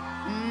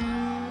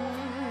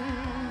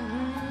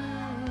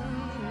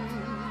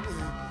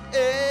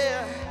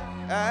 Yeah,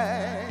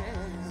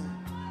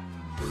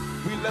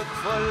 we look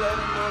for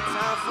love, no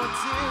time for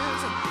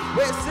tears.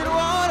 Wasted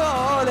water,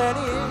 all that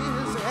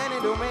is, and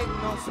it don't make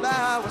no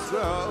flowers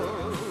grow.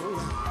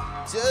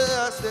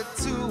 Just the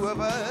two of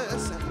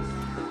us,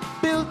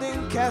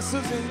 building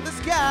castles in the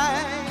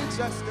sky.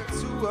 Just the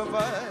two of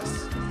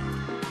us,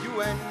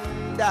 you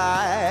and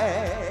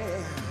I.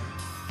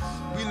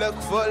 We look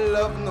for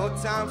love, no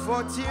time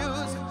for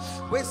tears.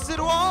 Wasted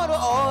water,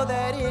 all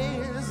that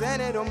is,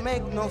 and it don't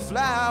make no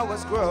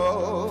flowers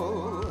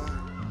grow.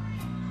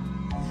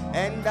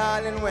 And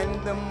darling,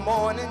 when the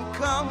morning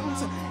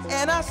comes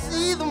and I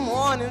see the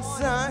morning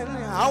sun,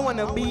 I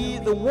wanna be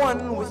the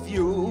one with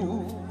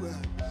you.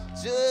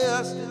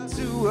 Just the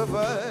two of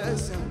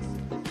us.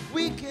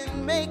 We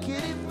can make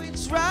it if we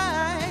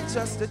try.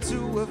 Just the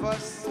two of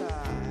us.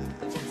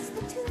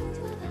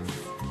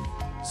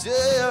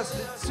 just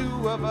the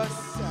two of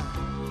us.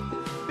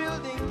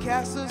 Building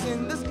castles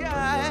in the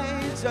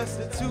sky, just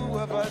the two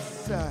of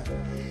us,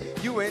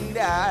 you and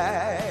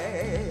I.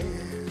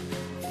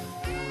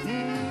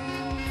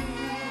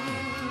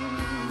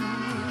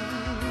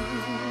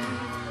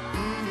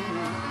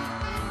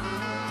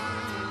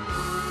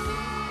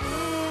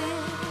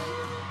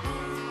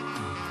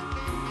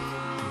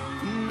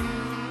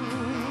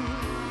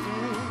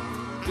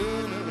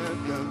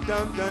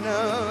 No, no,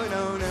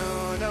 no,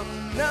 no, no,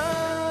 no.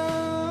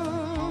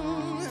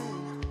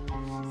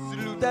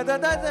 Da da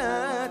da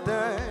da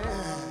da.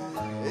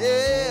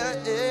 Yeah,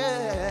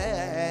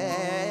 yeah.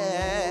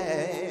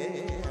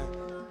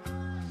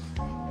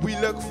 We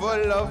look for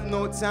love,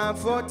 no time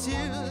for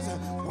tears.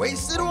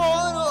 Wasted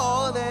water,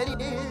 all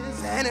that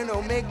is, and it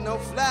don't make no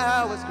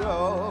flowers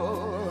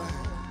grow.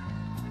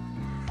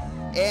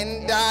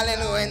 And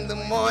darling, when the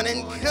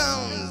morning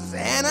comes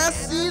and I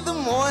see the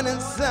morning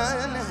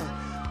sun,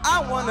 I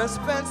wanna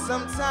spend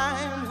some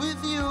time with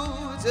you,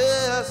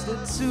 just the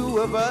two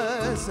of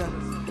us.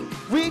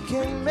 We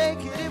can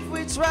make it if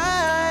we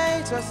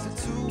try, just the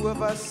two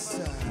of us.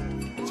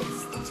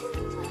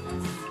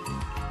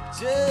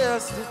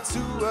 Just the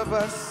two of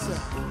us.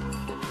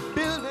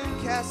 Building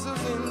castles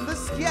in the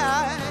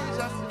sky,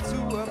 just the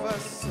two of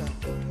us.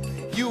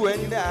 You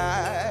and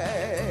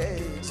I,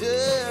 just the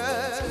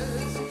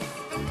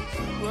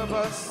two of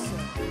us.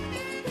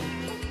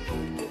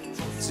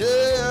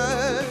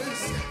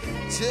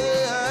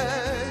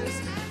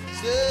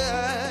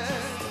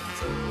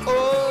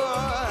 Oh,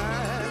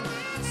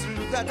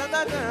 da da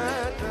da da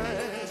da,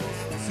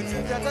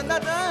 da da da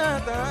da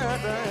da,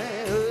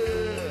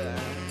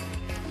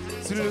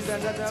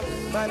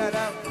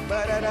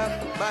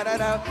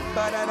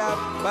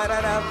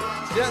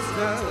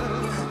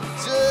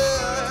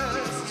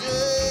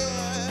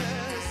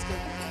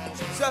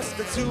 just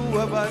the two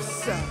of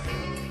us.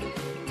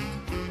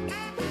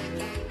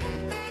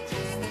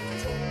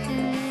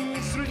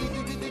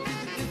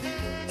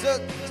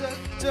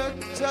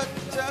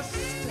 Just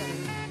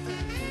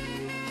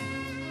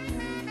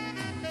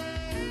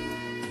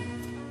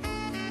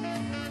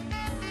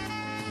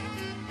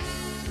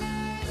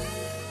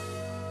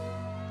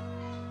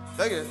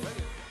Thank you.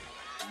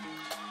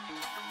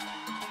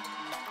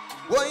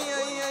 Oh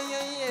yeah, yeah,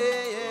 yeah,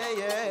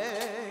 yeah,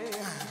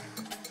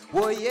 yeah.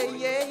 Oh yeah,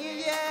 yeah,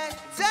 yeah.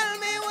 Tell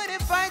me what they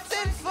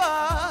fighting for,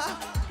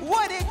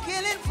 what they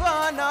killing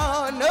for.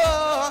 No,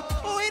 no,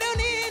 we don't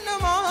need no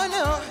more.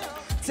 No.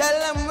 Tell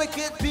them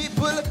wicked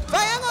people,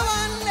 fire go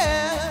on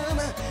them,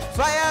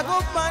 fire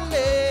go on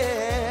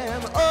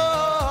them.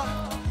 Oh,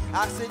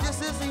 I say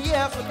this is the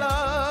year for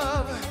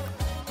love.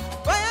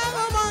 Fire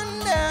go on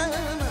them.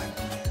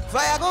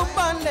 Fire go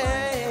burn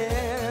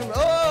them.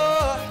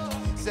 Oh,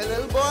 say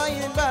little boy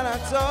in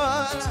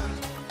Banatol,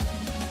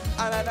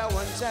 another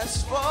one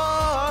just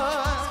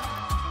fall.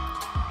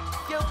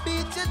 You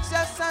beat your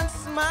chest and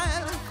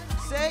smile,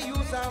 say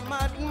you's a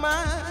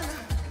madman.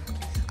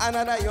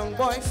 Another young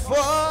boy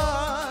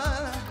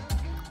fall.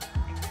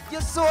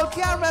 Your soul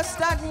can't rest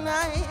at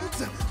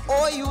night,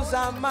 oh you's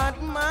a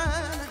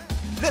madman.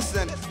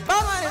 Listen,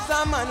 bad man is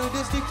a man who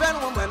just defend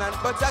women and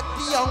protect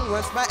the young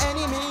ones by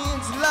any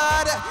means,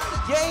 Lord.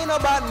 You ain't no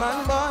bad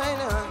man, boy,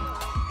 no.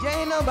 You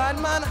ain't no bad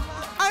man. A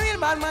real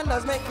bad man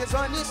does make his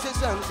own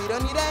decisions. He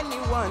don't need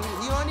anyone,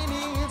 he only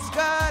needs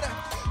God.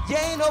 You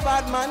ain't no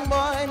bad man,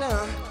 boy,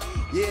 no.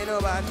 You ain't no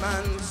bad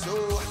man,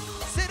 so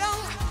sit down,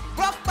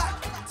 rock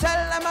back.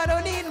 Tell them I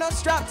don't need no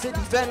strap to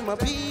defend my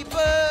people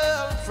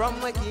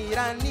from wicked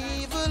and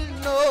evil,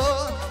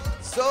 no.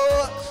 So,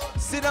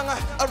 sit down,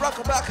 a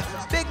rock back.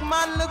 Big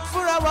man look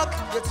for a rock,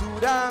 you're too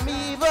damn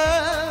evil.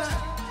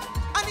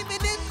 And if you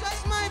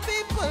distrust my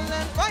people,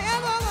 then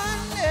fire go on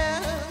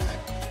them.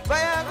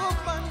 Fire go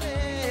on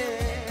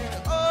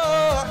them.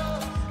 Oh,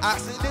 I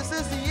say this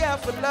is the year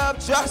for love,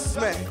 trust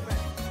me.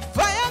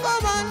 Fire go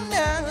on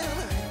them.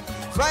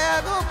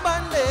 Fire go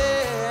on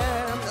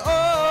them.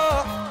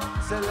 Oh,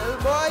 it's a little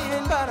boy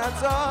in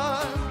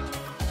Banatol.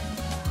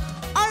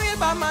 A real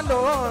bad man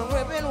don't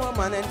whipping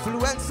woman,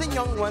 influencing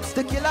young ones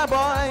to kill a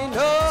boy.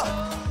 No,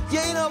 you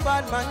ain't no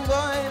bad man,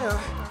 boy. No,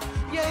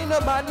 you ain't no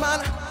bad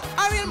man.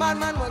 A real bad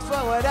man works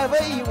for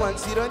whatever he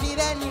wants. He don't need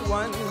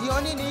anyone. He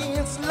only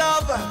needs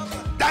love.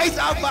 That's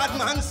a bad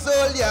man's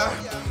soul, yeah.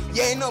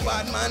 You ain't no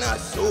bad man,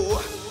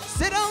 so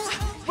sit down,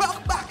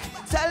 rock back.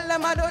 Tell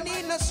them I don't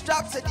need no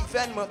strap to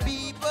defend my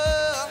people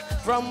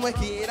from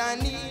wicked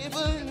and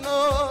evil.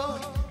 No.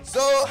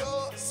 So,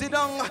 sit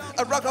down,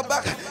 a rock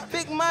back.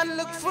 Big man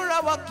look for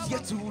a walk, you're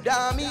too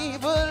damn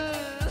evil.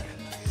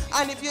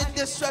 And if you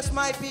distrust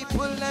my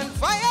people, then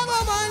fire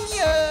go on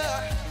you.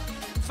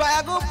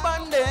 Fire go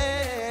on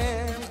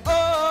them.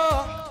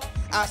 Oh,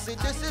 I say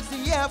this is the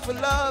year for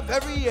love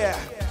every year.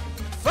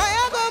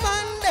 Fire go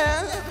on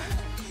them.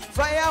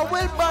 Fire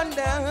will burn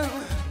them.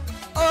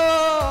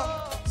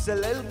 Oh, it's a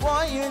little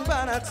boy in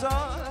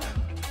Banatol.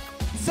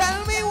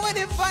 Tell me what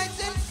you're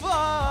fighting for.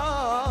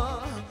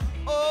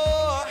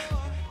 Oh,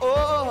 oh, oh,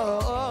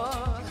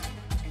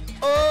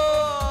 oh,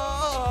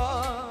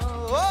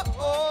 oh,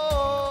 oh,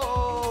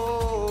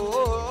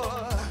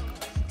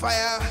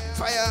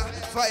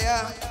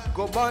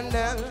 go burn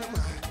them.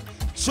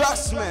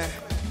 Trust me.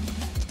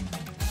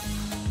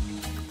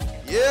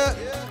 Yeah.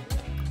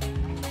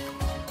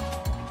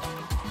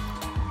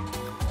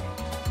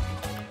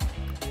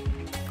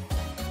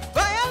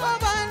 Fire go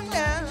burn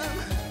them.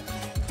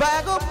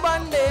 Fire go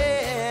burn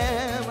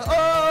them.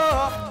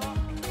 Oh.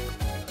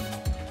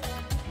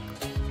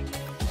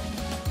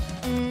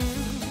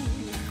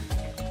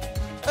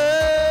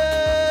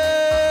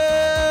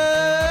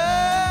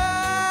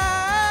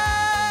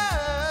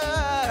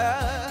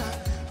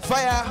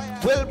 Fire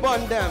will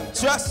burn them,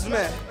 trust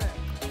me.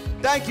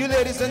 Thank you,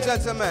 ladies and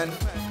gentlemen.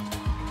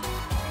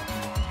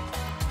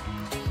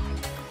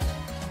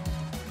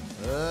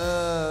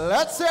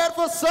 Let's hear it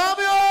for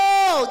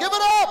Samuel. Give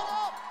it up.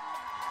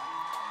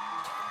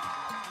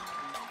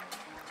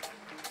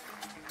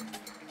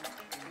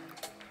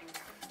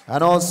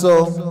 And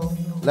also,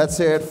 let's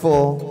hear it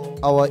for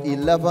our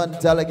 11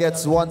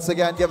 delegates once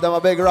again. Give them a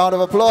big round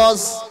of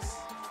applause.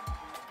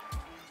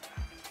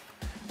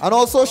 And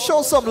also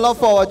show some love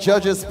for our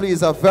judges,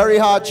 please. A very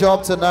hard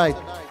job tonight.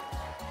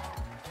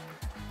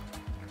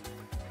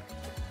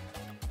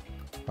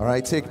 All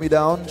right, take me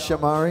down,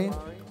 Shamari.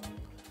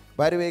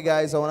 By the way,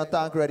 guys, I want to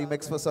thank Ready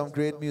Mix for some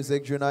great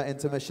music during our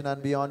intermission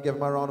and beyond. Give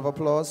them a round of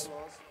applause.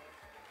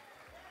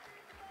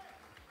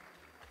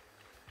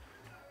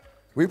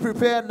 We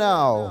prepare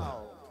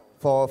now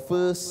for our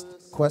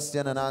first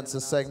question and answer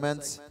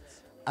segment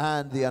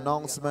and the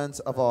announcement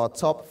of our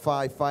top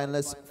 5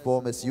 finalists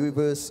for Miss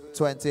UWIverse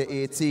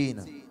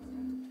 2018.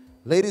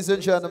 Ladies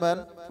and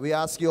gentlemen, we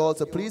ask you all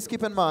to please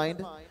keep in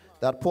mind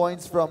that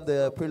points from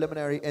the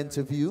preliminary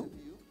interview,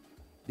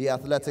 the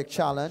athletic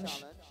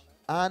challenge,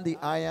 and the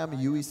I Am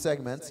UE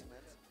segment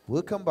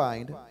were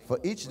combined for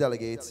each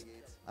delegate,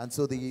 and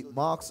so the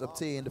marks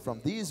obtained from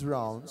these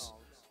rounds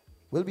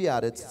will be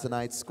added to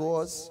tonight's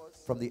scores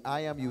from the I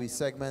Am UE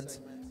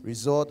segment,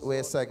 resort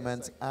wear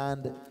segment,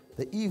 and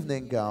the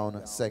evening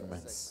gown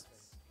segments.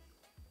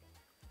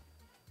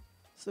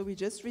 So we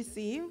just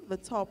received the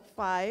top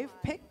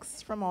 5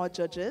 picks from our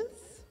judges.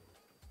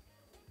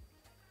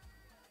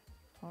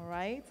 All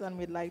right, and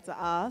we'd like to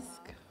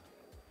ask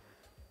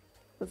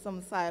for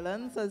some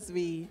silence as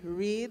we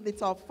read the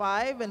top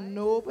 5 in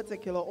no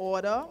particular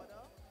order.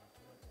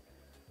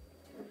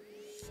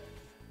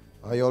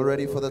 Are you all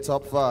ready for the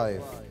top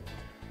 5?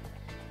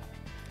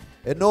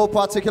 In no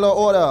particular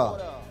order,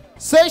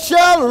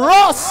 Seychelle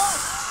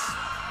Ross,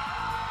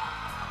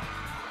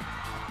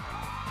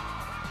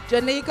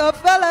 Janika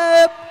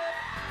Phillip,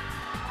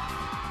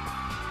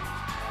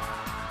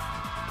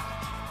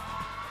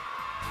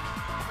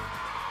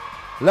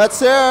 let's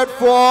hear it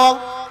for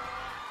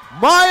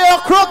Maya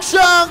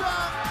Cruikshank,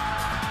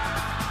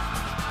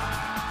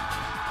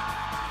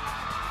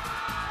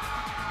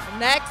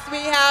 next we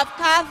have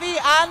Kathy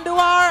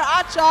Anduar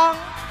Achong,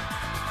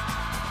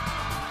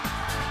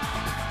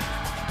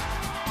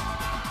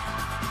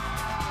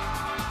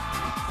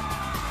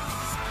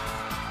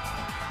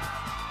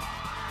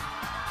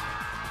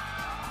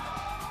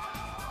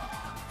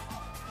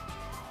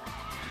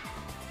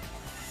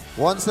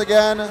 once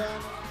again,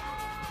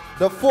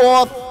 the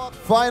 4th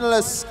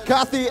finalist,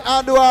 Kathy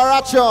Anduar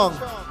Achong.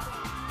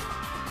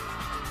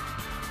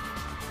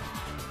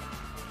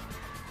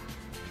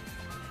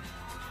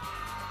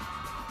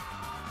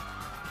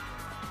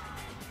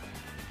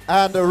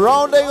 And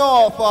rounding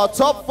off our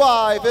top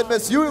 5 in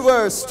Miss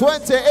UWIverse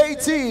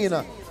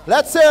 2018,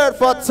 let's hear it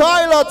for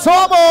Tyler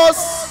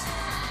Thomas.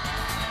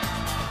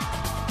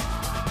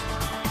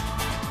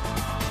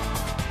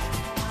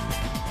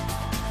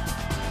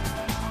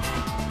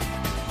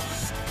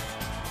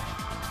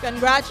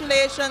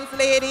 Congratulations,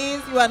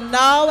 ladies. You are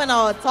now in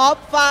our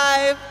top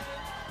 5.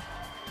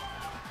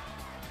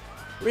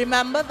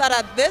 Remember that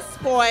at this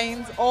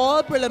point,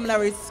 all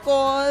preliminary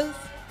scores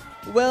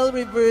will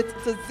revert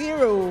to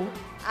 0,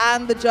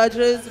 and the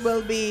judges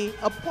will be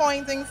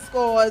appointing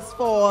scores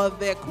for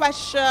their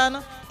question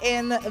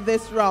in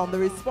this round, the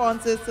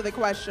responses to the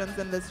questions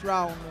in this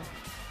round.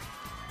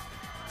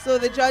 So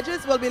the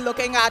judges will be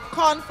looking at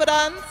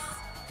confidence,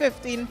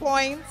 15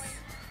 points,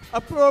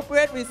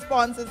 appropriate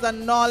responses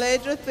and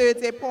knowledge,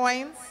 30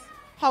 points,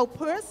 how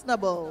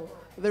personable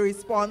the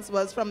response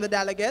was from the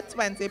delegate,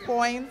 20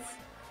 points,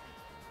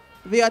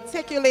 the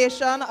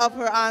articulation of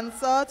her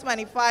answer,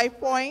 25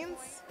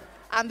 points,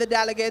 and the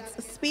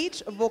delegate's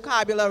speech,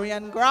 vocabulary,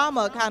 and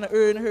grammar can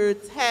earn her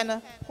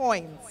 10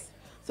 points.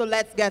 So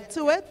let's get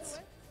to it.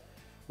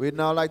 We'd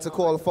now like to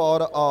call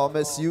forward our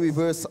Miss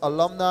UWIverse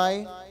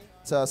alumni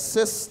to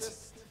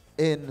assist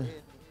in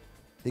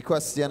the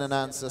question and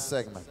answer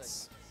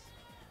segments.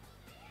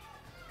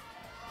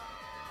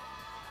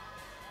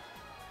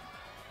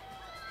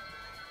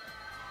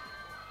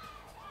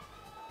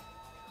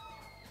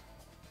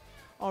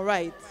 All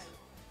right,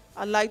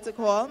 I'd like to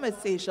call Ms.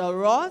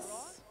 Seychelle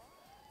Ross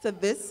to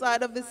this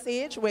side of the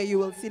stage, where you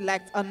will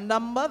select a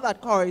number that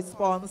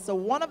corresponds to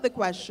one of the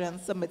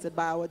questions submitted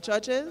by our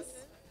judges.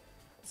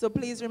 So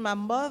please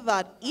remember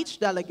that each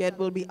delegate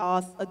will be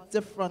asked a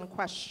different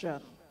question.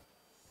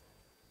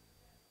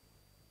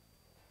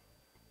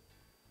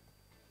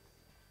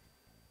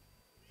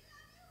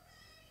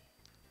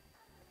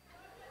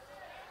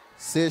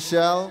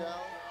 Seychelles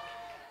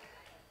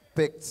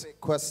picked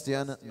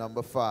question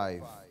number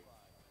 5.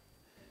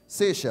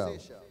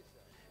 Seychelles,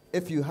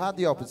 if you had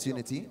the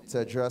opportunity to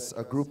address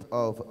a group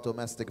of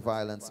domestic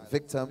violence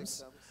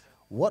victims,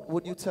 what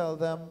would you tell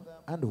them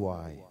and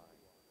why?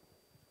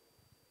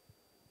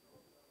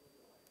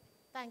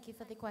 Thank you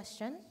for the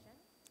question.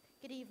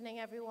 Good evening,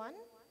 everyone.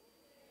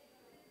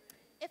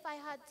 If I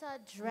had to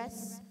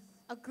address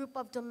a group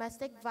of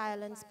domestic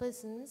violence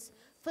persons,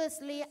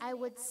 firstly, I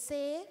would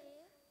say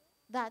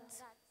that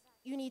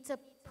you need to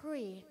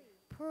pray.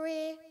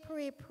 Pray,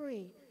 pray,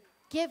 pray.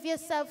 Give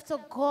yourself to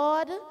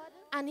God,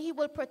 and He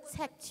will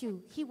protect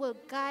you. He will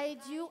guide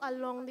you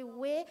along the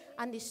way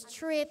and the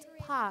straight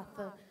path.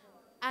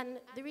 And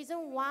the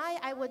reason why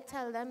I would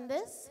tell them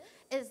this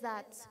is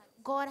that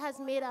God has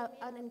made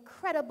an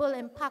incredible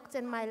impact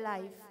in my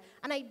life.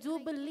 And I do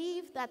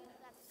believe that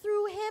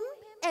through Him,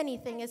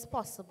 anything is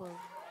possible.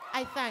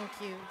 I thank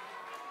you.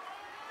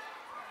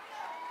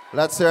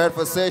 Let's hear it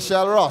for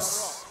Seychelles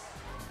Ross.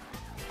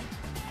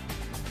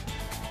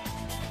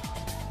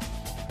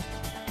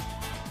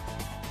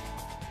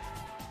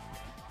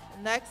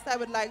 Next, I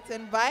would like to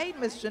invite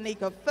Ms.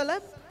 Janika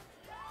Phillip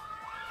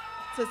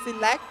to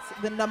select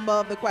the number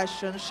of the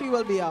question she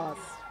will be asked.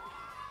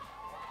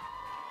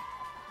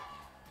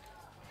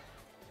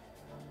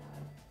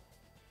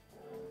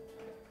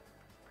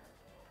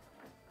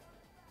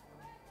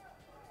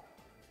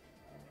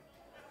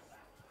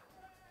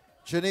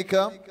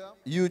 Janika,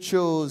 you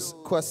chose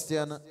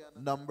question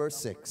number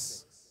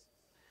 6.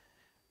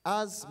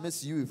 As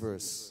Miss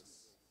UWIverse,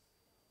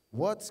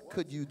 what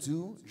could you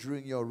do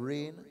during your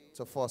reign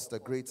to foster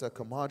greater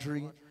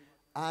camaraderie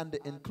and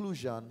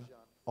inclusion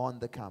on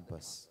the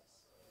campus?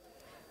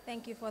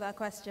 Thank you for that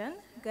question.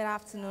 Good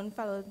afternoon,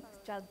 fellow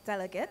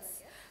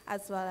delegates,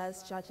 as well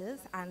as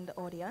judges and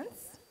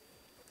audience.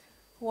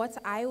 What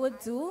I would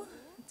do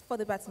for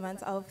the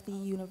betterment of the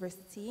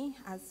university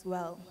as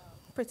well,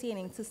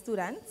 pertaining to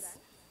students,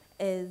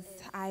 is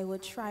I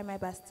would try my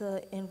best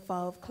to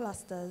involve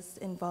clusters,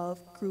 involve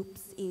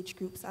groups, age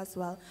groups as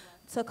well,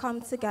 to come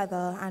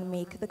together and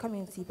make the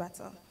community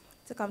better,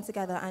 to come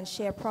together and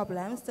share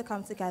problems, to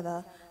come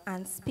together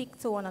and speak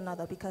to one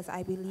another, because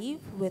I believe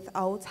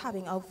without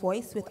having a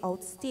voice,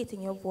 without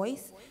stating your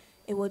voice,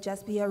 it will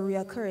just be a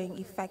reoccurring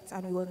effect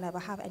and we will never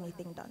have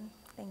anything done.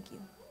 Thank you.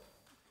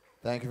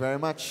 Thank you very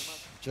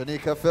much,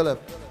 Janika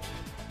Phillip.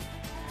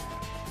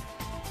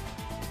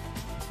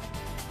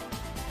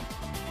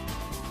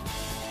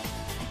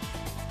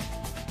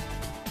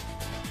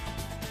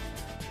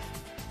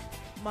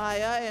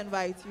 Maya, I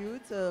invite you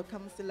to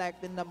come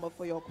select the number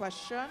for your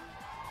question.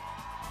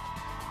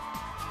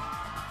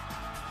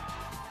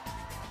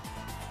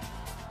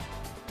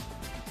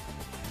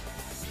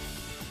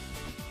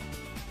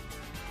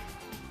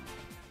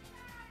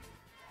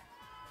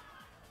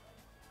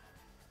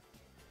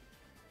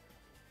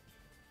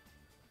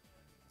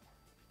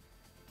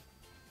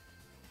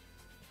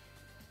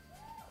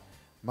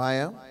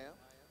 Maya,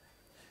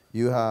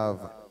 you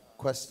have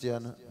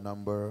question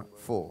number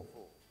 4.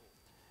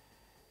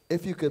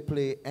 If you could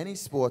play any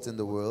sport in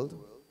the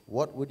world,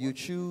 what would you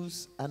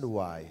choose and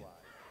why?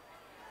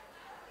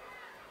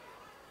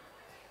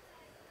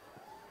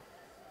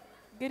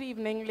 Good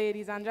evening,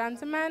 ladies and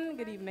gentlemen.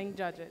 Good evening,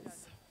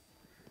 judges.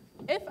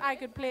 If I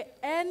could play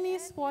any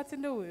sport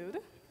in the world,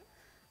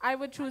 I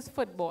would choose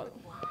football.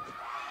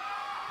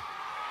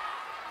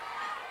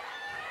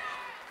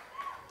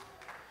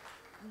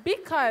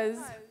 Because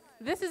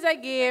this is a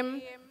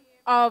game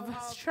of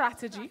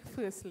strategy,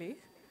 firstly,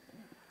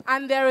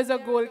 and there is a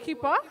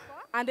goalkeeper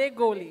and a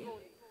goalie.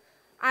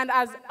 And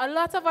as a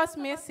lot of us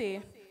may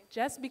say,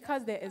 just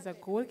because there is a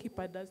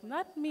goalkeeper does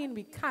not mean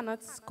we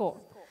cannot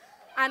score.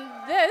 And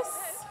this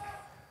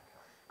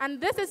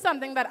is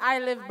something that I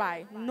live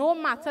by, no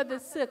matter the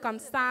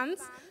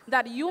circumstance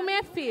that you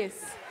may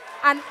face.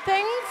 And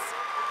things...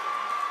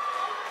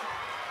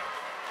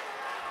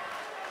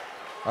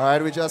 All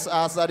right, we just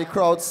ask that the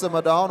crowd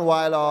simmer down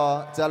while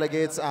our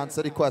delegates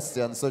answer the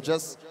question. So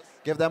just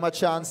give them a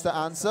chance to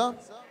answer.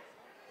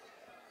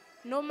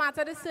 No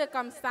matter the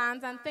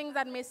circumstance and things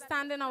that may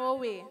stand in our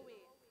way,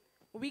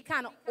 we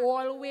can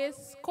always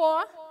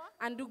score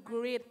and do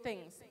great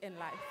things in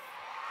life.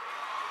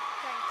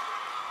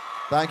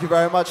 Thank you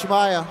very much,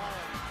 Maya.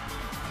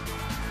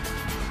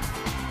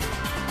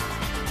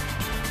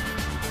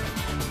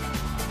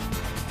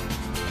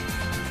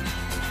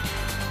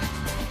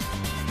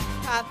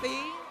 Kathy.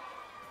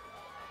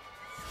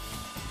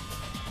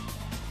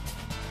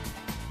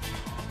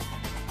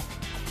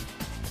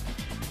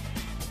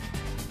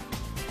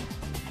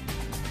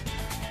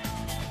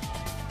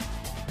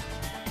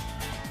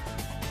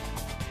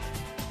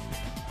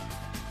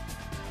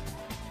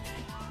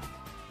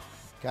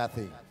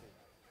 Kathy,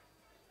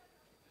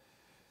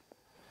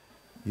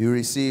 you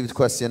received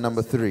question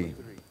number 3.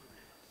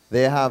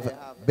 There have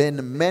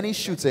been many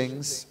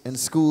shootings in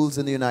schools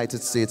in the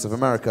United States of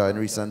America in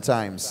recent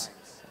times.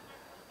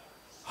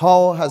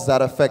 How has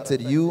that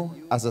affected you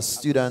as a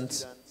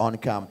student on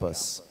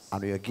campus?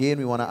 And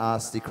we want to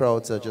ask the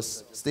crowd to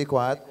just stay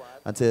quiet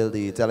until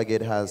the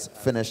delegate has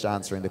finished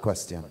answering the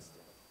question.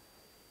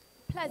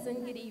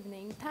 Pleasant good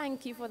evening.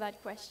 Thank you for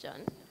that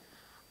question.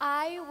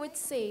 I would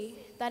say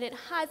that it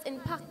has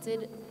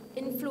impacted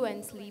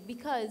influentially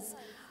because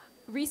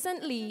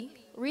recently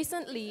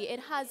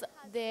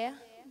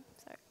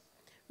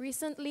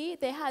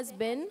there has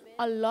been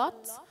a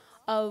lot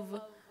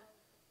of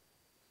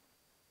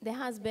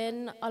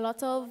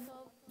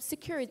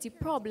security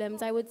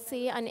problems, I would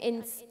say, and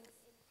it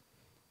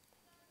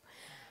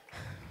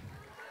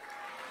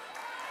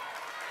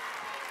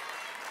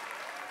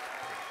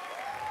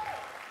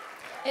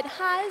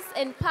has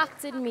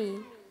impacted me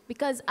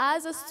because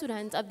as a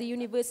student of the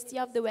University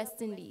of the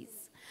West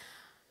Indies,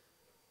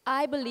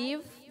 I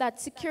believe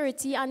that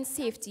security and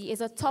safety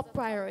is a top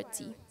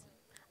priority.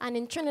 And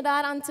in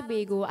Trinidad and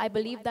Tobago, I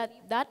believe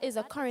that that is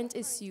a current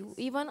issue,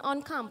 even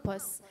on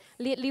campus.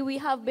 Lately, we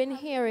have been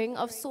hearing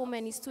of so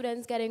many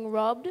students getting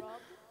robbed,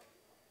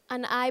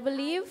 and I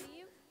believe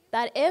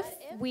that if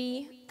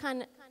we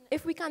can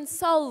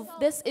solve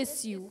this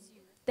issue,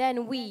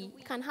 then we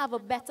can have a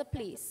better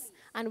place,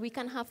 and we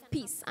can have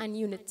peace and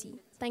unity.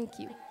 Thank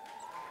you.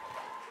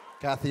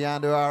 Kathy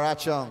Andrew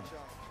Arachong.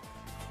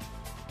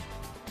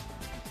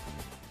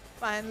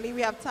 Finally,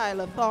 we have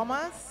Tyler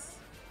Thomas,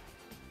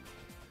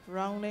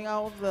 rounding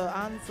out the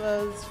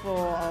answers for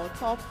our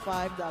top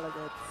 5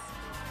 delegates.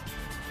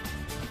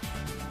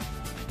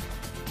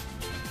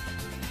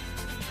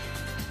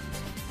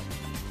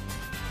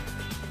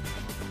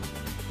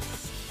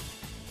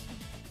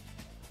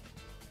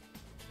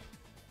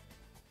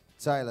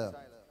 Tyler,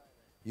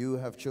 you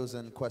have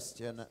chosen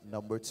question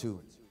number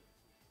 2.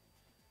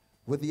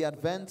 With the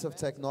advent of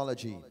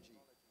technology,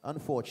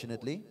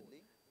 unfortunately,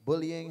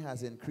 bullying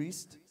has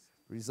increased,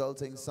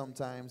 resulting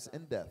sometimes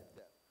in death.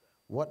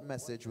 What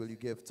message will you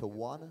give to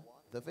 1,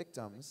 the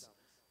victims,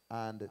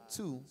 and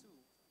 2,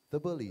 the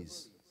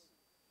bullies?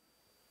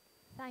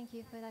 Thank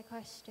you for that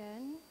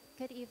question.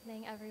 Good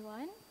evening,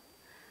 everyone.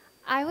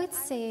 I would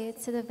say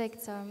to the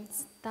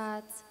victims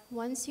that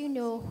once you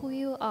know who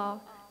you are,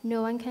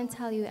 no one can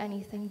tell you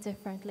anything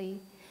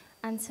differently.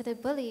 And to the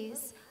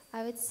bullies,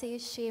 I would say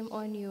shame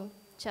on you.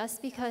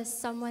 Just because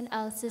someone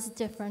else is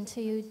different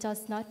to you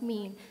does not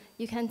mean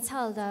you can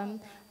tell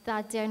them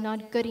that they're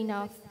not good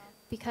enough,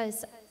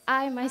 because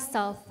I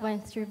myself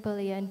went through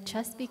bullying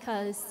just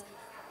because,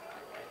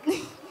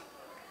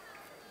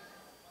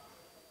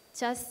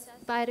 just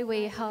by the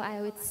way how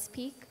I would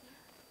speak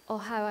or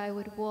how I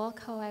would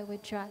walk, how I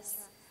would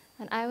dress.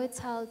 And I would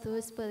tell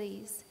those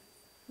bullies,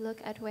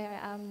 look at where I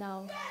am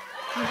now.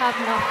 You have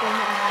nothing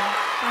on me.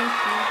 Thank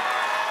you.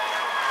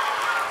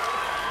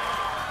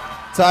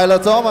 Tyler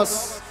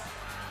Thomas.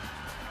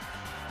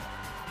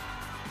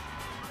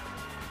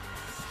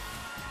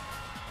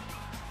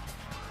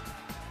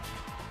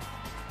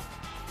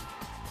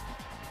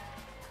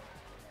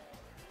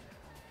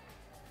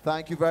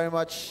 Thank you very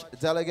much,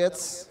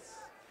 delegates.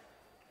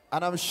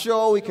 And I'm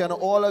sure we can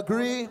all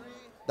agree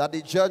that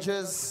the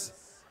judges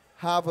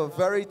have a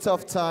very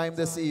tough time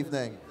this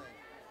evening.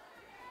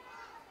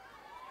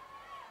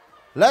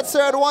 Let's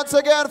hear it once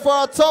again for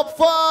our top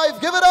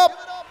 5. Give it up.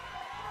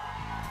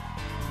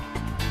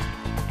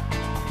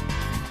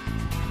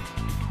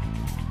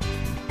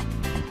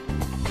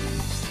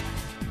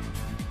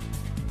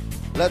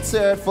 Let's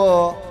hear it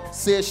for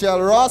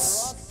Seychelle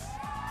Ross,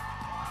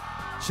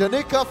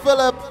 Shanika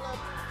Phillip,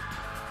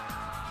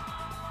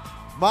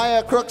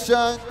 Maya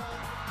Cruikshank,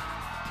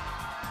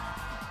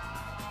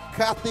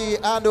 Kathy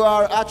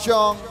Anduar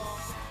Achong,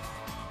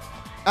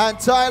 and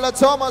Tyler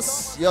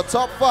Thomas, your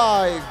top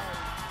 5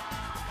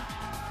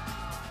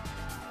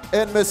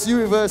 in Miss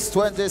UWIverse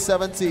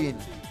 2017.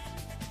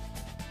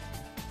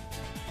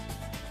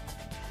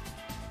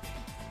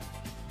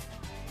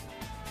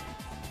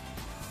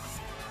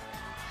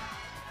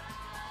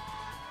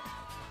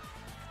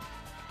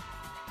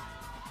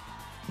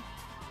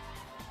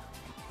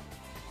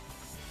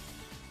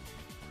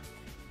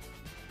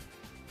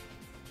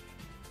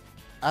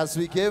 As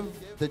we give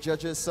the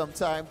judges some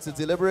time to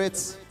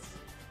deliberate,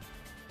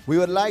 we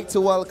would like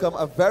to welcome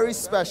a very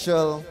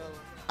special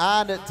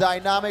and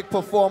dynamic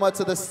performer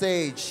to the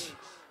stage.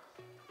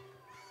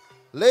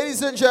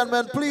 Ladies and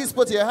gentlemen, please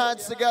put your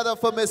hands together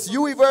for Miss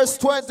UWIverse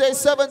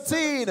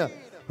 2017,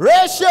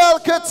 Rachel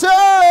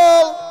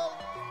Cattell.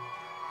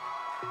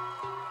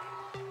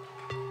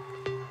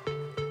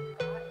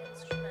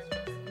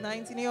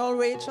 19-year-old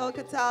Rachel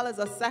Cattell is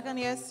a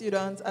second-year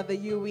student at the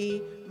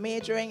UWI,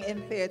 majoring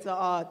in theater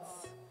arts.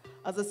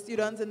 As a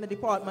student in the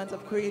Department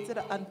of Creative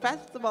and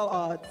Festival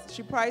Arts,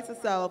 she prides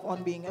herself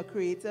on being a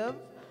creative,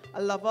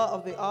 a lover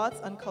of the arts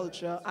and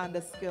culture, and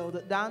a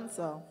skilled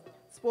dancer,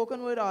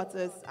 spoken word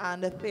artist,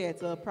 and a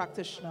theater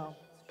practitioner.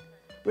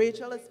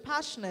 Rachel is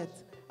passionate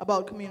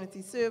about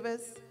community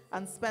service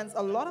and spends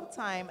a lot of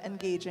time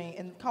engaging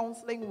in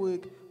counseling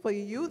work for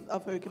the youth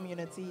of her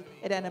community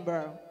in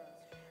Edinburgh.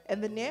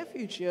 In the near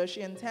future,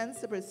 she intends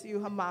to pursue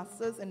her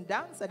master's in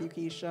dance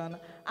education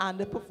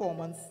and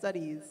performance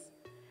studies,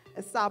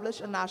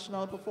 establish a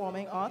national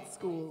performing arts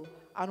school,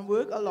 and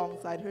work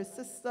alongside her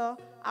sister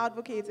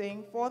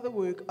advocating for the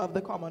work of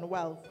the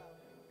Commonwealth.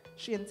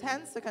 She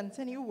intends to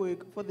continue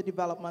work for the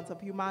development of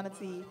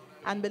humanity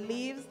and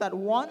believes that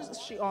once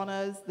she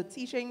honors the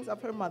teachings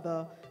of her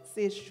mother,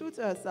 stays true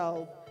to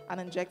herself, and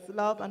injects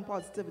love and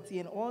positivity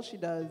in all she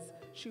does,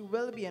 she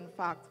will be, in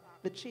fact,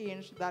 the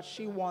change that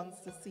she wants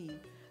to see.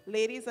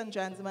 Ladies and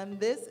gentlemen,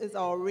 this is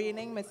our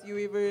reigning Miss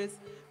UWIverse,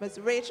 Miss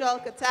Rachel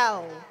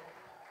Cattell.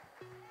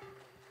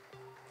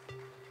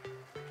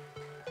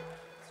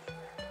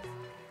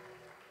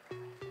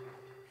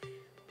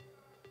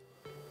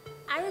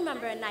 I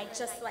remember a night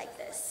just like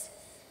this.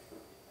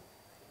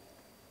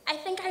 I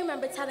think I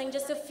remember telling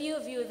just a few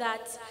of you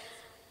that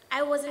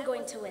I wasn't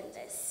going to win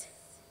this.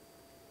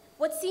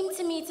 What seemed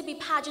to me to be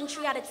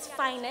pageantry at its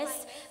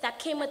finest, that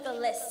came with a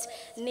list: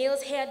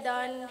 nails, hair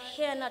done,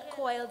 hair not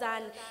coiled,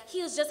 and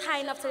heels just high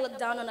enough to look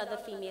down on other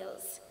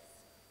females.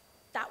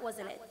 That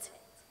wasn't it.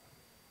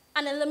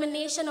 An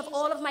elimination of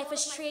all of my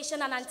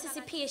frustration and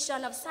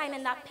anticipation of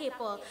signing that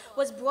paper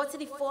was brought to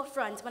the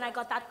forefront when I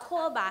got that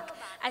call back.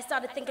 I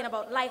started thinking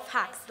about life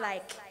hacks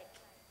like,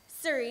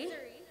 Siri,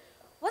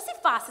 what's the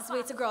fastest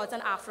way to grow out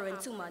an afro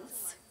in 2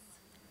 months?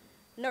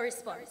 No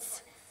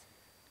response.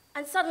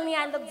 And suddenly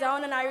I looked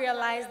down and I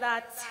realized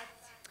that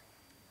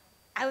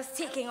I was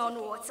taking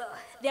on water.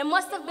 There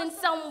must have been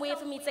some way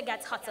for me to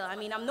get hotter. I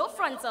mean, I'm no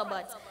fronter,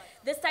 but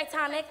this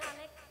Titanic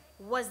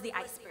was the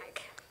iceberg.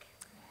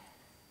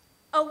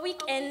 A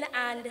week in,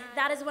 and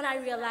that is when I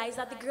realized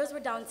that the girls were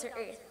down to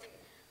earth.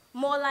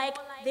 More like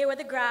they were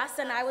the grass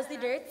and I was the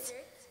dirt.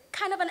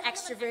 Kind of an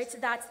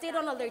extrovert that stayed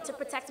on alert to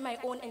protect my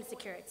own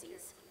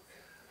insecurities.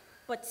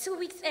 But 2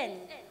 weeks in,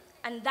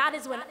 and that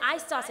is when I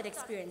started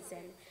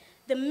experiencing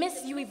the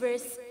Miss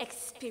UWIverse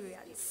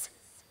experience.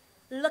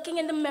 Looking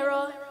in the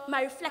mirror,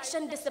 my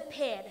reflection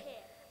disappeared,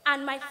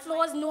 and my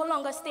flaws no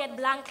longer stared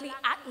blankly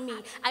at me.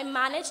 I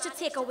managed to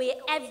take away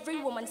every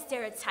woman's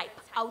stereotype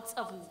out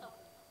of me.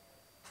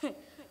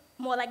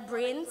 More like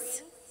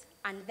brains,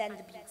 and then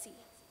the beauty.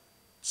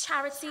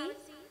 Charity,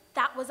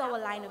 that was our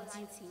line of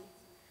duty.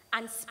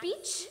 And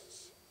speech,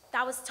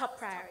 that was top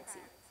priority.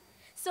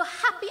 So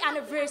happy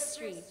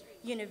anniversary,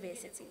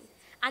 university.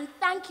 And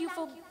thank you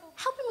for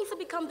helping me to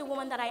become the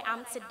woman that I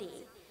am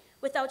today,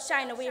 without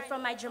shying away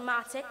from my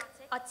dramatic,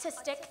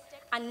 artistic,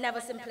 and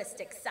never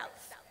simplistic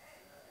self.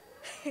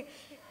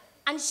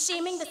 And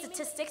shaming the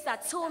statistics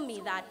that told me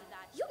that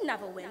you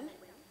never win,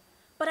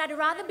 but I'd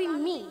rather be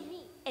me,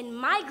 in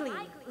my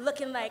glee,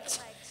 looking like,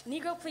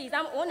 Negro, please,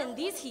 I'm owning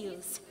these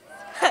heels.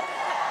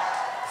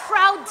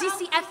 Proud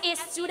DCFA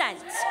student,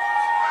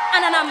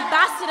 and an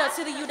ambassador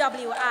to the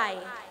UWI.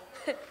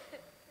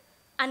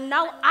 And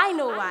now I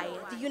know why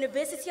the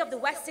University of the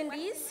West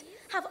Indies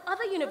have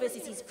other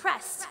universities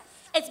pressed.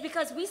 It's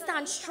because we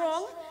stand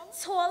strong,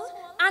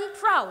 tall, and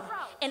proud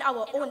in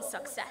our own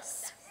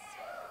success.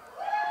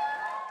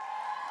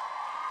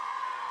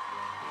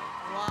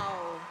 Wow.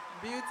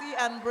 Beauty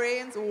and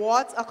brains,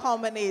 what a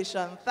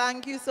combination.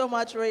 Thank you so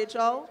much,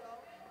 Rachel.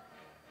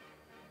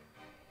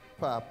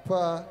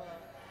 Papa.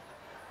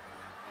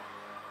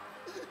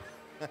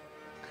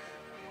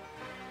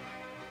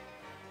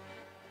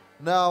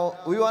 Now,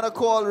 we want to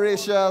call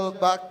Rachel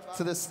back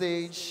to the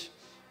stage.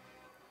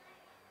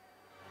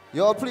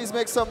 Y'all please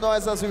make some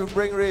noise as we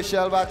bring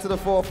Rachel back to the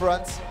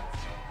forefront.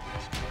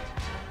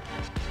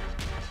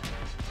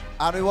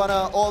 And we want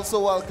to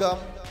also welcome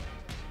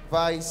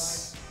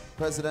Vice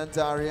President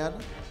Darian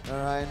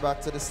Narayan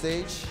back to the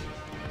stage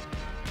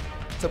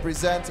to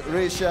present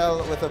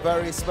Rachel with a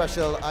very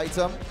special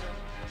item.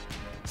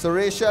 So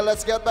Rachel,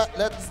 let's get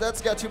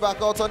you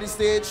back out on the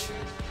stage.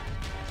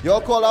 Y'all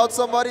call out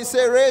somebody,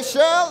 say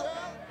Rachel.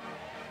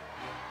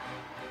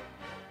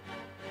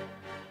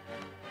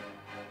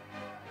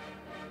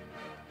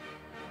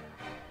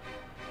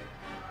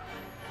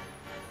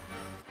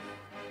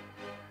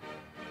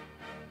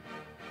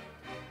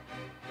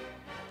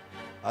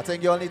 I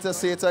think y'all need to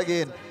say it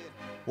again.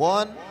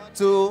 1,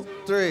 2,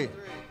 3.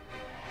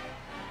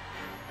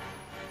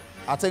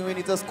 I think we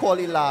need to call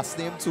the last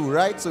name too,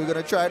 right? So we're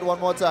gonna try it one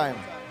more time.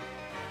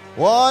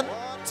 1,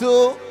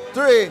 2,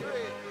 3.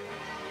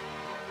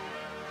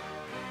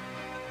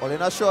 Well, you're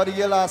not sure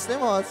your last name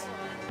was?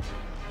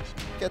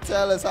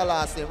 Cattell is her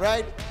last name,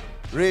 right?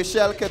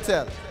 Rachel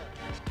Cattell.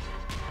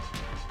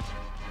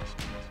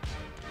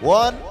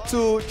 1,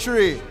 2,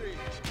 3.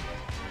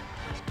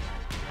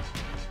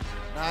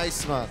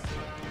 Nice, man.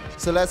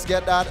 So let's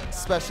get that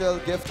special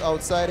gift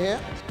outside here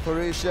for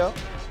Rachel.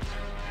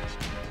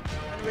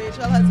 And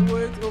Rachel has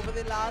worked over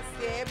the last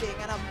year being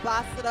an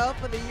ambassador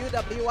for the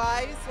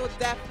UWI, so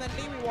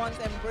definitely we want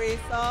to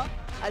embrace her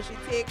as she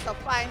takes a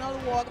final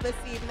walk this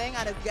evening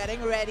and is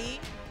getting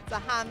ready to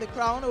hand the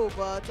crown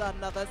over to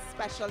another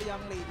special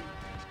young lady.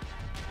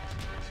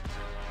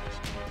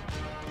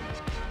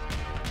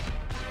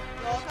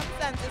 Y'all come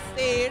center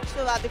stage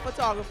so that the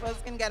photographers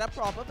can get a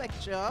proper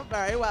picture.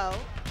 Very well.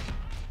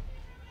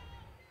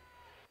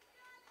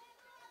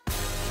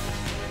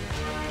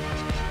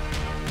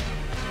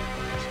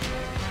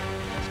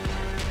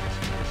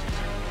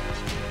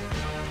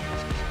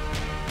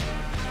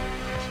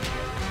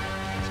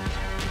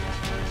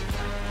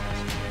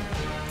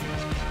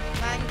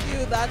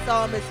 that's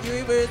our Miss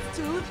UWIverse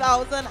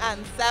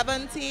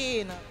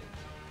 2017.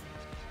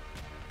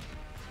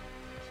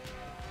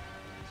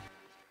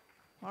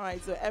 All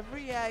right, so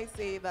every year I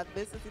say that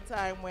this is the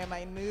time where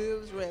my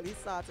nerves really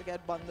start to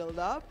get bundled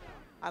up.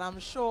 And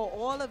I'm sure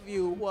all of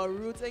you who are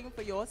rooting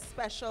for your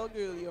special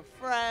girl, your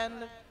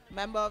friend,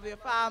 member of your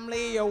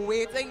family, you're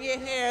waiting to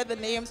hear the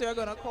names you're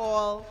going to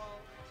call.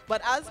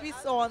 But as we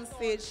saw on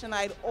stage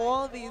tonight,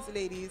 all these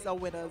ladies are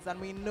winners.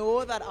 And we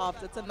know that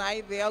after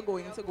tonight, they are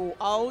going to go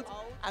out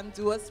and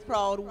do us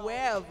proud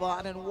wherever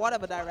and in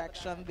whatever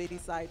direction they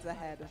decide to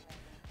head.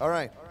 All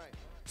right.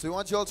 So we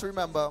want you all to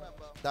remember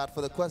that for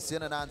the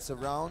question and answer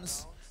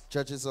rounds,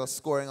 judges are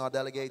scoring our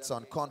delegates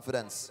on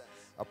confidence,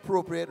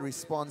 appropriate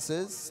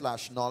responses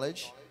 /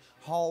 knowledge,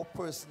 how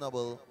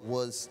personable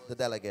was the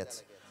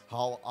delegate,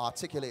 how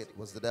articulate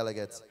was the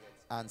delegate,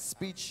 and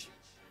speech,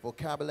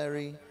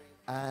 vocabulary,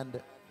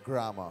 and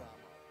grammar.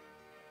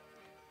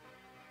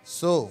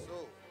 So,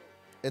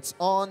 it's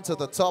on to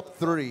the top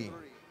 3.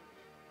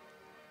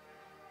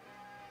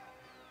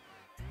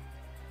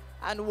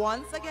 And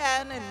once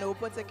again, in no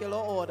particular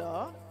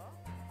order,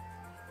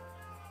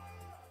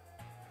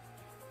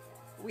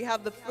 we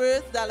have the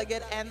first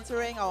delegate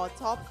entering our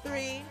top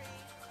 3,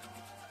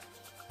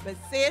 Ms.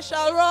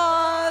 Seychelle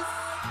Ross.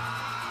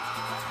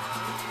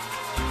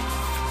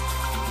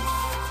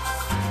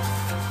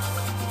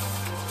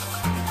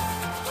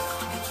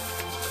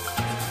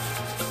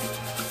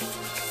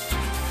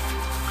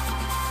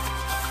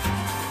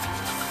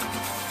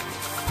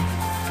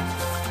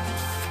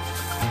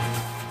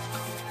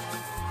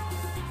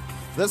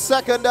 The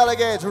second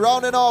delegate,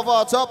 rounding off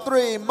our top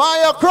 3,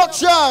 Maya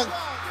Cruikshank.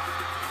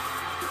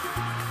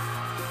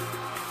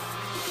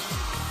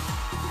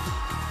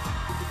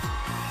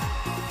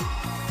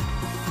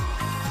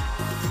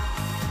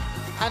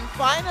 And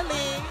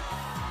finally,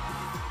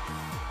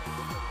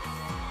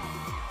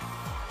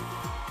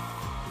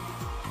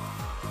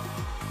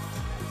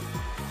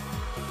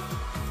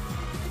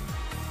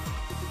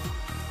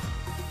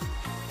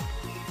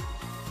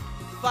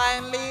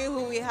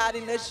 who we had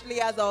initially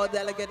as our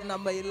delegate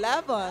number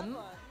 11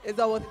 is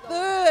our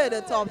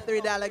third top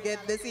 3 delegate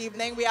this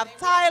evening. We have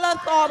Tyler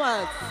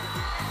Thomas.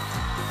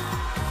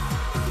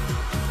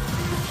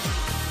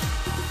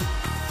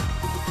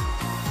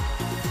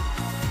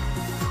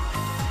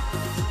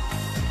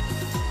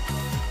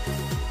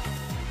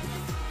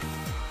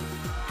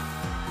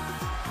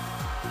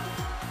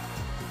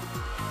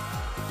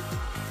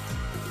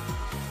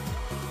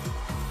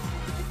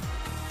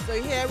 So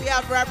here we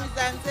have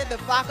represented the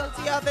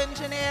Faculty of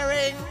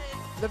Engineering,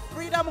 the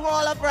Freedom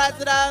Hall of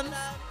Residence,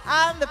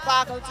 and the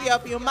Faculty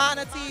of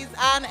Humanities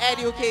and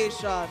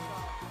Education.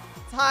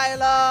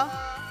 Tyler,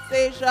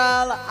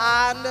 Seychelle,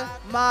 and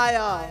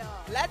Maya.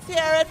 Let's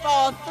hear it for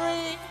our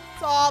 3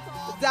 top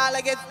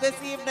delegates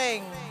this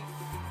evening.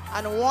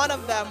 And one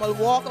of them will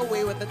walk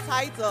away with the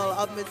title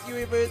of Miss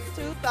UWIverse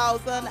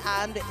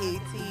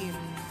 2018.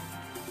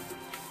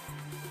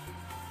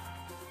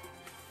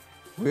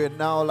 We'd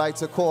now like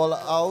to call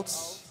out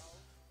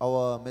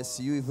our Miss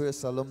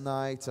UWIverse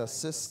alumni to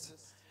assist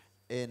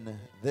in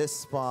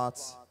this part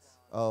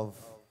of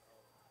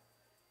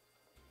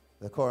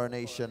the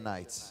coronation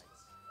night.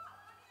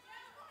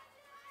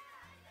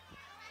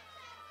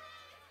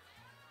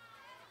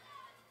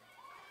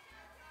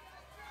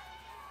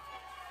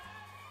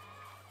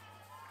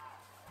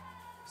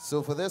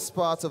 So for this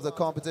part of the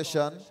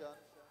competition,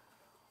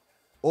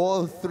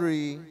 all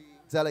 3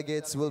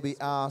 delegates will be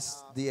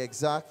asked the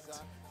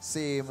exact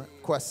same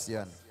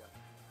question.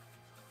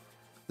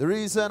 The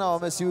reason our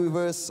Miss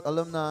UWIverse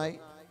alumni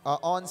are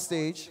on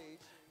stage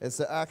is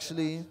to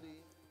actually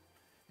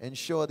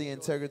ensure the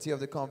integrity of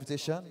the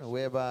competition,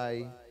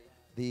 whereby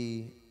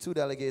the 2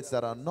 delegates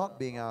that are not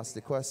being asked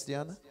the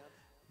question,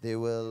 they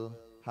will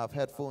have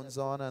headphones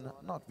on and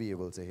not be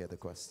able to hear the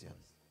question.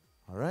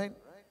 All right?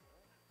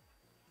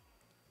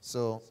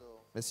 So,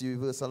 Miss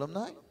UWIverse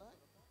alumni,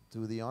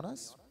 do the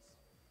honors.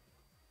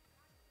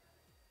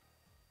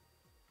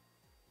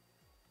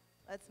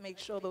 Let's make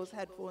sure those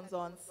headphones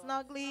are on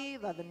snugly,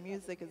 that the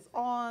music is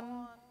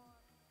on.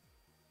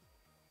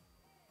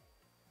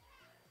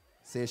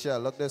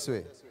 Seychelle, look this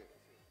way.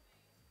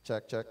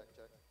 Check, check.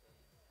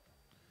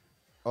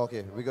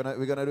 Okay, we're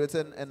gonna do it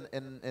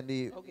in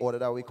the order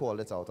that we called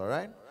it out, all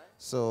right?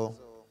 So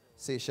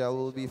Seychelle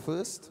will be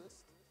first.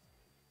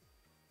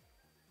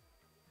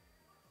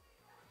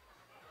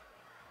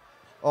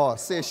 Oh,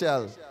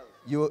 Seychelle,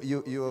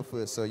 you were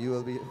first, so you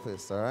will be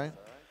first, all right?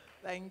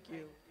 Thank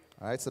you.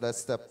 All right, so let's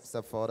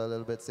step forward a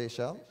little bit,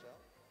 Seychelle.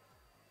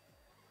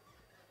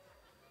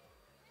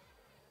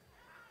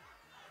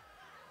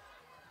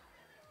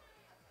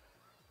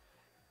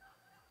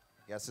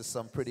 Guess it's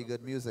some pretty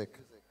good music.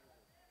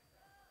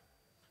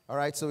 All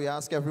right, so we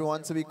ask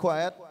everyone to be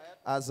quiet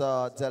as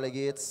our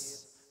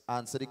delegates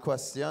answer the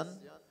question,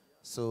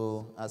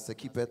 so as to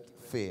keep it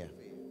fair.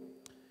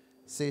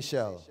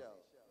 Seychelle,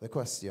 the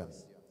question.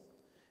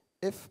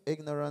 If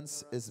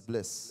ignorance is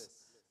bliss,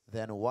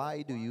 then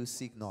why do you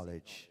seek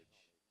knowledge?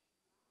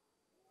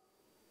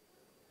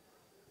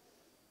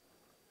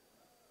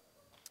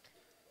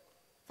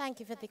 Thank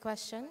you for the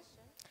question.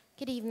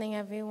 Good evening,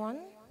 everyone.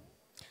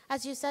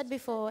 As you said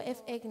before,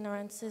 if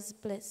ignorance is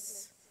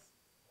bliss,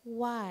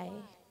 why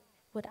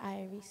would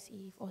I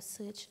receive or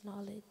search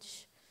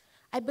knowledge?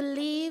 I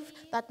believe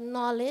that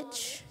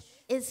knowledge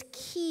is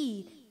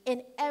key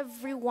in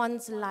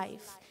everyone's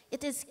life.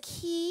 It is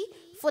key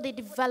for the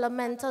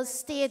developmental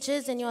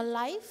stages in your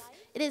life.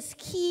 It is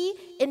key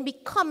in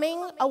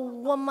becoming a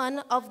woman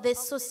of this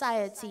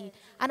society.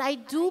 And I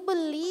do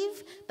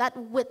believe that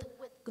with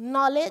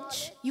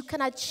knowledge, you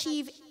can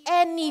achieve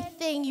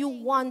anything you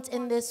want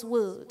in this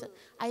world.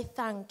 I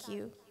thank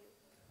you.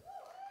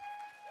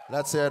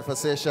 Let's hear it for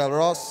Seychelle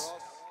Ross.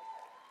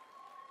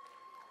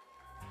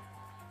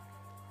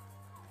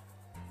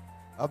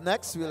 Up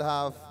next, we'll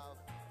have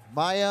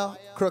Maya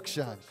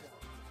Cruikshank.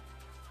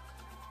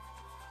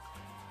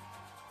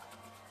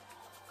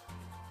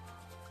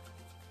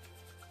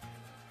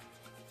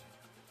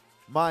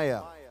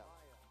 Maya,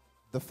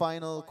 the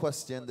final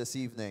question this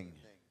evening.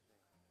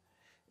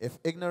 If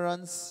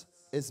ignorance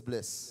is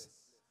bliss,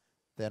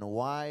 then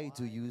why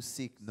do you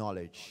seek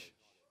knowledge?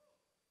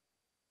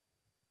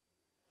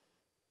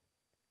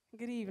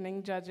 Good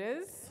evening,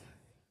 judges.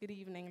 Good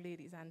evening,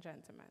 ladies and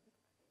gentlemen.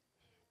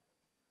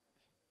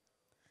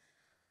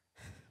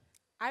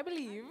 I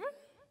believe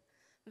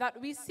that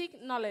we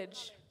seek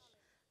knowledge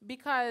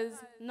because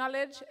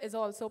knowledge is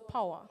also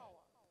power.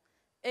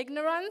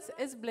 Ignorance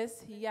is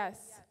bliss, yes,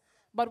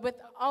 but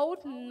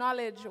without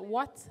knowledge,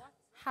 what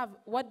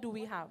do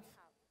we have?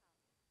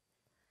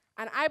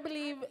 And I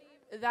believe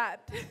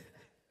that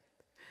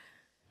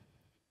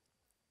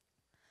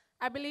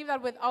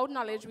without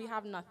knowledge, we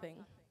have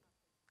nothing.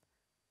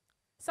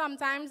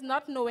 Sometimes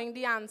not knowing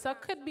the answer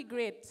could be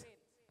great,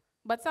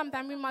 but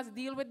sometimes we must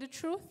deal with the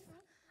truth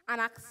and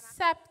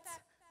accept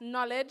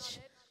knowledge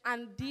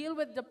and deal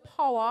with the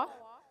power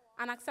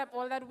and accept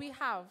all that we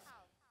have.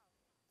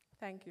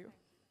 Thank you.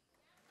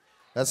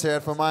 Let's hear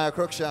it for Maya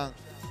Cruikshank.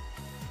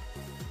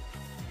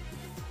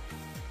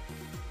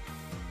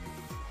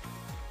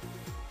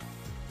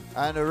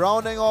 And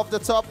rounding off the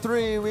top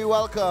three, we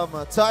welcome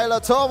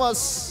Tyler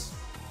Thomas.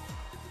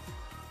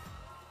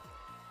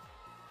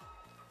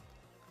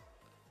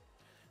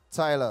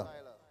 Tyler,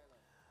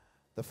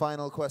 the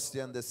final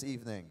question this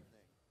evening.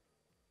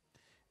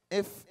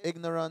 If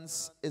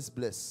ignorance is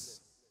bliss,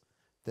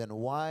 then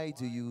why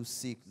do you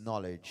seek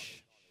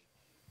knowledge?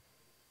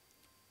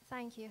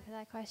 Thank you for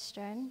that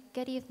question.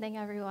 Good evening,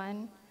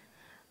 everyone.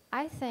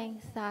 I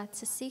think that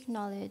to seek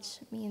knowledge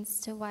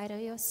means to widen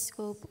your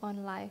scope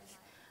on life,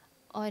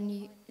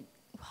 on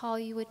how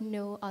you would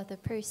know other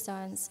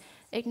persons.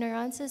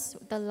 Ignorance is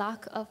the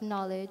lack of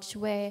knowledge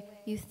where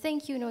you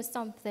think you know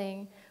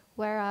something,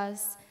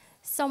 whereas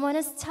someone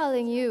is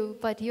telling you,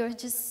 but you're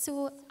just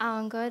so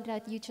angered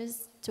that you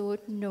just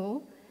don't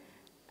know.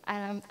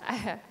 And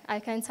I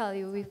can tell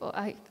you,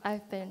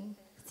 I've been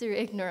through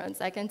ignorance,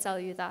 I can tell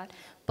you that.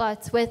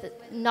 But with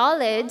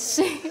knowledge,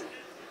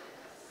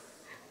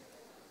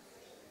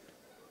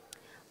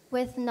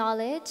 with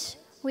knowledge,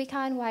 we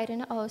can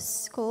widen our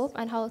scope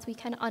and how we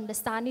can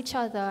understand each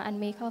other and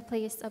make our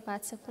place a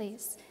better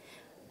place.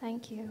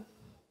 Thank you.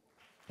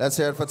 Let's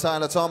hear it for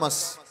Tyler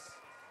Thomas.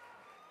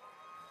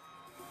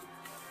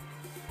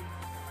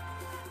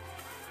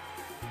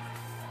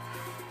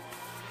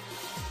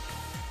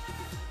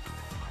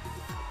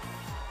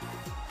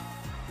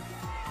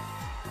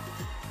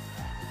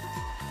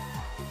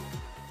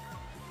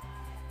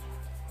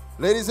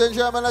 Ladies and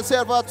gentlemen, let's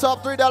hear it for our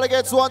top three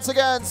delegates once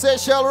again.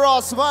 Seychelle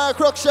Ross, Maya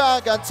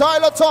Cruikshank, and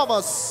Tyler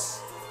Thomas.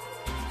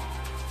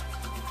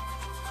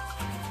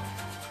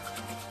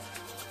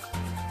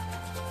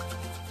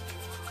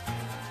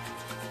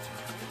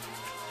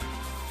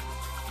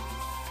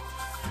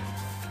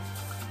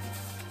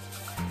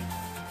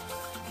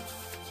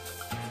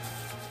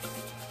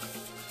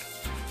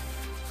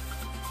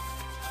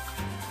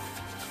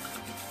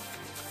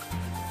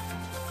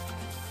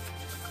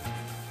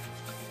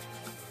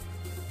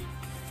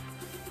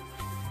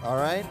 All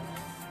right.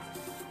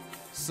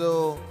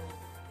 So,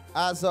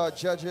 as our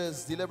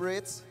judges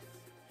deliberate,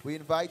 we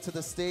invite to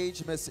the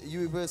stage Miss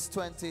UWIverse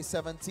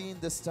 2017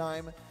 this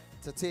time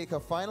to take a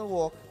final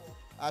walk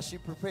as she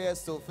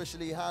prepares to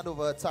officially hand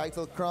over a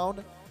title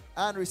crown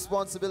and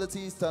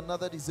responsibilities to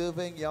another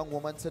deserving young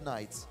woman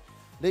tonight.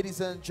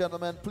 Ladies and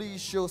gentlemen,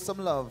 please show some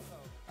love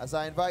as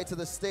I invite to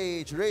the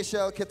stage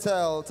Rachel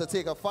Kittel to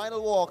take a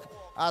final walk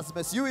as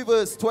Miss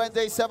UWIverse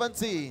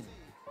 2017.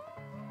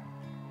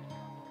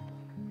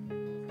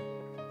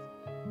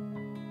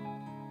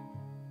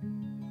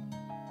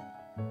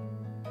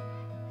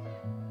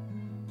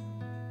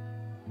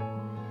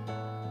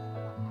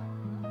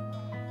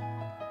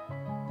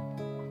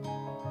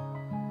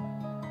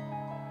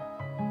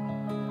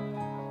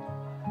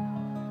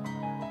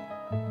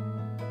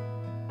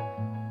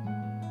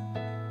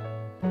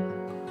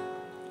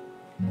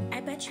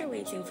 You're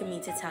waiting for me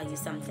to tell you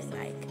something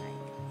like,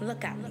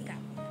 look at me.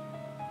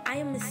 I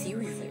am Miss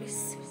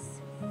UWIverse.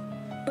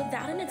 But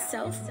that in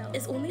itself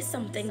is only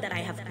something that I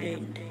have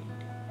earned.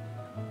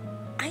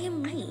 I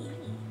am me,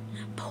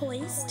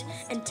 poised,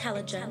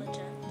 intelligent,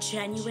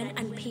 genuine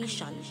and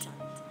patient.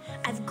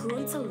 I've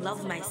grown to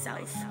love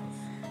myself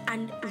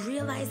and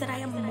realize that I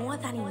am more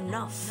than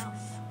enough.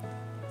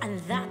 And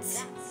that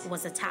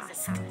was a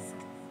task.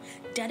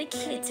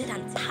 Dedicated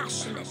and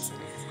passionate,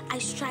 I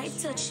strive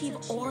to achieve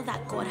all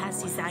that God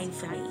has designed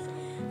for me,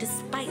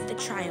 despite the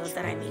trials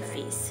that I may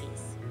face.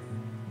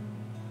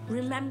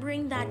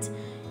 Remembering that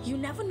you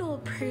never know a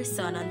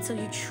person until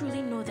you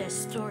truly know their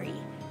story.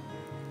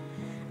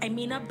 I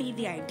may not be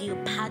the ideal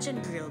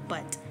pageant girl,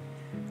 but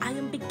I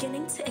am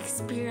beginning to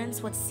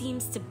experience what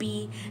seems to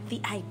be the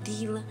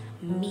ideal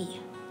me.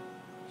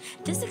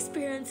 This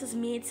experience is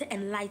made to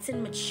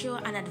enlighten,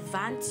 mature, and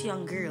advance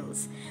young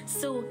girls.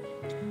 So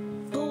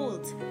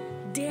bold,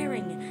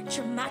 daring,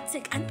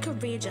 dramatic, and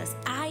courageous,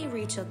 I,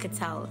 Rachel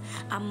Cattell,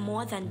 am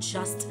more than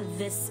just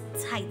this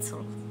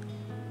title.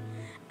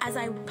 As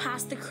I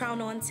pass the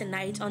crown on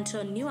tonight onto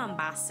a new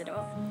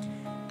ambassador,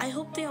 I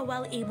hope they are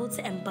well able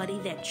to embody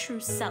their true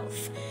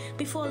self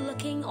before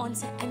looking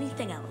onto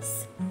anything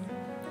else.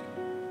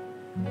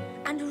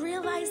 And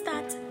realize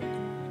that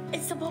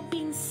it's about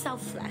being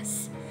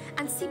selfless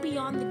and see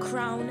beyond the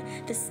crown,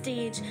 the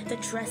stage, the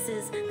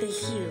dresses, the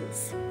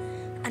heels,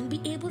 and be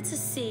able to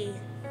say,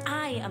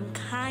 I am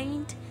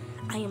kind,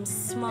 I am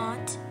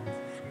smart,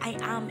 I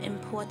am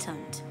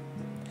important.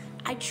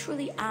 I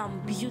truly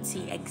am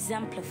beauty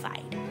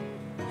exemplified.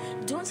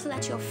 Don't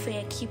let your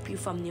fear keep you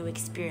from new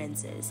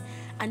experiences,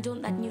 and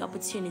don't let new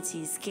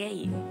opportunities scare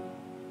you.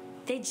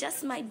 They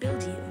just might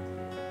build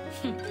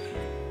you.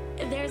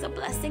 There's a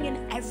blessing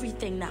in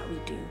everything that we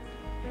do.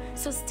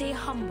 So stay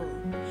humble,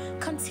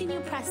 continue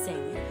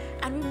pressing,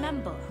 and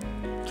remember,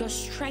 your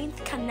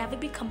strength can never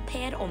be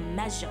compared or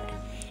measured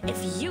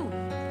if you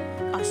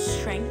are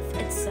strength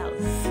itself.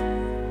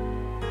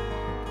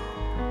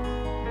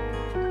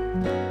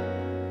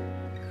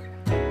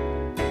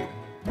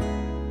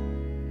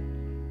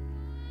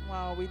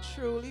 Wow, we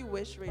truly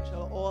wish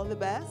Rachel all the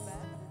best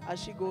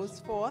as she goes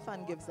forth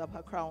and gives up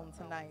her crown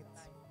tonight.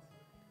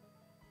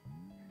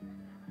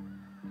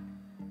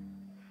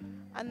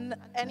 And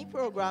any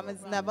program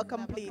is never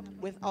complete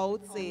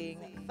without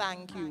saying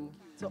thank you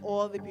to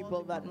all the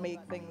people that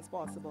make things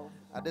possible.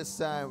 At this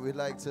time, we'd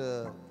like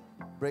to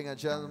bring a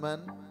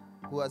gentleman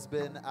who has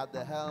been at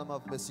the helm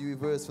of Miss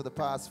UWIverse for the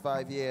past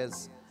 5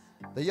 years.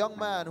 The young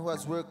man who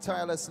has worked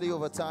tirelessly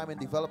over time in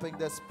developing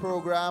this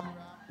program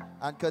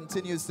and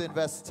continues to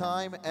invest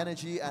time,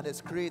 energy, and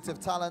his creative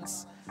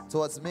talents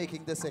towards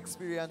making this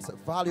experience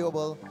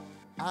valuable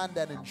and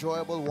an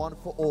enjoyable one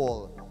for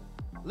all.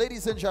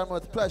 Ladies and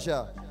gentlemen, with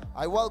pleasure,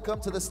 I welcome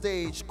to the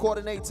stage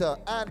coordinator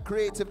and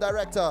creative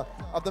director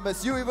of the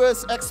Miss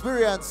UWIverse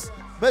experience,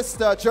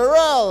 Mr.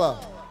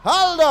 Jarell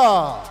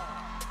Alder.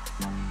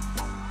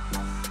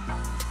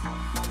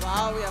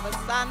 Wow, we have a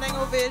standing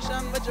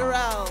ovation for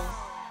Jarell,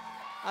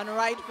 and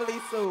rightfully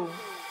so.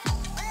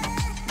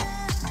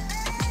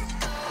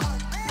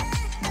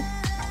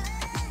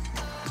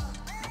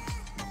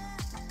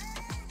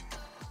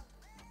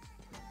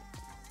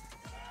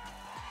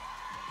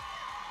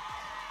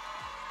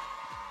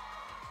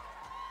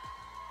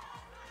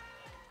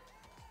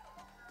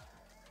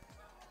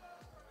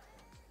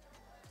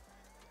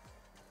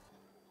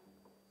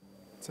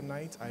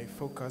 Tonight, I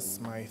focus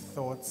my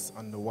thoughts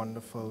on the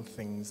wonderful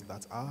things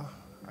that are.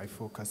 I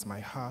focus my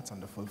heart on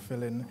the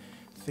fulfilling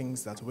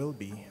things that will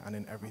be, and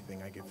in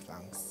everything I give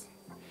thanks.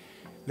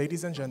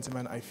 Ladies and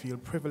gentlemen, I feel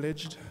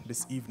privileged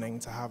this evening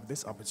to have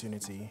this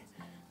opportunity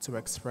to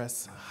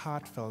express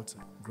heartfelt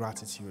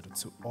gratitude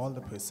to all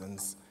the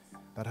persons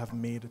that have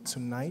made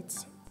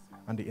tonight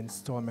and the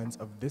installment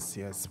of this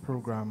year's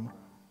program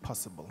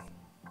possible.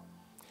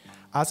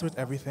 As with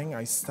everything,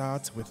 I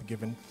start with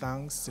giving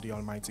thanks to the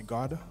Almighty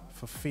God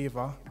for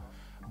favor,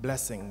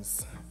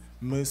 blessings,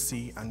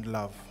 mercy, and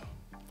love,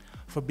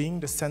 for being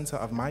the center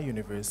of my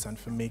universe and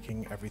for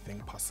making everything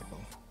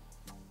possible.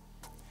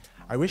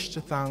 I wish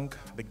to thank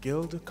the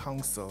Guild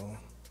Council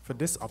for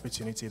this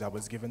opportunity that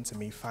was given to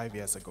me 5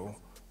 years ago,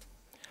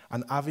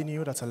 an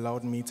avenue that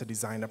allowed me to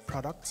design a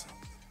product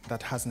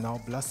that has now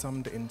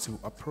blossomed into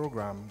a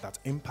program that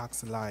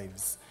impacts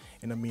lives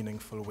in a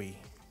meaningful way.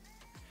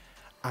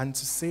 And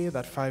to say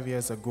that 5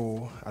 years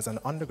ago, as an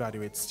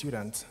undergraduate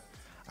student,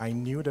 I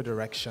knew the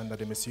direction that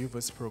the Miss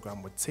UWIverse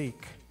program would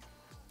take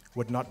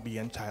would not be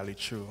entirely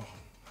true.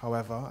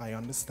 However, I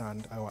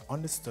understood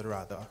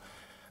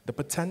the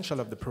potential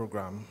of the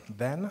program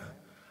then,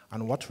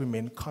 and what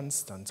remained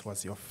constant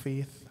was your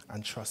faith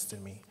and trust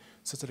in me.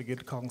 So to the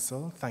Guild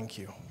Council, thank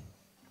you.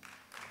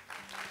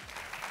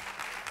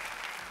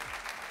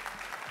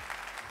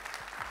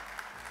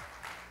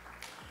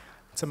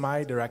 To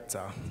my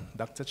director,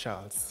 Dr.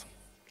 Charles,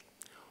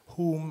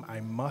 whom I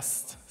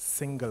must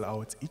single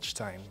out each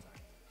time.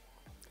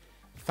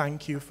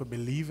 Thank you for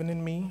believing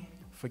in me,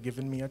 for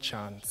giving me a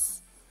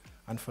chance,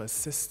 and for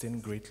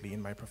assisting greatly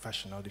in my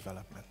professional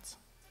development.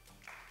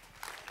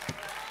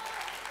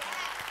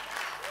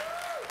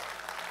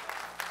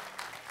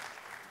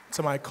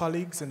 To my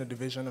colleagues in the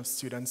Division of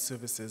Student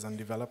Services and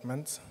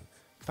Development,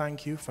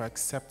 thank you for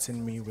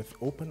accepting me with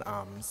open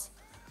arms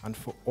and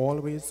for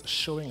always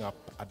showing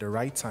up at the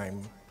right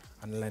time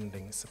and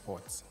lending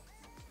support.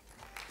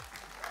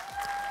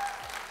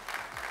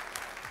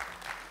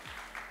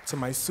 To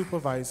my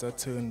supervisor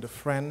turned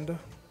friend,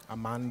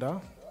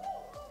 Amanda,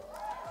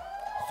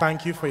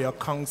 thank you for your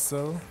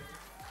counsel,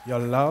 your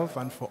love,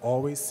 and for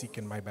always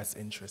seeking my best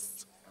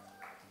interests.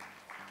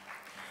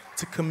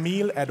 To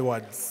Camille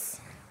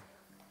Edwards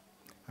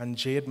and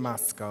Jade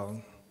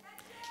Maskell,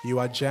 you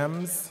are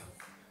gems.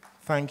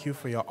 Thank you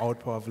for your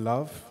outpour of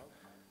love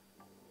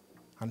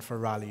and for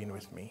rallying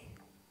with me.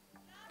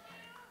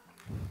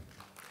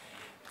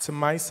 To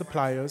my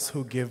suppliers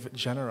who give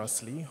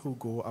generously, who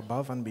go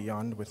above and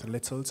beyond with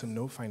little to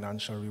no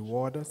financial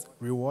rewards,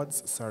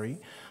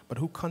 but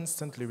who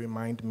constantly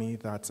remind me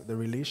that the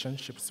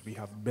relationships we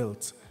have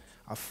built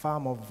are far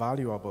more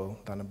valuable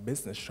than a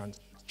business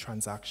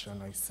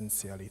transaction, I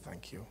sincerely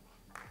thank you.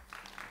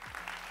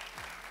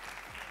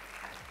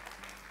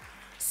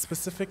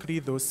 Specifically,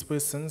 those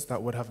persons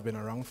that would have been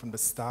around from the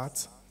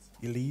start: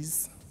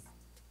 Elise,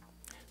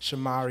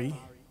 Shamari,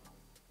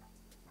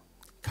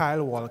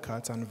 Kyle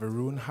Walcott, and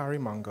Varun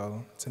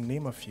Harimangal, to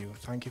name a few.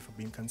 Thank you for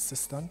being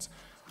consistent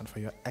and for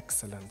your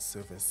excellent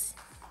service.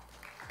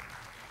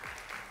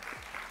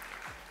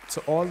 To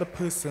all the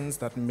persons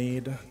that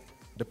made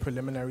the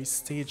preliminary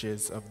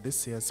stages of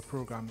this year's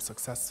program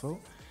successful,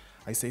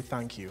 I say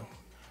thank you.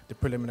 The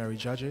preliminary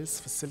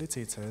judges,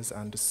 facilitators,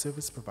 and the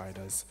service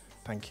providers,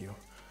 thank you.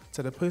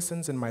 To the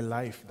persons in my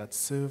life that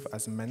serve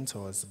as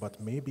mentors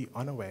but may be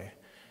unaware,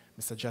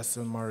 Mr.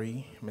 Jessel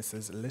Murray,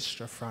 Mrs.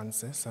 Listra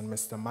Francis, and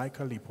Mr.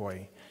 Michael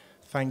Lipoy,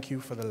 thank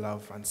you for the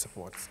love and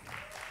support.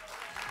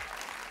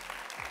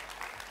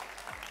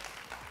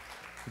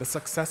 The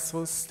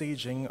successful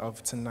staging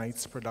of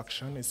tonight's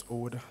production is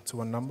owed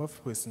to a number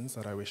of persons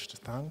that I wish to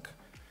thank: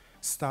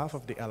 staff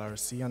of the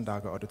LRC and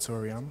Daga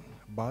Auditorium,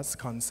 Buzz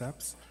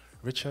Concepts,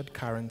 Richard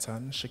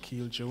Carrington,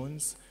 Shaquille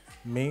Jones,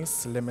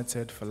 Mace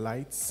Limited for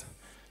lights,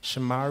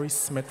 Shamari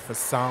Smith for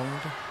sound,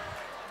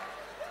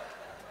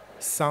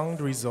 Sound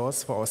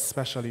Resource for our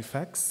special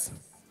effects,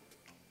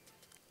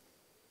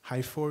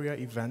 Hyphoria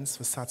Events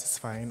for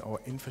satisfying our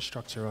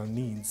infrastructural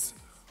needs,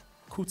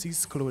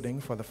 Cooties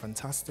Clothing for the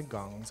fantastic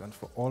gowns and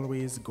for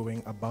always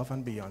going above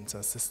and beyond to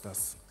assist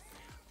us,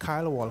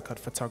 Kyle Walcott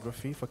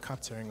Photography for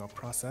capturing our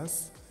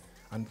process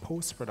and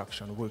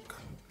post-production work,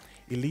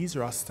 Elise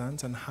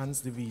Rostand and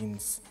Hans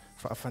Devines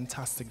for a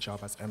fantastic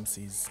job as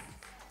MCs.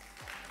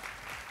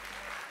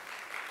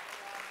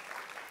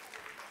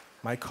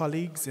 My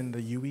colleagues in the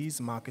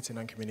UWI's Marketing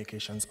and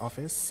Communications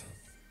Office,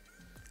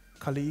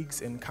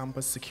 colleagues in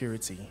Campus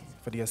Security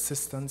for the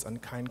assistance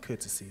and kind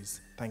courtesies,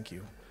 thank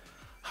you.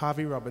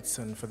 Harvey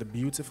Robertson for the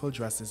beautiful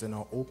dresses in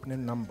our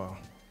opening number.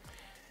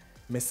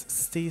 Miss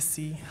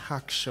Stacy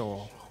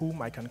Hackshaw,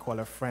 whom I can call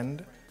a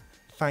friend,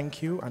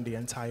 thank you, and the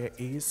entire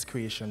Ace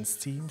Creations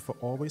team for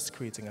always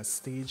creating a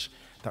stage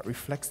that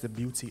reflects the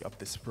beauty of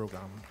this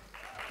program.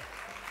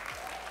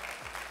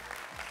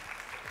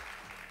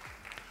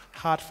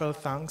 Heartfelt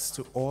thanks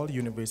to all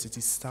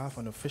university staff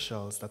and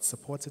officials that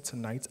supported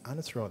tonight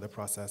and throughout the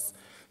process,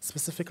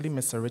 specifically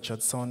Mr.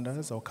 Richard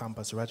Saunders, our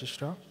campus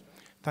registrar.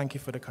 Thank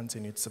you for the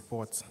continued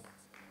support.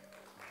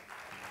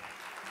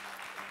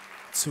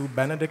 To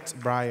Benedict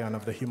Bryan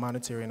of the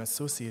Humanitarian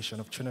Association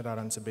of Trinidad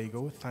and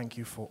Tobago, thank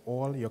you for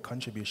all your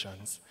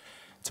contributions.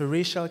 To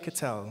Rachel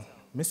Kittel,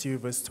 Miss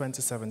UWIverse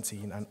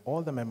 2017, and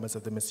all the members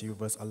of the Miss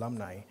UWIverse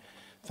alumni,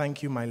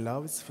 thank you, my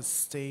loves, for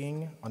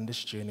staying on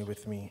this journey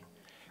with me.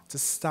 To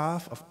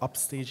staff of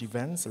Upstage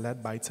Events,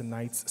 led by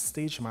tonight's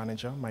stage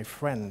manager, my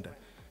friend,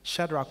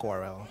 Shadrach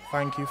Jarell,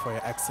 thank you for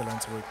your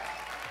excellent work.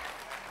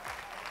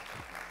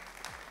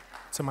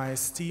 To my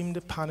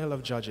esteemed panel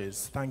of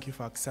judges, thank you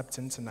for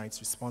accepting tonight's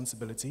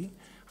responsibility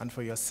and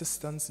for your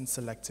assistance in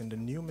selecting the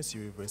new Miss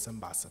UWIverse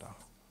ambassador.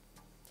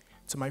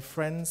 To my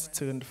friends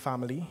turned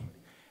family,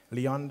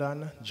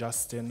 Leondon,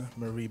 Justin,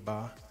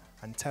 Mariba,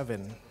 and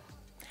Tevin,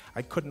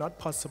 I could not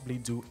possibly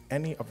do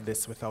any of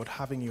this without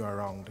having you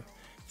around.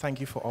 Thank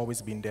you for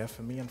always being there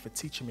for me and for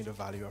teaching me the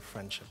value of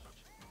friendship.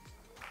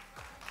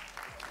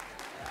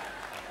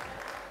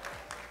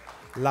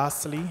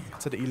 Lastly,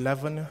 to the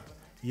 11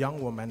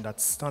 young women that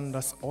stunned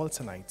us all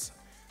tonight,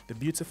 the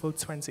beautiful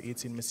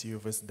 2018 Miss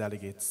UWIverse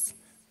delegates,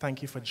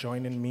 thank you for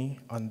joining me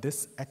on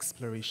this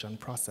exploration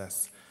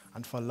process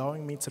and for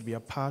allowing me to be a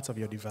part of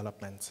your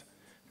development.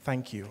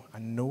 Thank you,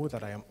 and know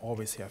that I am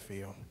always here for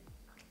you.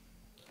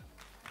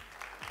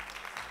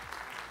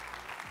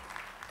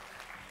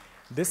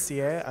 This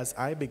year, as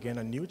I begin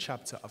a new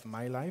chapter of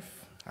my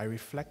life, I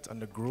reflect on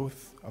the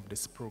growth of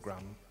this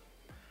program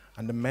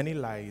and the many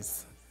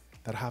lives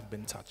that have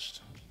been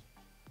touched.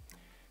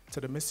 To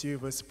the Miss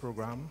UWIverse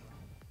program,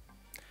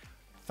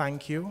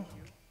 thank you,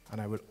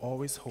 and I will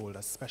always hold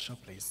a special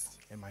place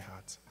in my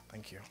heart.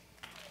 Thank you.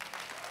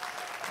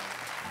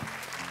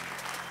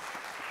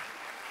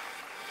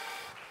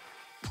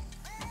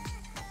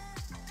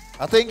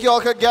 I think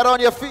y'all could get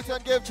on your feet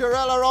and give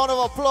Jarell a round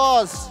of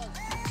applause.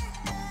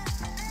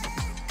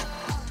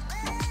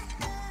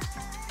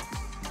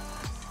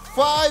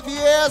 "5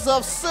 years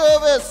of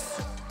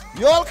service.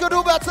 Y'all could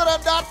do better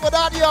than that for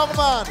that young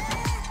man.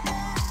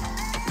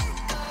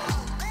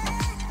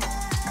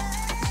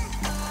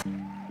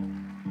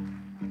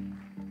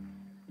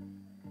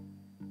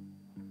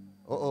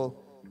 Uh-oh.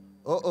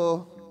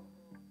 Uh-oh.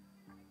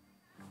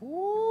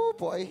 Ooh,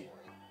 boy.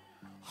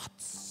 Hot.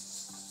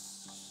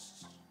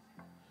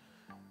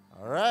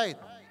 All right.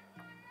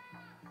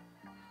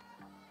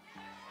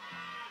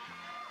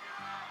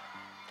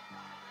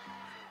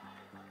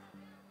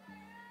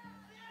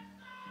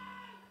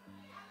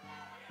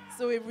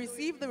 So we've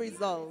received the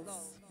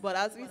results, but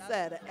as we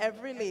said,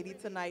 every lady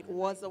tonight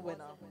was a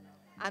winner,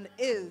 and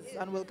is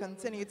and will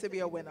continue to be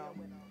a winner.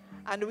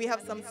 And we have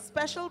some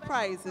special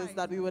prizes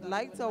that we would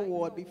like to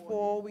award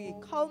before we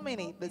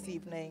culminate this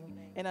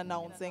evening in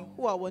announcing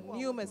who our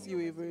new Miss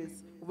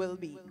UWIverse will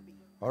be.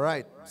 All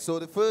right, so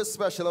the first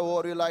special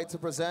award we'd like to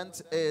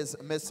present is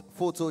Miss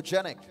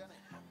Photogenic.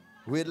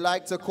 We'd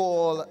like to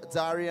call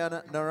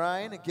Darian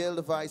Narain,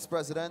 Guild Vice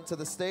President, to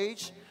the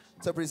stage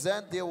to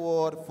present the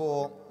award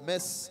for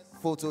Miss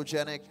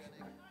Photogenic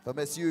for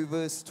Miss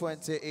UWIverse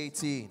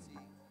 2018.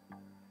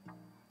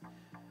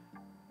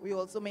 We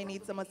also may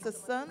need some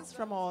assistance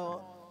from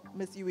our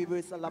Miss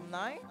UWIverse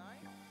alumni.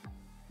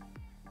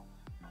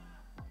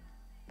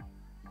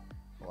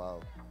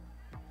 Wow.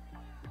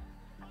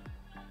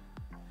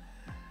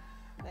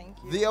 Thank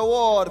you. The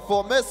award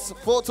for Miss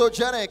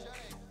Photogenic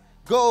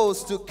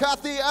goes to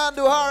Kathy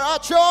Anduhar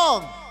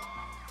Achong.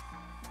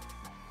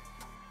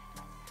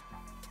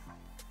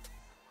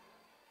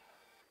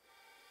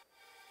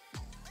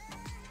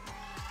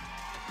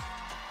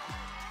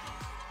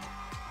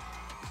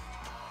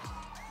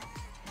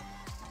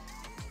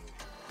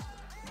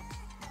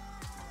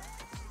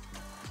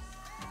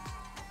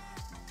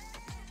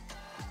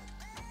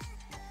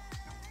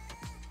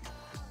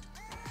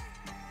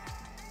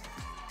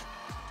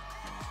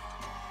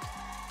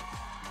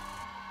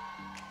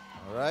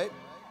 All right.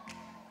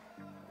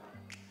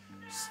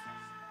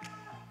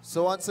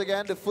 So once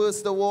again, the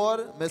first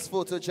award, Miss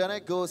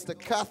Photogenic, goes to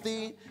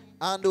Kathy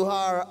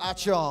Anduhar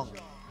Achong.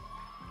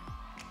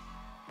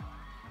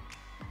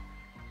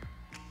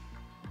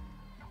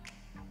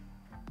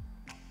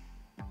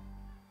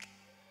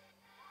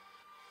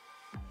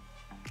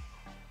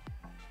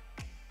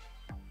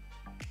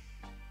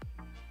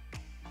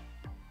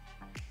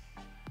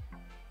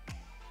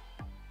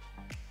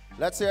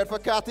 Let's hear it for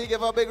Kathy.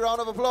 Give her a big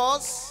round of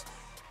applause.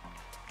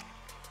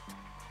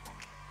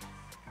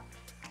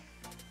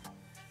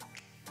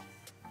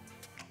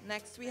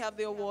 Next, we have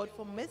the award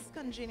for Miss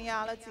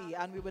Congeniality,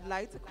 and we would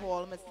like to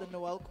call Mr.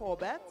 Noel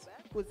Corbett,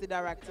 who is the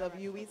Director of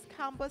UWI's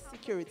Campus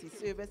Security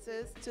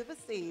Services, to the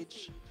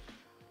stage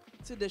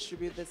to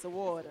distribute this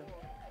award.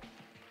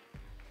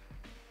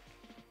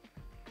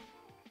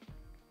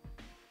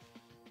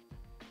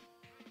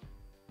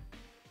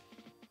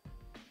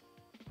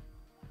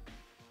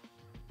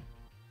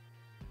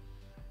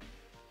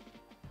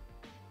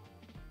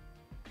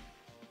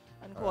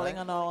 And calling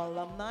on our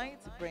alumni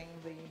to bring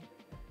the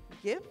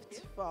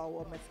gift for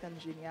our Miss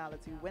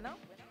Congeniality winner.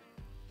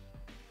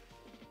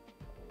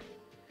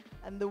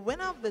 And the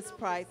winner of this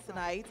prize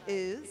tonight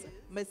is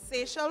Miss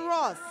Seychelle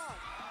Ross.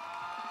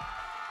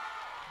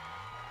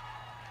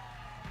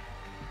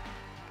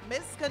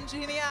 Miss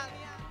Congeniality.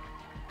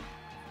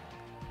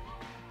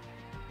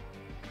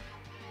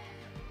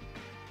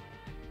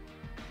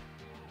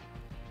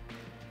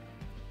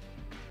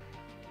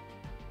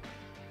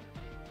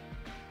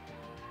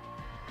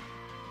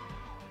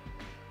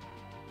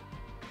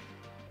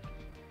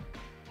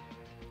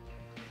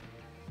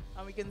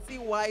 And we can see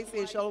why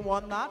Seychelle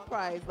won that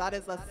prize. That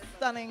is a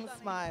stunning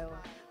smile.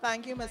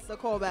 Thank you, Mr.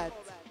 Corbett.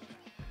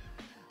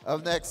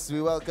 Up next,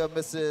 we welcome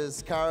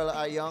Mrs. Carol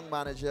I. Young,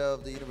 Manager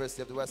of the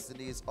University of the West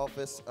Indies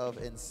Office of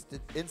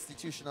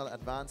Institutional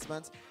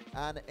Advancement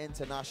and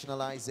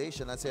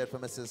Internationalization. Let's hear it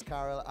from Mrs.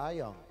 Carol I.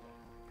 Young.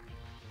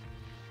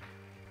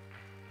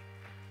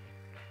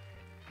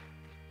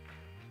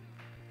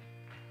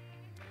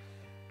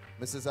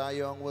 Mrs. I.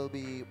 Young will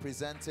be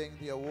presenting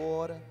the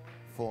award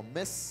for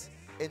Miss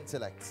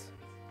Intellect.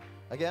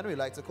 Again, we'd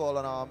like to call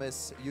on our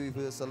Miss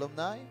UWIverse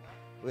alumni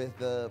with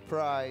the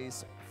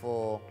prize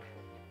for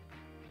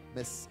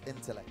Miss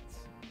Intellect.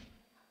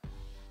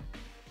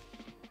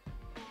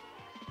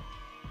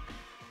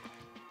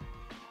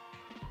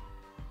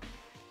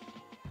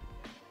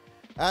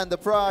 And the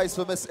prize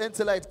for Miss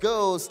Intellect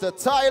goes to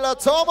Tyler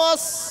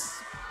Thomas.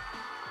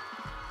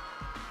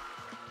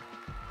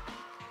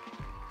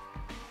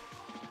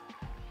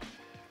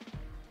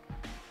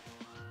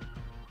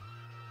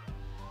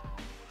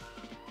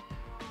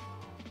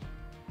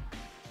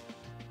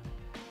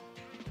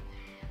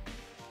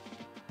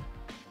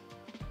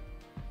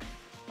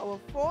 Our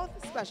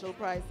fourth special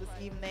prize this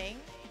evening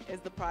is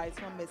the prize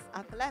for Miss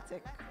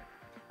Athletic.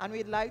 And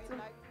we'd like to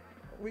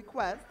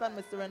request that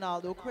Mr.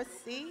 Ronaldo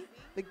Christie,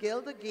 the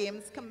Guild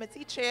Games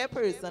Committee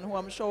chairperson, who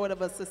I'm sure would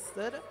have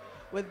assisted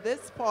with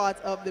this part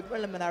of the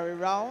preliminary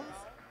rounds,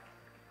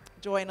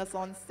 join us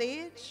on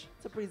stage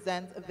to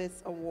present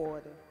this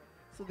award.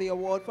 So the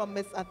award for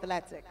Miss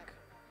Athletic.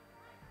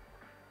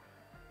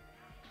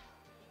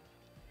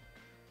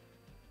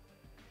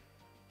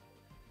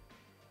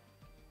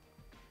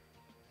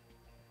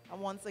 And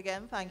once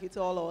again, thank you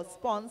to all our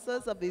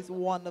sponsors of these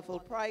wonderful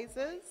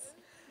prizes.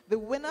 The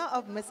winner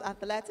of Miss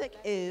Athletic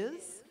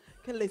is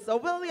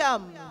Kalissa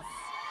Williams.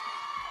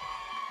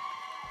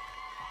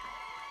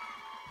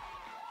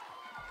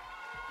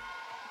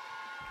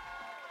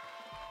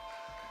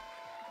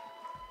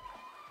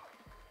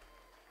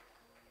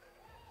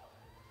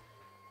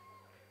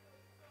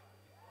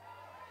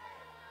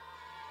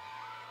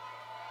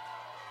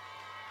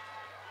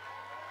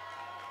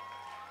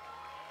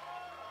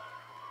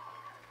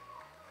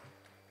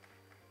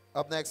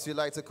 Up next, we'd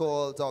like to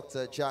call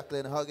Dr.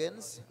 Jacqueline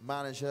Huggins,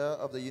 manager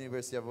of the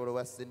University of the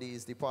West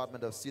Indies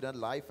Department of Student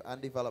Life and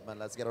Development.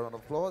 Let's get a round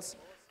of applause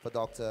for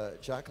Dr.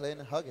 Jacqueline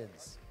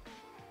Huggins.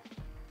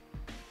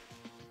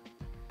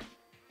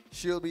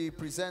 She'll be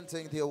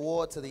presenting the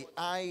award to the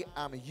I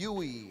Am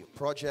UE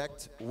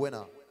project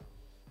winner.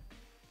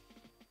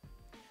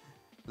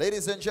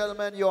 Ladies and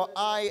gentlemen, your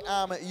I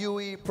Am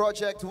UE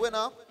project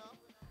winner.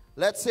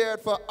 Let's hear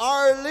it for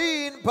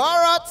Arlene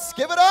Barrett.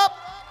 Give it up.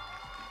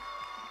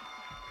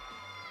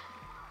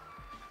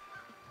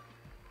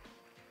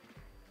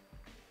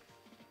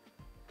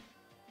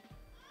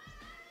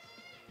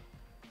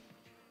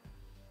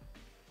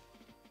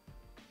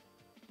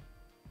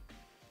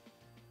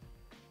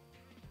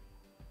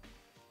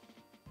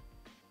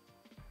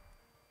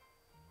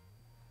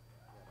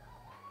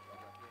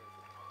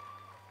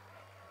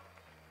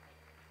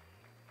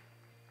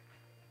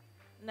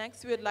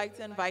 Next, we would like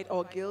to invite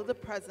our Guild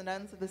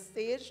President to the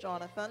stage.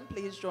 Jonathan,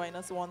 please join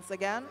us once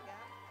again.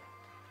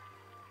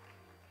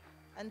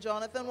 And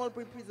Jonathan will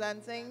be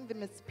presenting the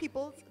Miss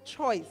People's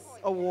Choice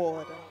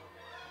Award.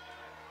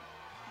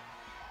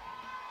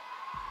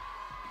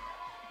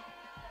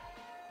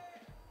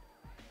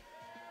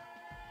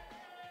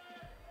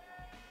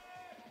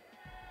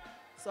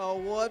 So,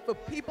 award for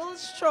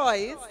People's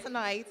Choice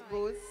tonight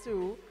goes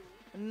to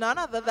none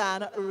other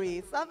than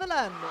Ray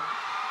Sutherland.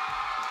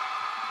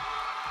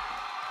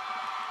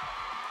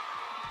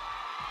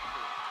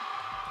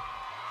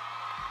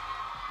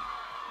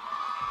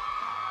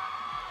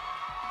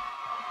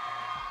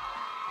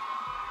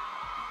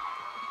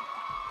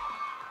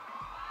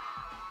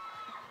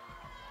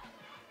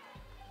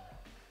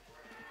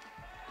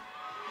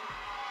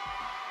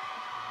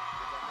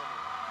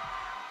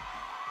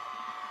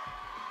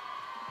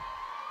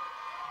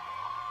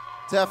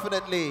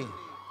 Definitely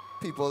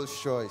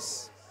People's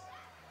Choice.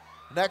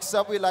 Next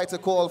up, we'd like to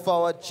call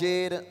forward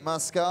Jade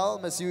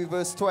Mascal, Miss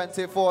UWIverse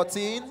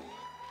 2014.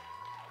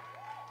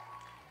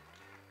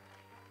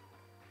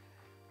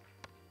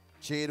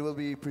 Jade will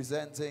be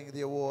presenting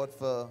the award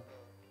for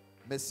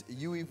Miss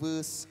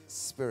UWIverse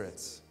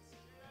Spirit.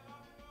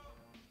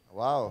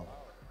 Wow.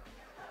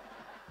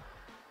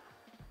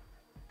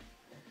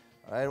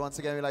 All right, once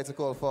again, we'd like to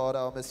call forward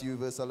our Miss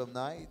UWIverse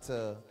alumni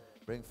to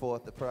bring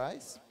forth the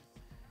prize.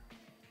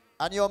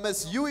 And your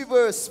Miss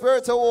UWIverse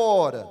Spirit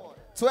Award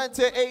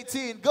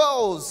 2018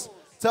 goes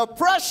to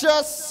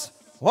Precious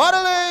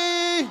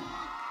Waddley.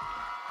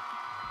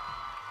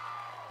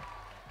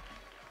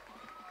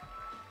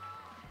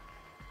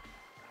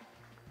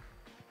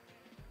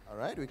 All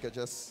right, we could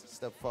just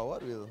step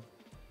forward.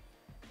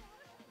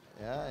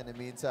 Yeah, in the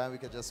meantime, we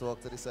could just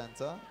walk to the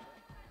center.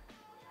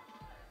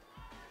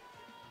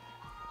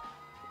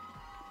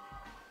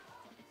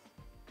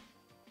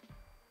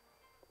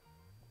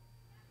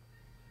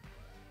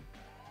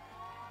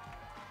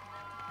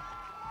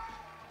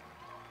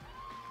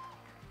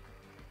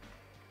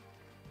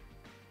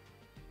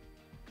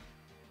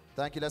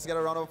 Thank you. Let's get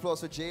a round of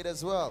applause for Jade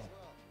as well.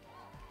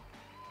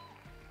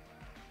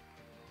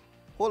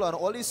 Hold on.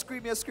 All these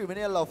screaming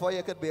in love for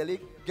you could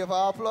barely give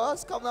her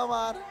applause. Come on,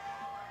 man.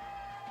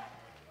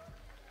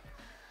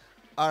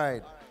 All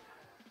right.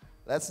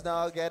 Let's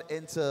now get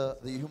into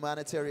the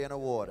Humanitarian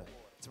Award.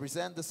 To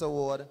present this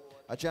award,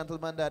 a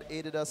gentleman that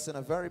aided us in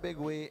a very big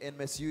way in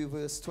Miss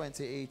UWIverse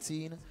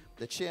 2018,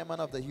 the chairman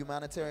of the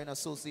Humanitarian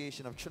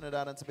Association of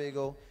Trinidad and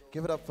Tobago.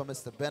 Give it up for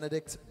Mr.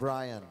 Benedict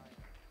Bryan.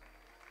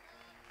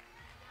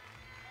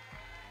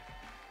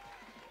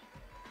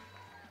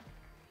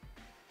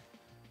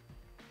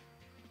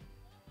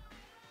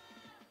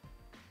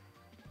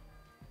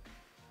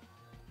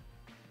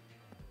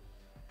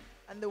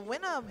 And the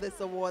winner of this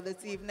award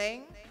this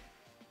evening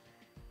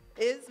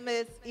is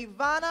Miss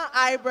Ivana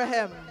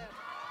Ibrahim.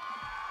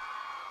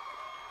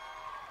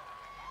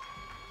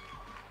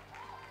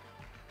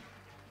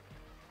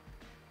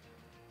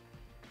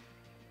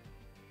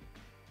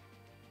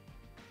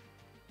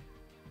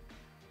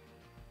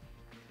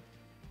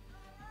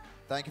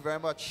 Thank you very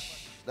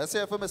much. Let's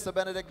hear it for Mr.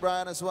 Benedict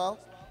Bryan as well.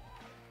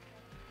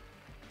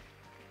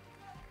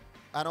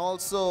 And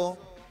also,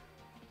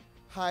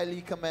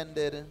 highly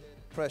commended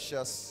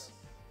Precious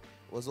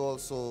was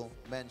also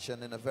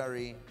mentioned in a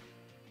very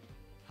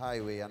high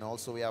way. And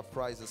also we have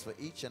prizes for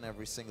each and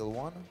every single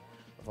one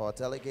of our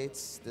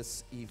delegates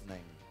this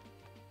evening,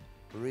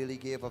 who really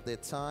gave of their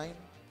time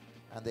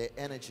and their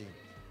energy.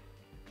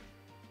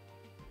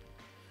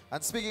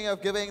 And speaking of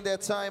giving their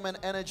time and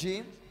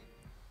energy,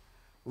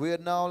 we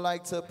would now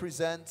like to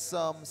present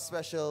some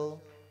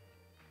special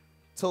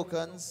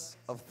tokens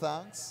of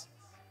thanks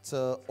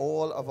to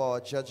all of our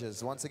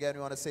judges. Once again,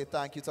 we want to say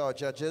thank you to our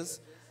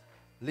judges.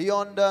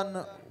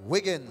 Leondon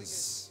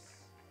Wiggins.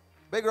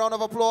 Big round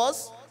of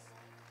applause.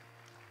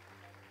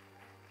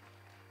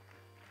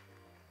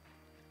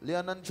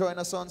 Leondon, join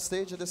us on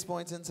stage at this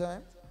point in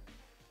time.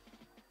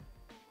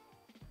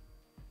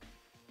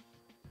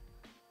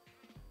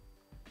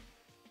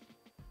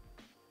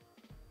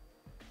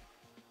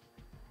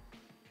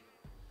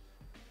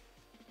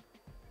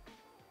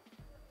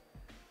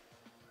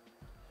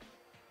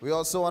 We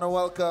also want to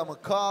welcome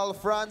Carl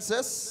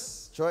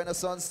Francis. Join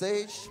us on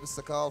stage,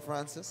 Mr. Carl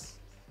Francis.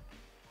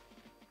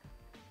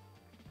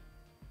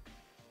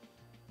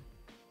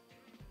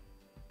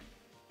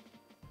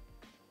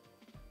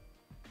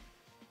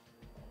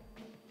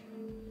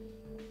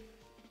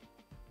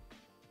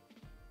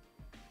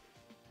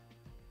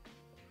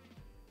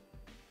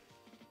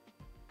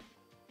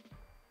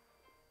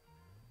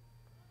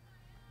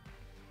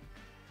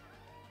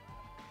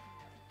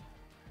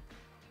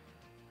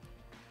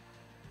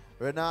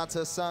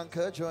 Renata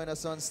Sanka, join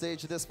us on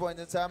stage at this point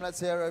in time. Let's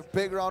hear a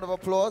big round of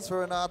applause for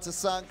Renata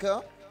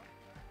Sanka.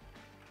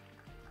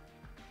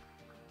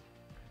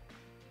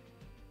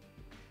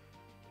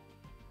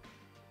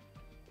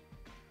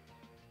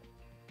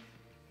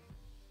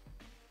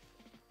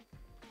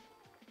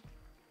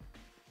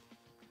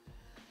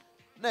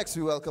 Next,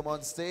 we welcome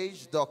on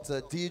stage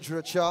Dr.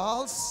 Deidre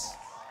Charles.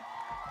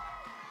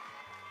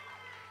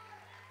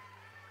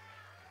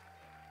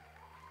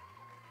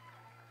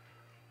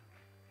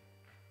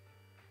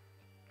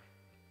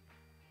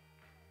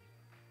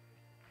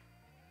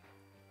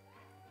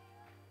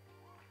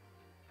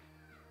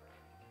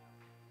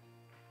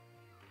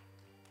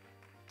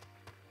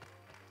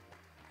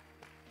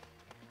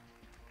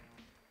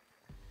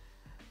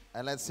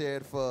 And let's hear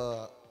it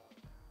for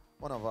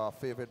one of our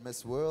favorite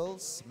Miss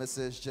Worlds,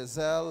 Mrs.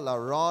 Giselle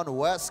LaRon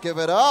West. Give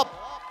it up.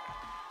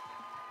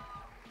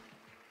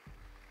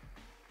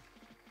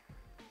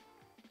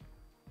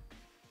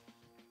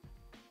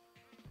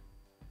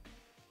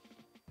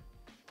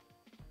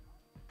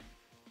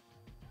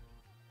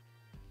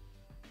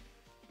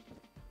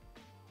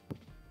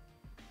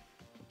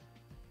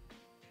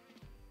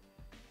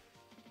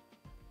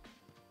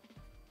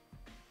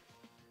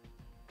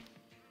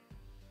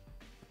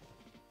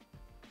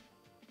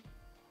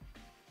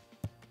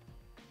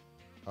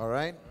 All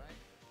right.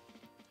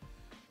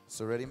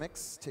 So ready,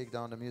 mix? Take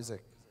down the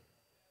music.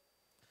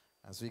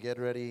 As we get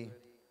ready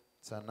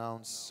to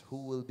announce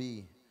who will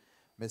be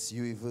Miss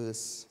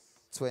UWIverse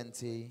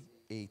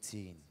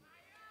 2018.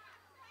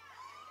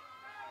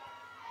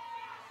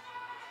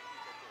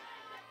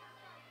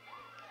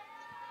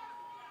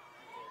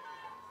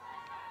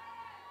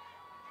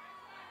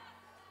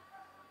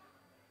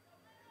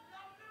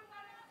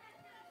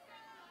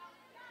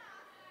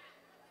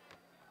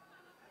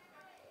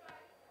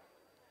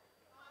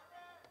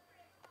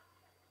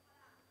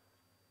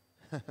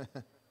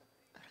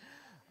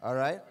 All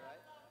right.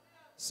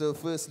 So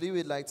firstly,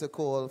 we'd like to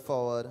call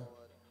forward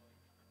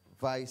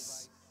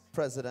Vice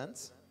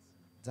President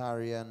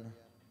Darian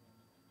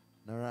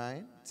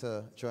Narayan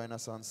to join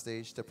us on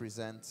stage to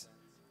present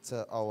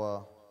to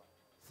our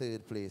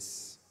third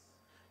place.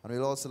 And we'd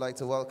also like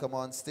to welcome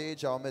on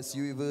stage our Miss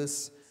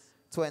UWIverse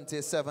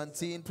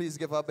 2017. Please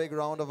give her a big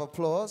round of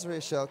applause,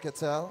 Rachel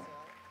Cattell.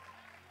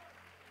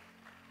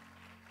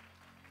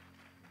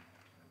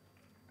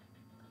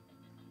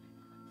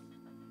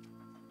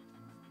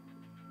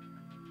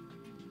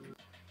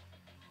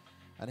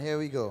 And here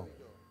we go.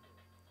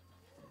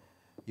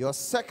 Your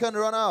second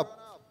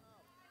runner-up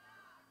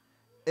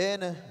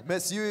in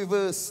Miss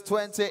UWIverse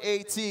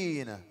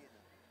 2018.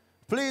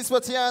 Please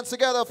put your hands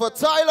together for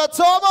Tyler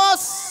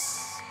Thomas.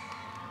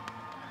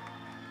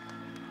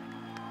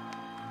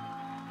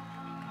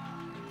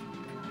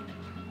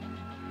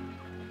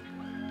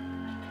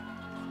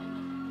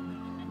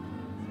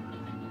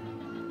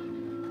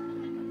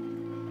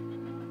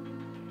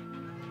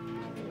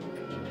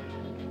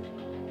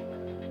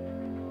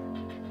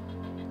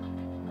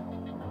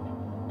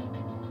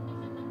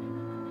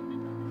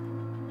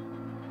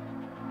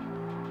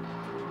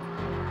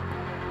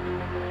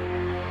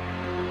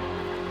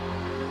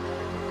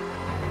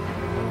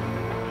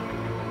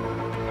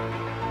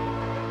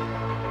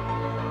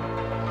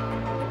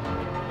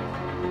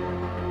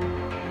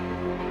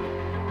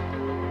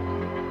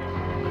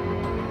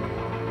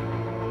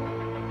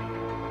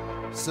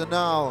 So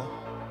now,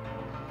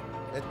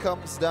 it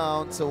comes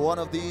down to one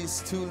of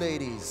these two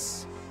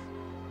ladies.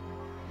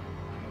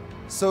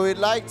 So we'd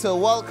like to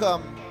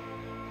welcome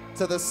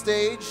to the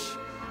stage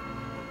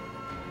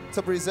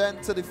to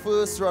present to the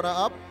first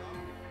runner-up,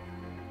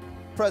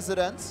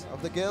 President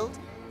of the Guild,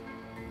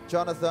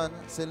 Jonathan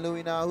St.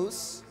 Louis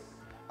Nahus.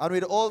 And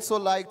we'd also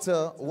like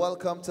to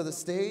welcome to the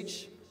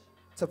stage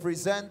to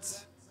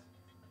present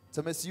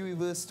to Miss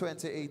UWIverse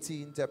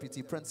 2018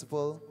 Deputy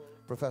Principal,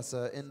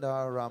 Professor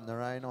Indar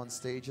Ramnarayan, on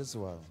stage as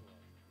well.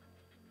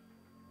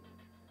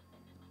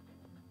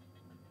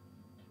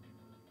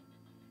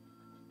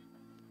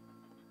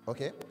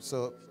 Okay,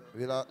 so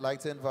we'd like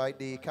to invite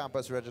the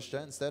campus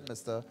registrar instead,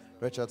 Mr.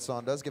 Richard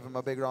Saunders. Give him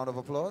a big round of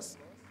applause.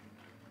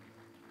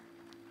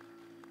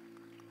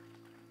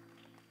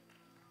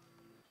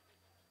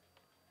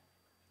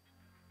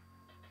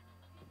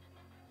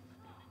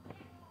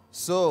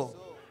 So,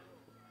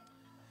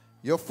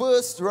 your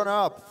first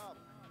runner-up,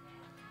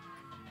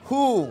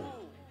 who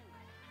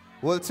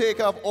will take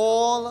up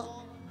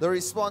all the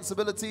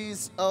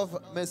responsibilities of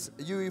Miss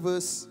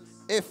UWIverse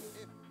if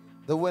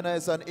the winner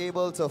is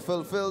unable to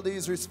fulfill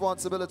these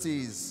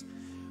responsibilities.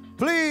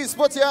 Please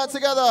put your hands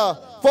together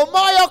for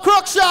Maya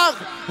Cruikshank,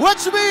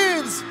 which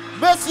means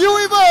Miss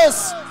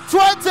UWIverse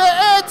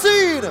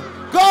 2018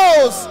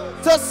 goes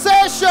to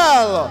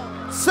Seychelles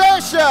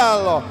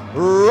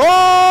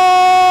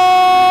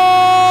Ross.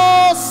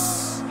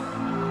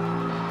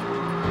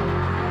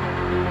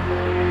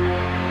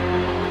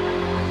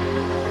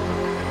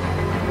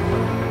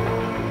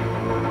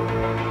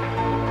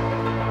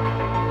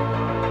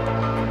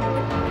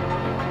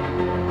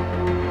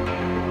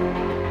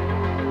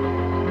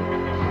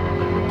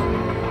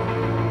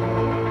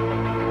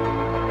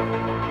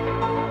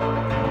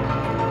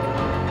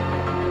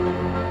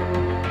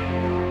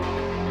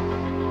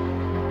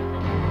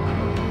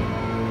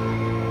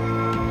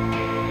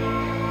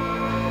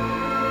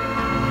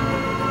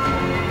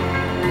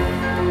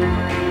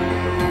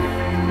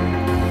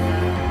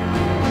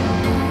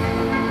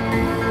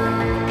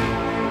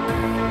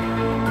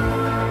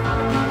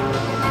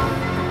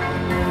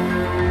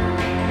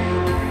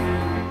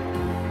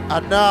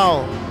 And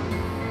now,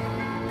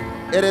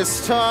 it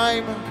is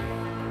time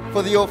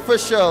for the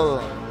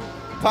official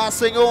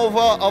passing over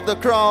of the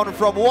crown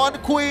from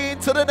one queen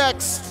to the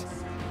next.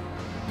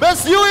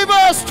 Miss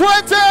UWIverse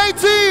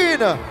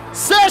 2018,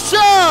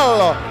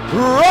 Seychelles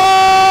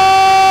Ross!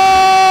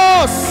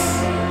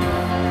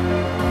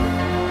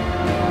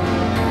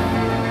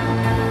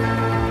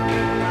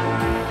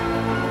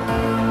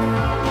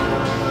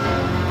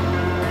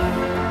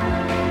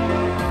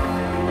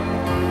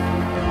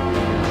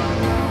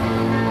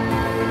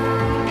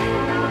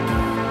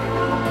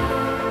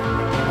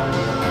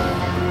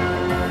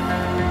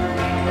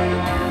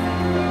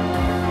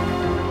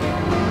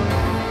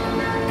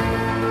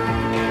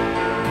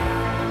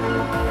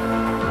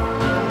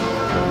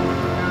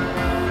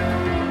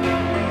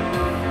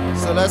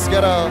 So let's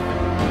get a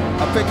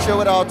picture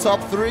with our top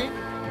three.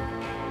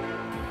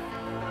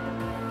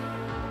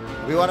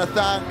 We want to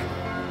thank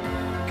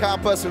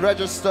Campus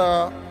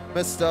Registrar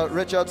Mr.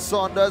 Richard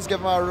Saunders. Give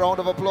him a round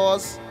of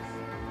applause.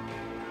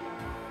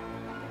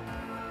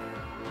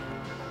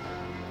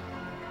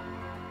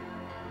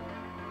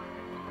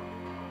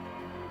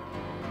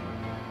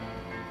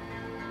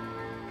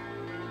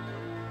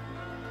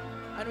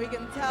 And we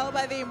can tell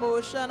by the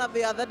emotion of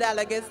the other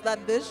delegates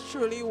that this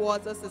truly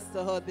was a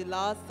sisterhood. The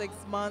last 6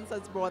 months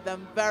has brought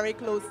them very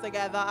close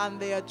together, and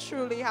they are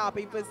truly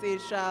happy for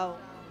Seychelles.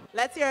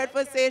 Let's hear it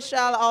for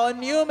Seychelles, our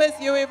new Miss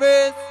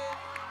UWIverse,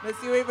 Miss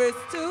UWIverse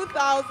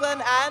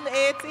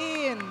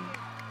 2018.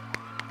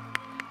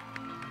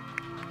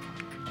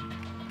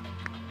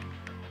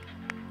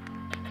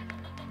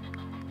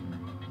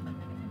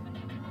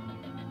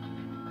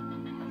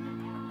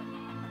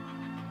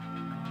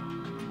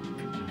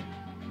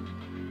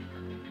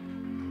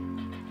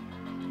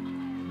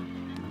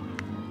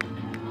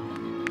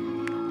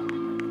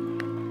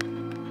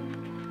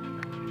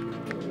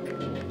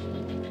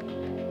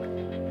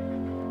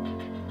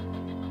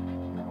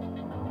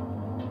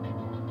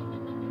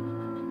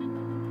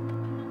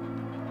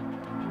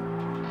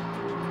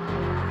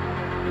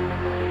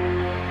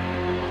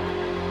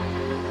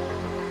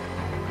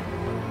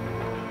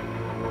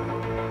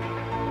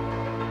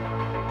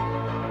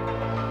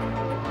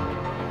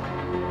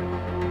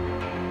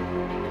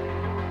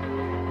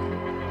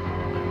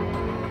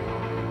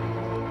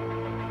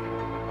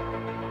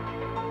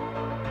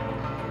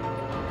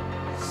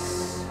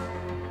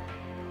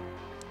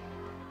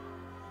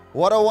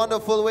 What a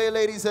wonderful way,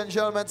 ladies and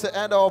gentlemen, to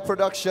end our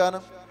production.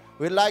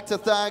 We'd like to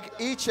thank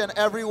each and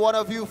every one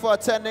of you for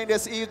attending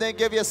this evening.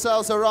 Give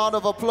yourselves a round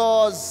of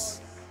applause.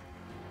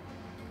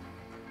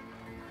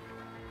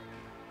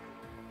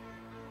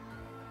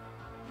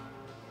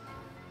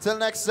 Till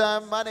next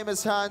time, my name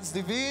is Hans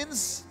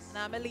Devines. And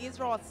I'm Elise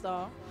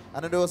Roster.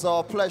 And it was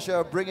our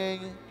pleasure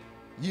bringing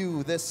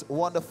you this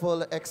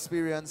wonderful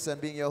experience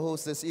and being your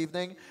host this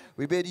evening.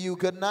 We bid you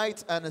good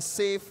night and a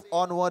safe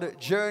onward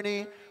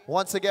journey.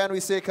 Once again, we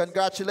say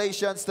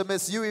congratulations to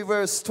Miss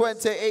UWIverse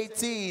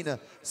 2018,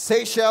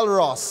 Seychelles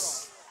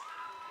Ross.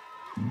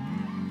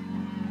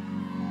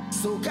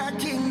 Soca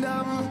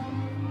Kingdom,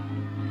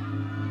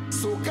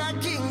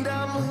 Soca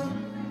Kingdom,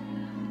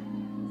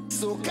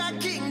 Soca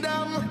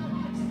Kingdom.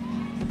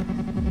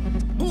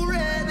 Who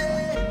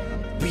ready?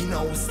 We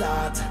now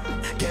start.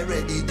 Get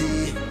ready,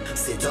 day.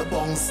 Set a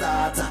bong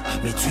start.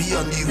 Meet we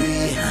on the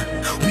way.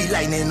 We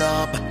lining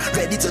up,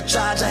 ready to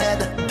charge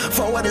ahead.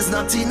 Forward is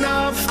not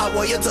enough. I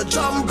want you to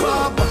jump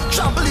up.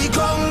 Trample the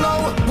ground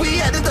now. We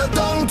headed to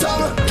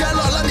downtown. Get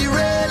all on the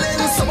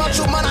railing. So much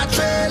woman are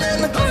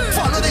trailing.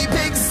 Follow the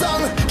big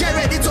song. Get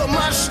ready to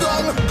mash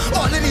down.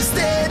 All in the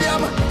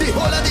stadium. The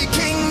whole of the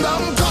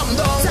kingdom. Come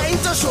down.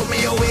 Time to show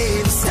me your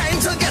waves. Time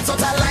to get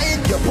out of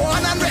line. You're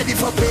born and ready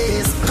for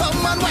pace. Come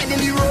and wind in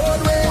the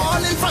roadway.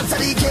 All in front of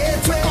the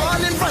gateway.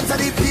 All in front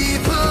of the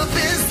people.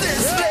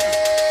 Business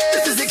day.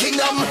 This is the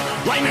kingdom.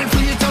 Wine and